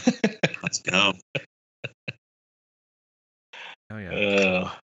 Let's go. Oh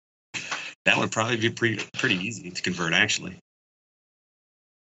yeah. That would probably be pretty easy to convert, actually.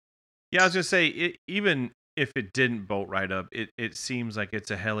 Yeah, I was gonna say, even if it didn't bolt right up, it seems like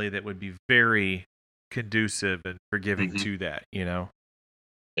it's a heli that would be very conducive and forgiving to that. Yeah.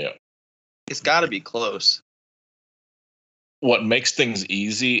 It's got to be close. What makes things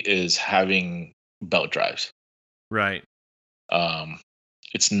easy is having belt drives. Right.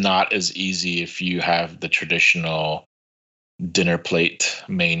 It's not as easy if you have the traditional dinner plate,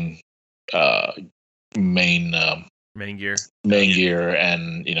 main gear,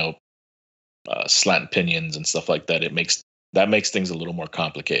 and slant pinions and stuff like that. That makes things a little more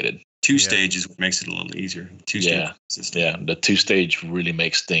complicated. Two stage is what makes it a little easier. Yeah, the 2-stage really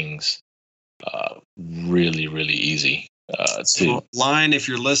makes things really, really easy. So, Line, if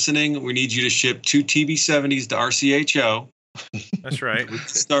you're listening, we need you to ship 2 TB70s to RCHO. That's right. We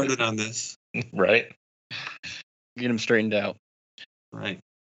started on this. Right. Get them straightened out. Right.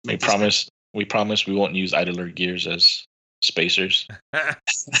 We promise we won't use idler gears as spacers.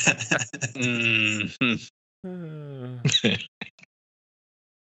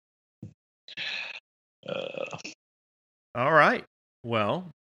 All right. Well,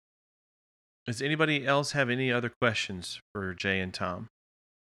 does anybody else have any other questions for Jay and Tom?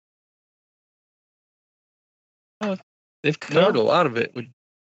 Oh, they've covered a lot of it.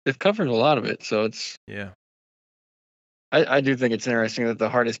 They've covered a lot of it, so it's I do think it's interesting that the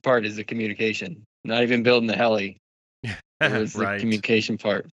hardest part is the communication. Not even building the heli. It's the communication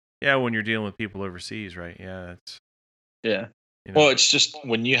part. Yeah, when you're dealing with people overseas, right? Yeah, that's Well, it's just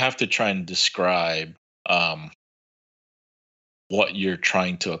when you have to try and describe what you're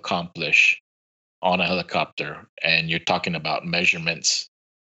trying to accomplish on a helicopter, and you're talking about measurements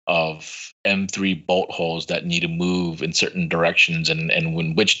of M3 bolt holes that need to move in certain directions, and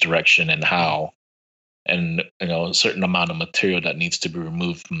in which direction and how, and a certain amount of material that needs to be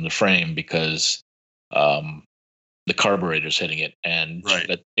removed from the frame because the carburetor's hitting it, and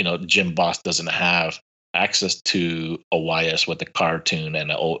that Jim Boss doesn't have access to a YS with a cartoon and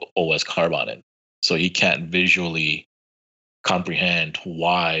an OS carb on it, so he can't visually comprehend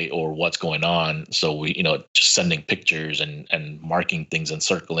why or what's going on. So we just sending pictures and marking things and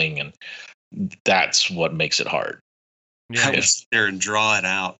circling, and that's what makes it hard. I would sit there and draw it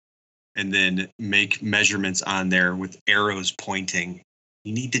out and then make measurements on there with arrows pointing.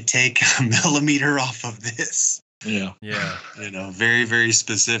 You need to take a millimeter off of this. Yeah. Very, very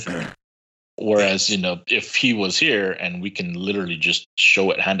specific. Whereas, if he was here and we can literally just show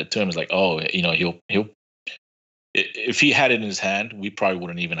it, hand it to him, it's like, oh, he'll if he had it in his hand, we probably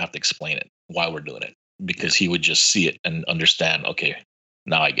wouldn't even have to explain it why we're doing it, because he would just see it and understand, okay,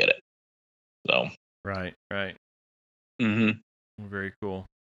 now I get it. So Right. Mm-hmm. Very cool.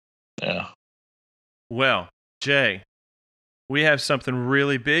 Yeah. Well, Jay, we have something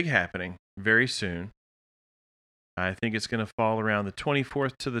really big happening very soon. I think it's going to fall around the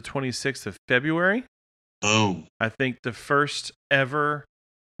 24th to the 26th of February. Oh. I think the first ever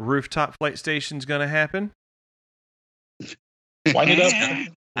rooftop flight station is going to happen. Wind it up.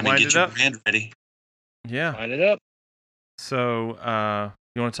 Get your brand ready. Yeah. Wind it up. So,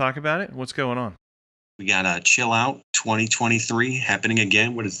 you want to talk about it? What's going on? We got Chill Out 2023 happening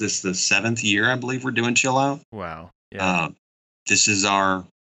again. What is this? The 7th year, I believe, we're doing Chill Out. Wow. Yeah. This is our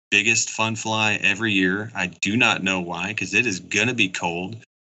biggest fun fly every year. I do not know why, because it is going to be cold.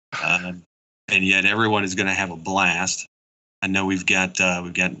 And yet everyone is going to have a blast. I know we've got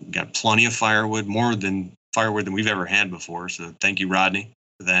plenty of firewood, more firewood than we've ever had before. So thank you, Rodney,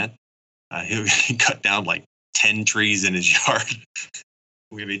 for that. He cut down like 10 trees in his yard.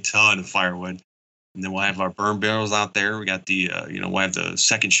 We have a ton of firewood. And then we'll have our burn barrels out there. We got we'll have the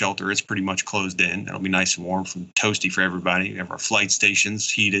second shelter. It's pretty much closed in. That'll be nice and warm and toasty for everybody. We have our flight stations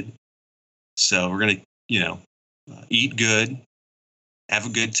heated. So we're going to, eat good, have a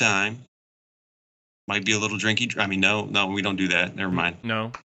good time. Might be a little drinky. I mean, no, we don't do that. Never mind.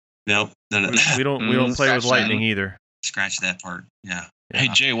 No. Nope. No. We don't play with lightning either. Scratch that part. Yeah. Hey,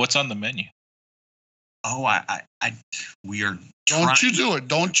 Jay, what's on the menu? Oh, we are. Don't you do it.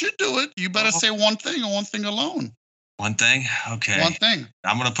 Don't you do it. You better say one thing and one thing alone. One thing? Okay. One thing.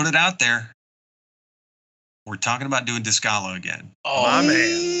 I'm going to put it out there. We're talking about doing Discalo again. Oh, my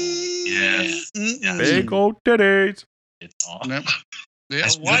man. Yes. Mm-mm. Big old titties. It's on. Yep.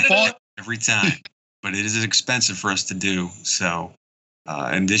 Every time. But it is expensive for us to do. So,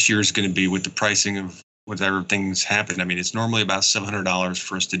 and this year is going to be with the pricing of with everything's happened. I mean, it's normally about $700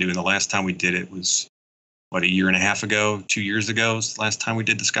 for us to do. And the last time we did it was, a year and a half ago, 2 years ago was the last time we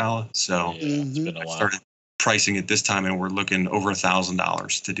did the Scala. So it's been a I while. started pricing it this time, and we're looking over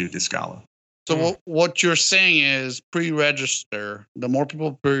 $1,000 to do the Scala. So what you're saying is pre-register. The more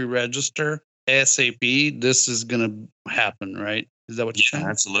people pre-register ASAP, this is going to happen, right? Is that what you're saying?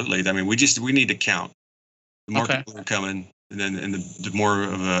 Absolutely. I mean, we need to count. The more people are coming, and the more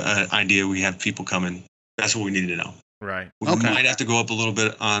of an idea we have people coming, that's what we need to know. Right. We might have to go up a little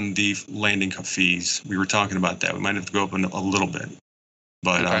bit on the landing fees. We were talking about that. We might have to go up a little bit,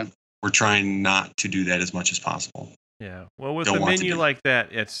 but we're trying not to do that as much as possible. Yeah. Well, with a menu like that,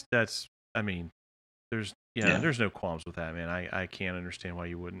 there's Yeah, there's no qualms with that, man. I can't understand why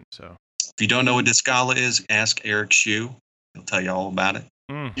you wouldn't. So if you don't know what Discala is, ask Eric Shue. He'll tell you all about it.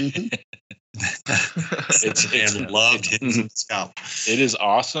 It's loved his Discala. It is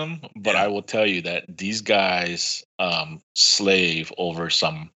awesome, but I will tell you that these guys slave over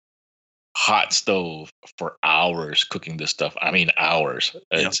some hot stove for hours cooking this stuff. I mean, hours.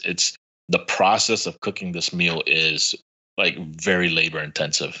 It's the process of cooking this meal is like very labor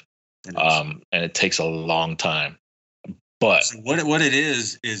intensive, and it takes a long time. But so what it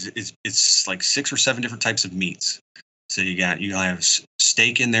is it's like 6 or 7 different types of meats. So you'll have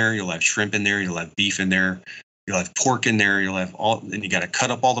steak in there, you'll have shrimp in there, you'll have beef in there, you'll have pork in there, you'll have and you got to cut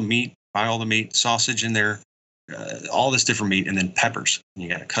up all the meat, buy all the meat, sausage in there, all this different meat, and then peppers. And you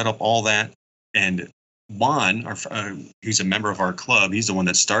got to cut up all that. And Juan, who's a member of our club, he's the one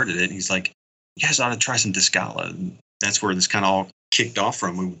that started it. He's like, you guys ought to try some Discala. And that's where this kind of all kicked off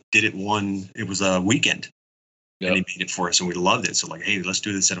from. We did it it was a weekend. And he made it for us, and we loved it. So like, hey, let's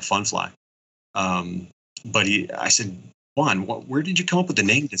do this at a fun fly. But I said, Juan, where did you come up with the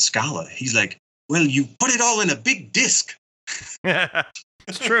name Discala? He's like, well, you put it all in a big disc.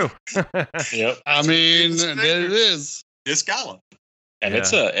 It's true. I mean, there it is. Discala. And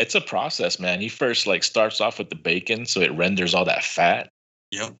it's a process, man. He first starts off with the bacon, so it renders all that fat.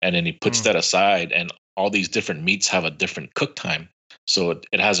 Yep. And then he puts that aside, and all these different meats have a different cook time. So it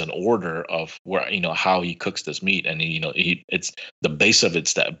has an order of where how he cooks this meat, and it's the base of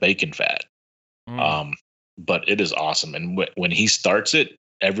it's that bacon fat. But it is awesome, and when he starts it,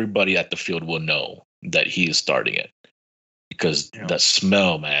 everybody at the field will know that he is starting it because the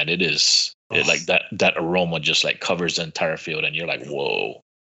smell, man, it is like that aroma just like covers the entire field, and you're like, whoa.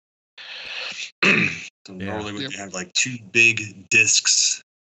 So normally we have like 2 big discs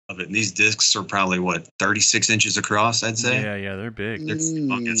of it, and these discs are probably 36 inches across, I'd say. Yeah, they're big. They're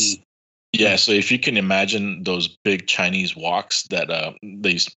humongous. Yeah, so if you can imagine those big Chinese woks that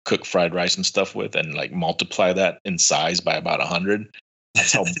they cook fried rice and stuff with, and like multiply that in size by about 100,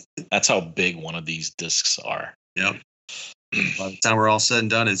 that's how big one of these discs are. Yep. By the time we're all said and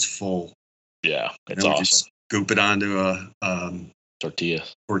done, it's full. Yeah, it's awesome. Just scoop it onto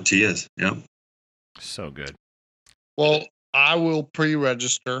tortillas. Yep. So good. Well, I will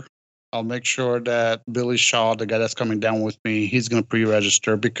pre-register. I'll make sure that Billy Shaw, the guy that's coming down with me, he's going to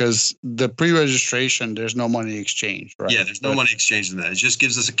pre-register because the pre-registration, there's no money exchange, right? Yeah, there's no money exchange in that. It just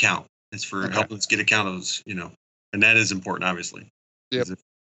gives us a count. It's for helping us get a count of those, and that is important, obviously. Yep. If,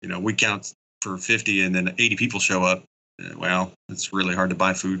 we count for 50 and then 80 people show up. Well, it's really hard to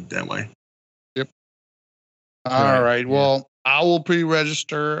buy food that way. Yep. All right. Well, I will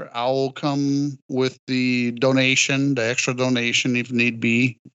pre-register. I will come with the extra donation if need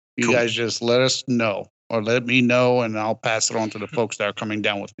be. You guys just let us know or let me know, and I'll pass it on to the folks that are coming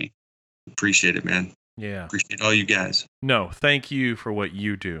down with me. Appreciate it, man. Yeah. Appreciate all you guys. No, thank you for what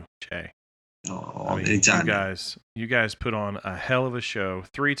you do, Jay. Oh, anytime. You guys put on a hell of a show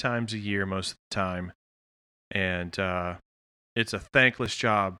 3 times a year most of the time. And it's a thankless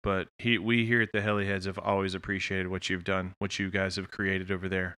job, but we here at the Heliheads have always appreciated what you've done, what you guys have created over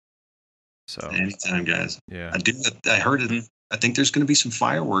there. So anytime, guys. Yeah. I heard it. I think there's going to be some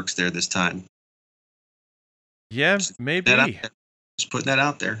fireworks there this time. Yeah, maybe. Just putting that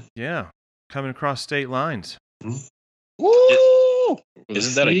out there. Yeah. Coming across state lines. Mm-hmm. Woo!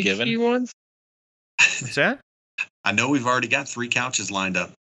 Isn't that a given? What's that? I know we've already got 3 couches lined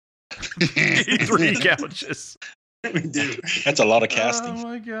up. 3 couches. We do. That's a lot of casting. Oh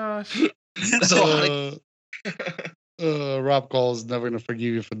my gosh. That's a lot of... Rob Cole is never going to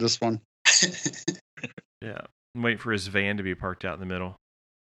forgive you for this one. Yeah. I'm waiting for his van to be parked out in the middle.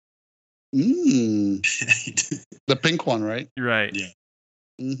 The pink one, right? Right. Yeah.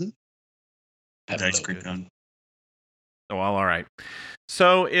 Mm-hmm. Ice cream cone. Oh, well, all right.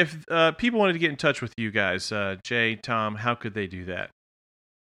 So if people wanted to get in touch with you guys, Jay, Tom, how could they do that?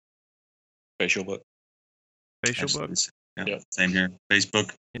 Facebook. Book? Yeah. Same here.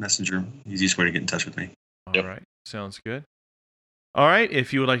 Facebook, Messenger, easiest way to get in touch with me. All right. Sounds good. All right.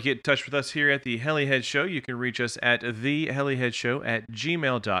 If you would like to get in touch with us here at the Helihead Show, you can reach us at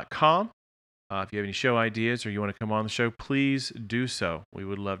theheliheadshow@gmail.com. If you have any show ideas or you want to come on the show, please do so. We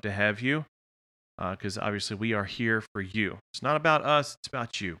would love to have you because obviously we are here for you. It's not about us. It's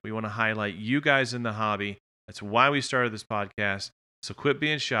about you. We want to highlight you guys in the hobby. That's why we started this podcast. So quit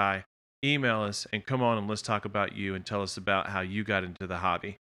being shy. Email us and come on and let's talk about you and tell us about how you got into the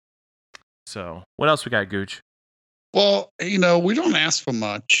hobby. So what else we got, Gooch? Well, we don't ask for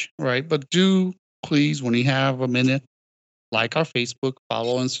much, right? But do please, when you have a minute, like our Facebook,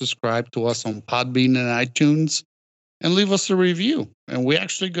 follow and subscribe to us on Podbean and iTunes. and leave us a review. And we're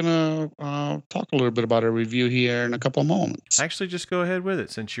actually going to talk a little bit about a review here in a couple of moments. Actually, just go ahead with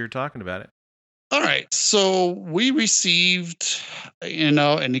it since you're talking about it. All right. So we received,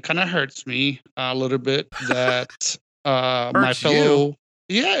 and it kind of hurts me a little bit that my fellow.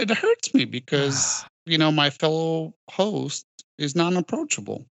 Yeah, it hurts me because, my fellow host is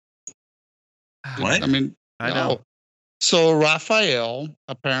non-approachable. What? I mean, I know. So Raphael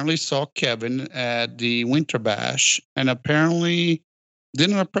apparently saw Kevin at the Winter Bash and apparently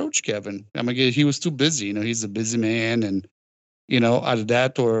didn't approach Kevin. I mean, he was too busy. He's a busy man, and either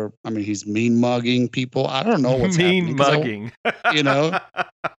that or he's mean mugging people. I don't know what's mean happening. mugging.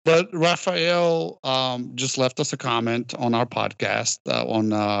 But Raphael just left us a comment on our podcast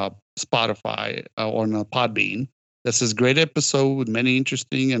on Spotify on Podbean. That says, great episode with many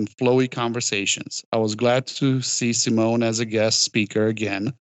interesting and flowy conversations. I was glad to see Simone as a guest speaker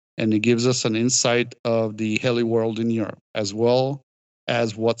again, and it gives us an insight of the heli world in Europe, as well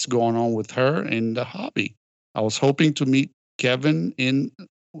as what's going on with her in the hobby. I was hoping to meet Kevin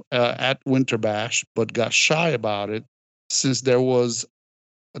at Winter Bash, but got shy about it since there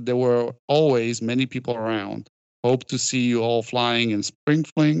were always many people around. Hope to see you all flying in Spring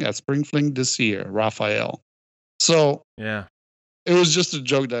Fling this year, Raphael. So yeah, it was just a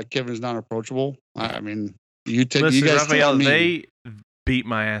joke that Kevin's not approachable. I mean, you Listen, guys Raphael, tell me. they beat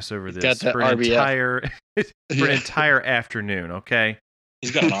my ass over this for an entire afternoon. Okay, he's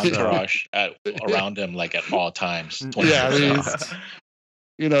got an entourage around him like at all times. Yeah, he's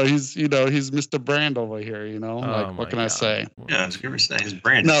Mr. Brand over here. What can I say? Yeah, I was gonna say his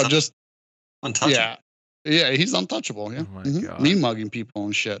brand. No, just untouchable. Yeah, he's untouchable. Yeah, mean mugging people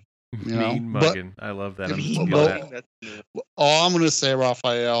and shit. Mean mugging. I love that. All I'm going to say,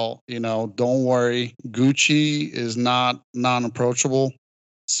 Raphael, don't worry. Gucci is not non-approachable.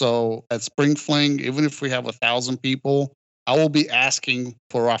 So at Spring Fling, even if we have 1,000 people, I will be asking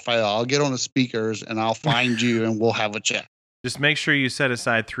for Raphael. I'll get on the speakers and I'll find you and we'll have a chat. Just make sure you set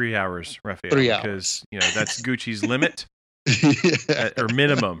aside 3 hours, Raphael. 3 hours. Because, that's Gucci's limit. Or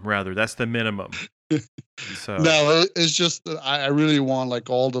minimum, rather. That's the minimum. So no, it's just that I really want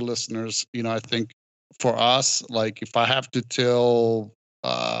all the listeners. I think for us, if I have to tell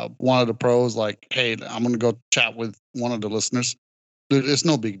one of the pros, hey, I'm gonna go chat with one of the listeners, it's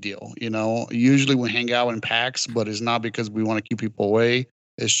no big deal. Usually we hang out in packs, but it's not because we want to keep people away.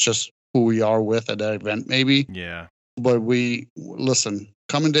 It's just who we are with at that event, maybe. Yeah. But we listen.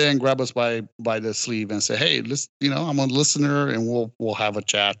 Come in there and grab us by the sleeve and say, hey, I'm a listener, and we'll have a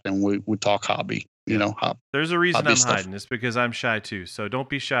chat and we talk hobby. There's a reason I'm stuff. hiding. It's because I'm shy too. So don't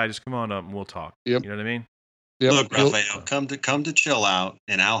be shy. Just come on up and we'll talk. Yep. You know what I mean? Yep. Look, Raphael, come to chill out,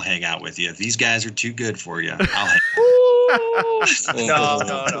 and I'll hang out with you. If these guys are too good for you, I'll hang.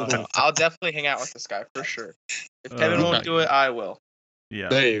 No. I'll definitely hang out with this guy for sure. If Kevin won't do it, I will. Yeah.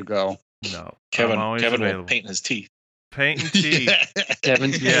 There you go. No. Kevin available. will paint his teeth. Painting teeth.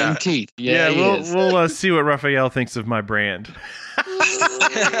 Kevin's painting teeth. Yeah, we'll see what Raphael thinks of my brand.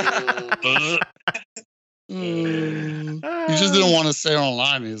 He just didn't want to say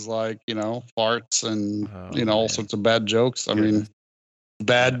online. He's farts and all sorts of bad jokes. I mean,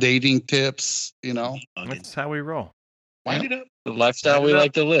 bad dating tips. That's how we roll. Wind it up. The lifestyle we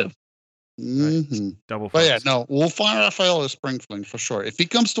like to live. Mm-hmm. Double. But yeah, no, we'll find Raphael at Spring Fling for sure. If he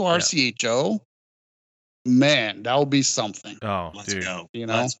comes to RCHO, man, that would be something. Oh, Let's dude. go.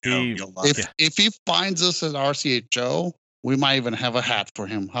 Let's go. You'll love it. If he finds us at RCHO, we might even have a hat for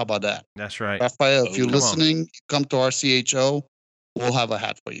him. How about that? That's right. Raphael, if you're listening, come to RCHO. We'll have a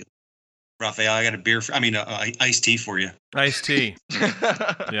hat for you. Raphael, I got a iced tea for you. Iced tea.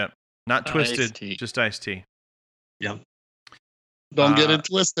 Yep. Not twisted, just iced tea. Yep. Don't get it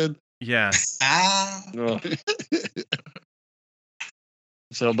twisted. Yeah.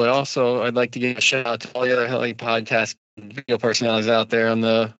 So, but also, I'd like to give a shout out to all the other heli podcast video personalities out there on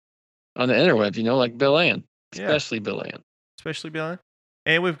the interwebs. Like Bill Ann, especially Bill Ann.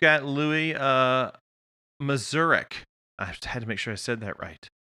 And we've got Louis Mazurek. I had to make sure I said that right.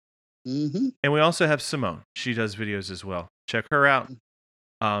 Mm-hmm. And we also have Simone. She does videos as well. Check her out.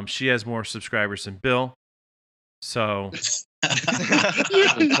 She has more subscribers than Bill. So, just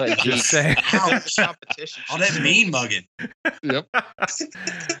saying. Competition. All that mean mugging. Yep.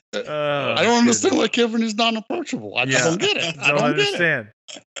 I don't understand why Kevin is not approachable. I don't get it. I don't understand.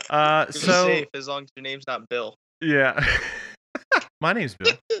 You're safe as long as your name's not Bill. Yeah. My name's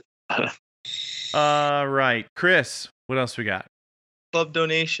Bill. Right. Chris, what else we got? Club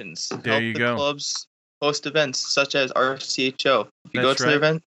donations. There you go. Clubs host events such as RCHO. If you go to the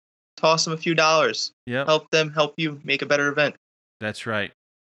event, toss them a few dollars. Yep. Help them help you make a better event. That's right.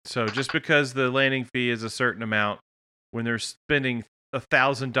 So just because the landing fee is a certain amount when they're spending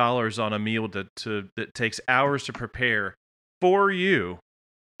 $1,000 on a meal that takes hours to prepare for you,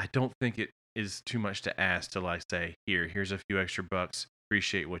 I don't think it is too much to ask to like say, here's a few extra bucks.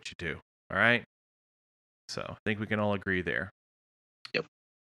 Appreciate what you do. All right. So I think we can all agree there. Yep.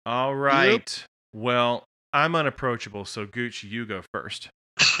 All right. Yep. Well, I'm unapproachable, so Gooch, you go first.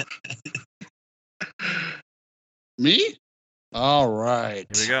 Me? All right.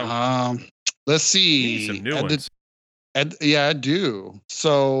 Here we go. Let's see. You need some new ones. Yeah, I do.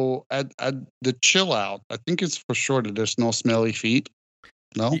 So at the chill out, I think it's for sure that there's no smelly feet.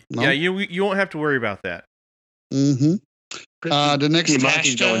 No. Yeah, you won't have to worry about that. Mm-hmm. The next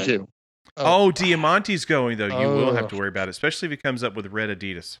Diamante's going too. Oh, Diamante's going though. You will have to worry about it, especially if he comes up with red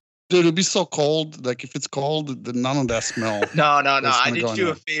Adidas. Dude, it'll be so cold. Like if it's cold, then none of that smell. No. I did you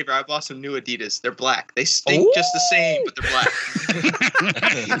a favor. I bought some new Adidas. They're black. They stink just the same, but they're black.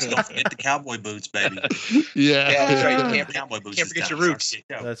 Don't forget the cowboy boots, baby. Yeah, that's right. You cowboy boots. Can't forget your roots.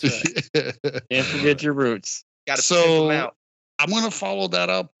 That's right. Can't forget your roots. Got to pick them out. I'm going to follow that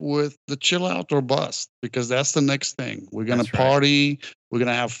up with the chill out or bust because that's the next thing. We're going to party. Right. We're going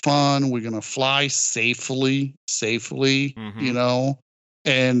to have fun. We're going to fly safely, you know,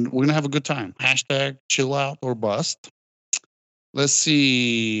 and we're going to have a good time. Hashtag chill out or bust. Let's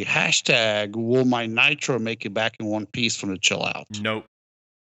see. Hashtag will my nitro make it back in one piece from the chill out? Nope.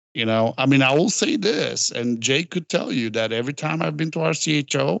 You know, I mean, I will say this, and Jay could tell you that every time I've been to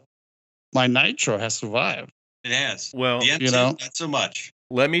RCHO, my nitro has survived. It has. Well, you know, not so much.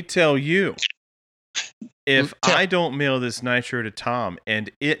 Let me tell you, if I don't mail this nitro to Tom and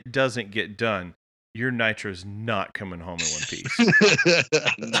it doesn't get done, your nitro's not coming home in one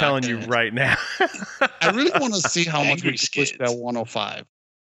piece. I'm telling you right now. I really want to see how much we can push that 105.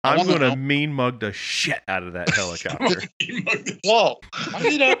 I'm going to mean mug the shit out of that helicopter. Whoa.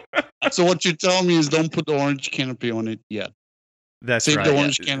 So what you're telling me is don't put the orange canopy on it yet. That's Save right. the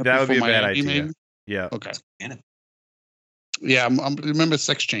orange canopy that would be a Miami, bad idea. Maybe? Yeah. Okay. Yeah, I'm remember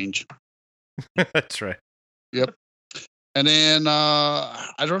sex change. That's right. Yep. And then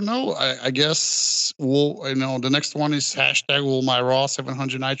I don't know. I guess the next one is hashtag will my raw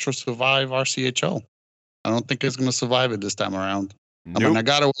 700 nitro survive RCHO? I don't think it's gonna survive it this time around. Nope. I mean, I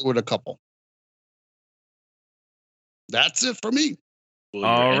got away with a couple. That's it for me. Will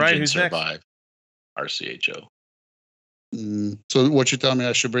all your right, engine who's survive RCHO? So what you telling me?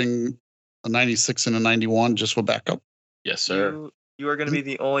 I should bring a 96 and a 91 just for backup? Yes, sir. You are going to be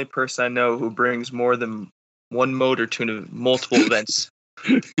the only person I know who brings more than one motor to multiple events.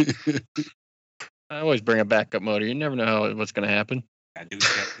 I always bring a backup motor. You never know what's going to happen. I do.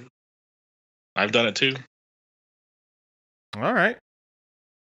 I've done it too. All right.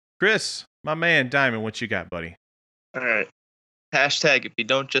 Chris, my man, Diamond, what you got, buddy? All right. Hashtag if you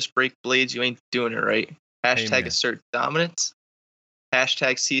don't just break blades, you ain't doing it right. Hashtag Amen. assert dominance.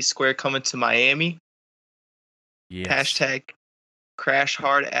 Hashtag C Square coming to Miami. Yes. Hashtag crash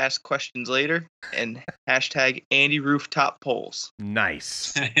hard, ask questions later. And hashtag Andy rooftop poles.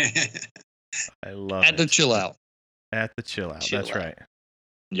 Nice. I love At it. the chill out. At the chill out. That's right.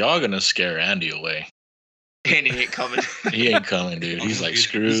 Y'all gonna scare Andy away. Andy ain't coming. He ain't coming, dude. He's like,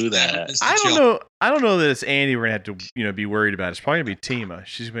 screw that. I don't know that it's Andy we're gonna have to, be worried about. It's probably gonna be Tima.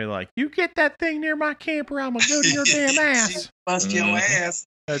 She's gonna be like, "You get that thing near my camper, I'm gonna go to your damn ass." Bust your ass.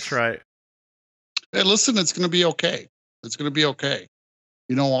 That's right. Hey, listen, it's going to be okay. It's going to be okay.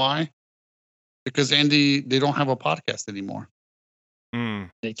 You know why? Because Andy, they don't have a podcast anymore.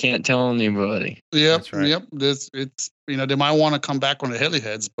 They can't tell anybody. Yep, That's right. yep. It's they might want to come back on the heli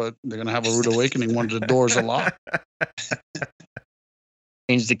heads, but they're going to have a rude awakening when the doors are locked.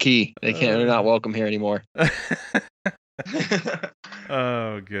 Change the key. They're not welcome here anymore.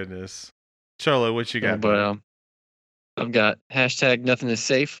 Oh goodness. Cholo, what you got? But I've got hashtag nothing is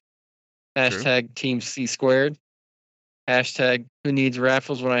safe. Hashtag Team C squared. Hashtag who needs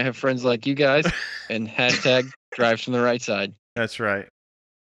raffles when I have friends like you guys. And hashtag drives from the right side. That's right.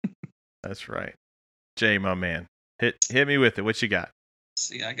 That's right. Jay, my man. Hit me with it. What you got?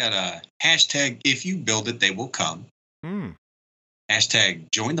 See, I got a hashtag if you build it, they will come. Hashtag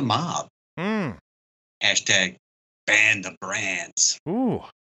join the mob. Hashtag ban the brands. Ooh.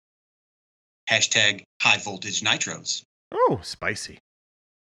 Hashtag high voltage nitros. Oh, spicy.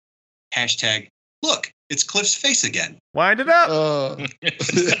 Hashtag look, it's Cliff's face again. Wind it up.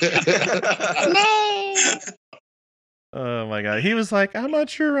 No. Oh my God. He was like, I'm not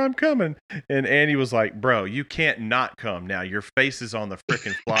sure I'm coming. And Andy was like, bro, you can't not come now. Your face is on the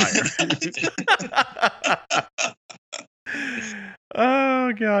freaking flyer.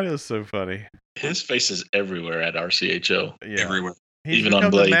 Oh God, it was so funny. His face is everywhere at RCHO. Yeah. Everywhere. He's Even on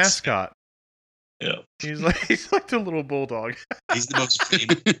become the blades. mascot. Yeah. He's like the little bulldog. He's the most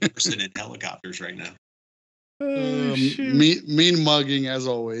famous person in helicopters right now. Oh, shoot. Mean mugging as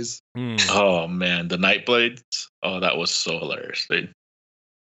always. Oh man, the night blades. Oh, that was so hilarious, dude.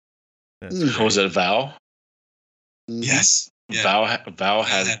 Was it Val? Yes. Yeah. Val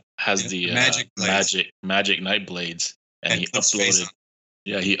has the magic night blades, and he Cliff's uploaded.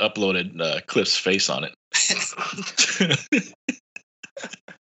 Yeah, he uploaded Cliff's face on it.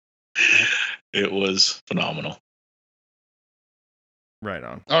 It was phenomenal. Right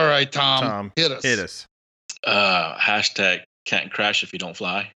on. All right, Tom. Hit us. Hashtag can't crash if you don't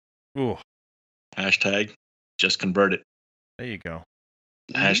fly. Ooh. Hashtag just convert it. There you go.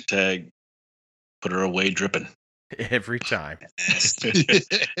 Hashtag put her away dripping. Every time.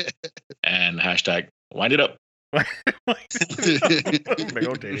 And hashtag wind it up. Big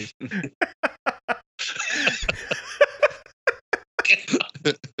old titties.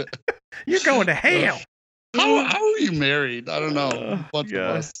 You're going to hell. How are you married? I don't know.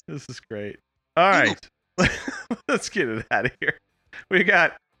 Yes, this is great. All right. Let's get it out of here. We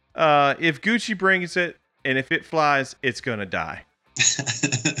got if Gucci brings it and if it flies, it's gonna die.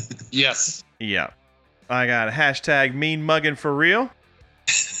 Yes. Yeah. I got a hashtag mean mugging for real.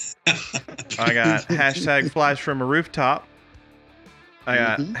 I got hashtag flies from a rooftop. I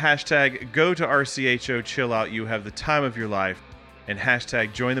got hashtag go to RCHO chill out. You have the time of your life. And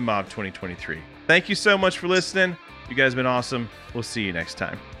hashtag join the mob 2023. Thank you so much for listening. You guys have been awesome. We'll see you next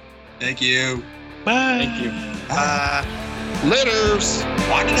time. Thank you. Bye. Thank you. Bye. Laters.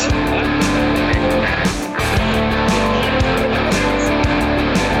 Watch it.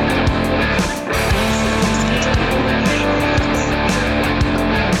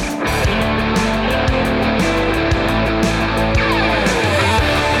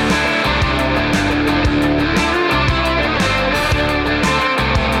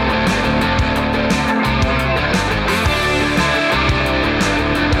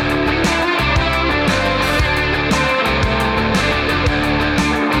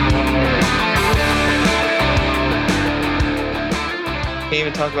 Can't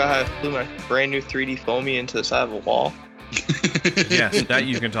even talk about how I flew my brand new 3D foamy into the side of a wall. Yes, that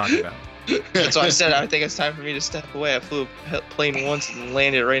you can talk about. That's why I said I think it's time for me to step away. I flew a plane once and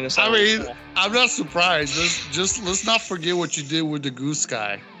landed right in the side of the wall. I'm not surprised. Let's not forget what you did with the goose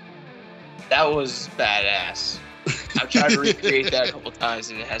guy. That was badass. I've tried to recreate that a couple times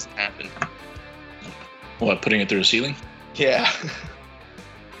and it hasn't happened. What, putting it through the ceiling? Yeah.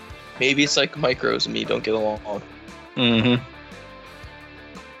 Maybe it's like micros and me don't get along. Mm-hmm.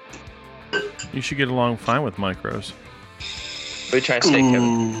 You should get along fine with micros. What are you trying to say,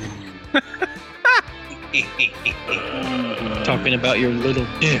 Kevin? Talking about your little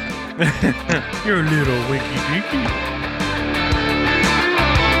dick. Your little winky dinky.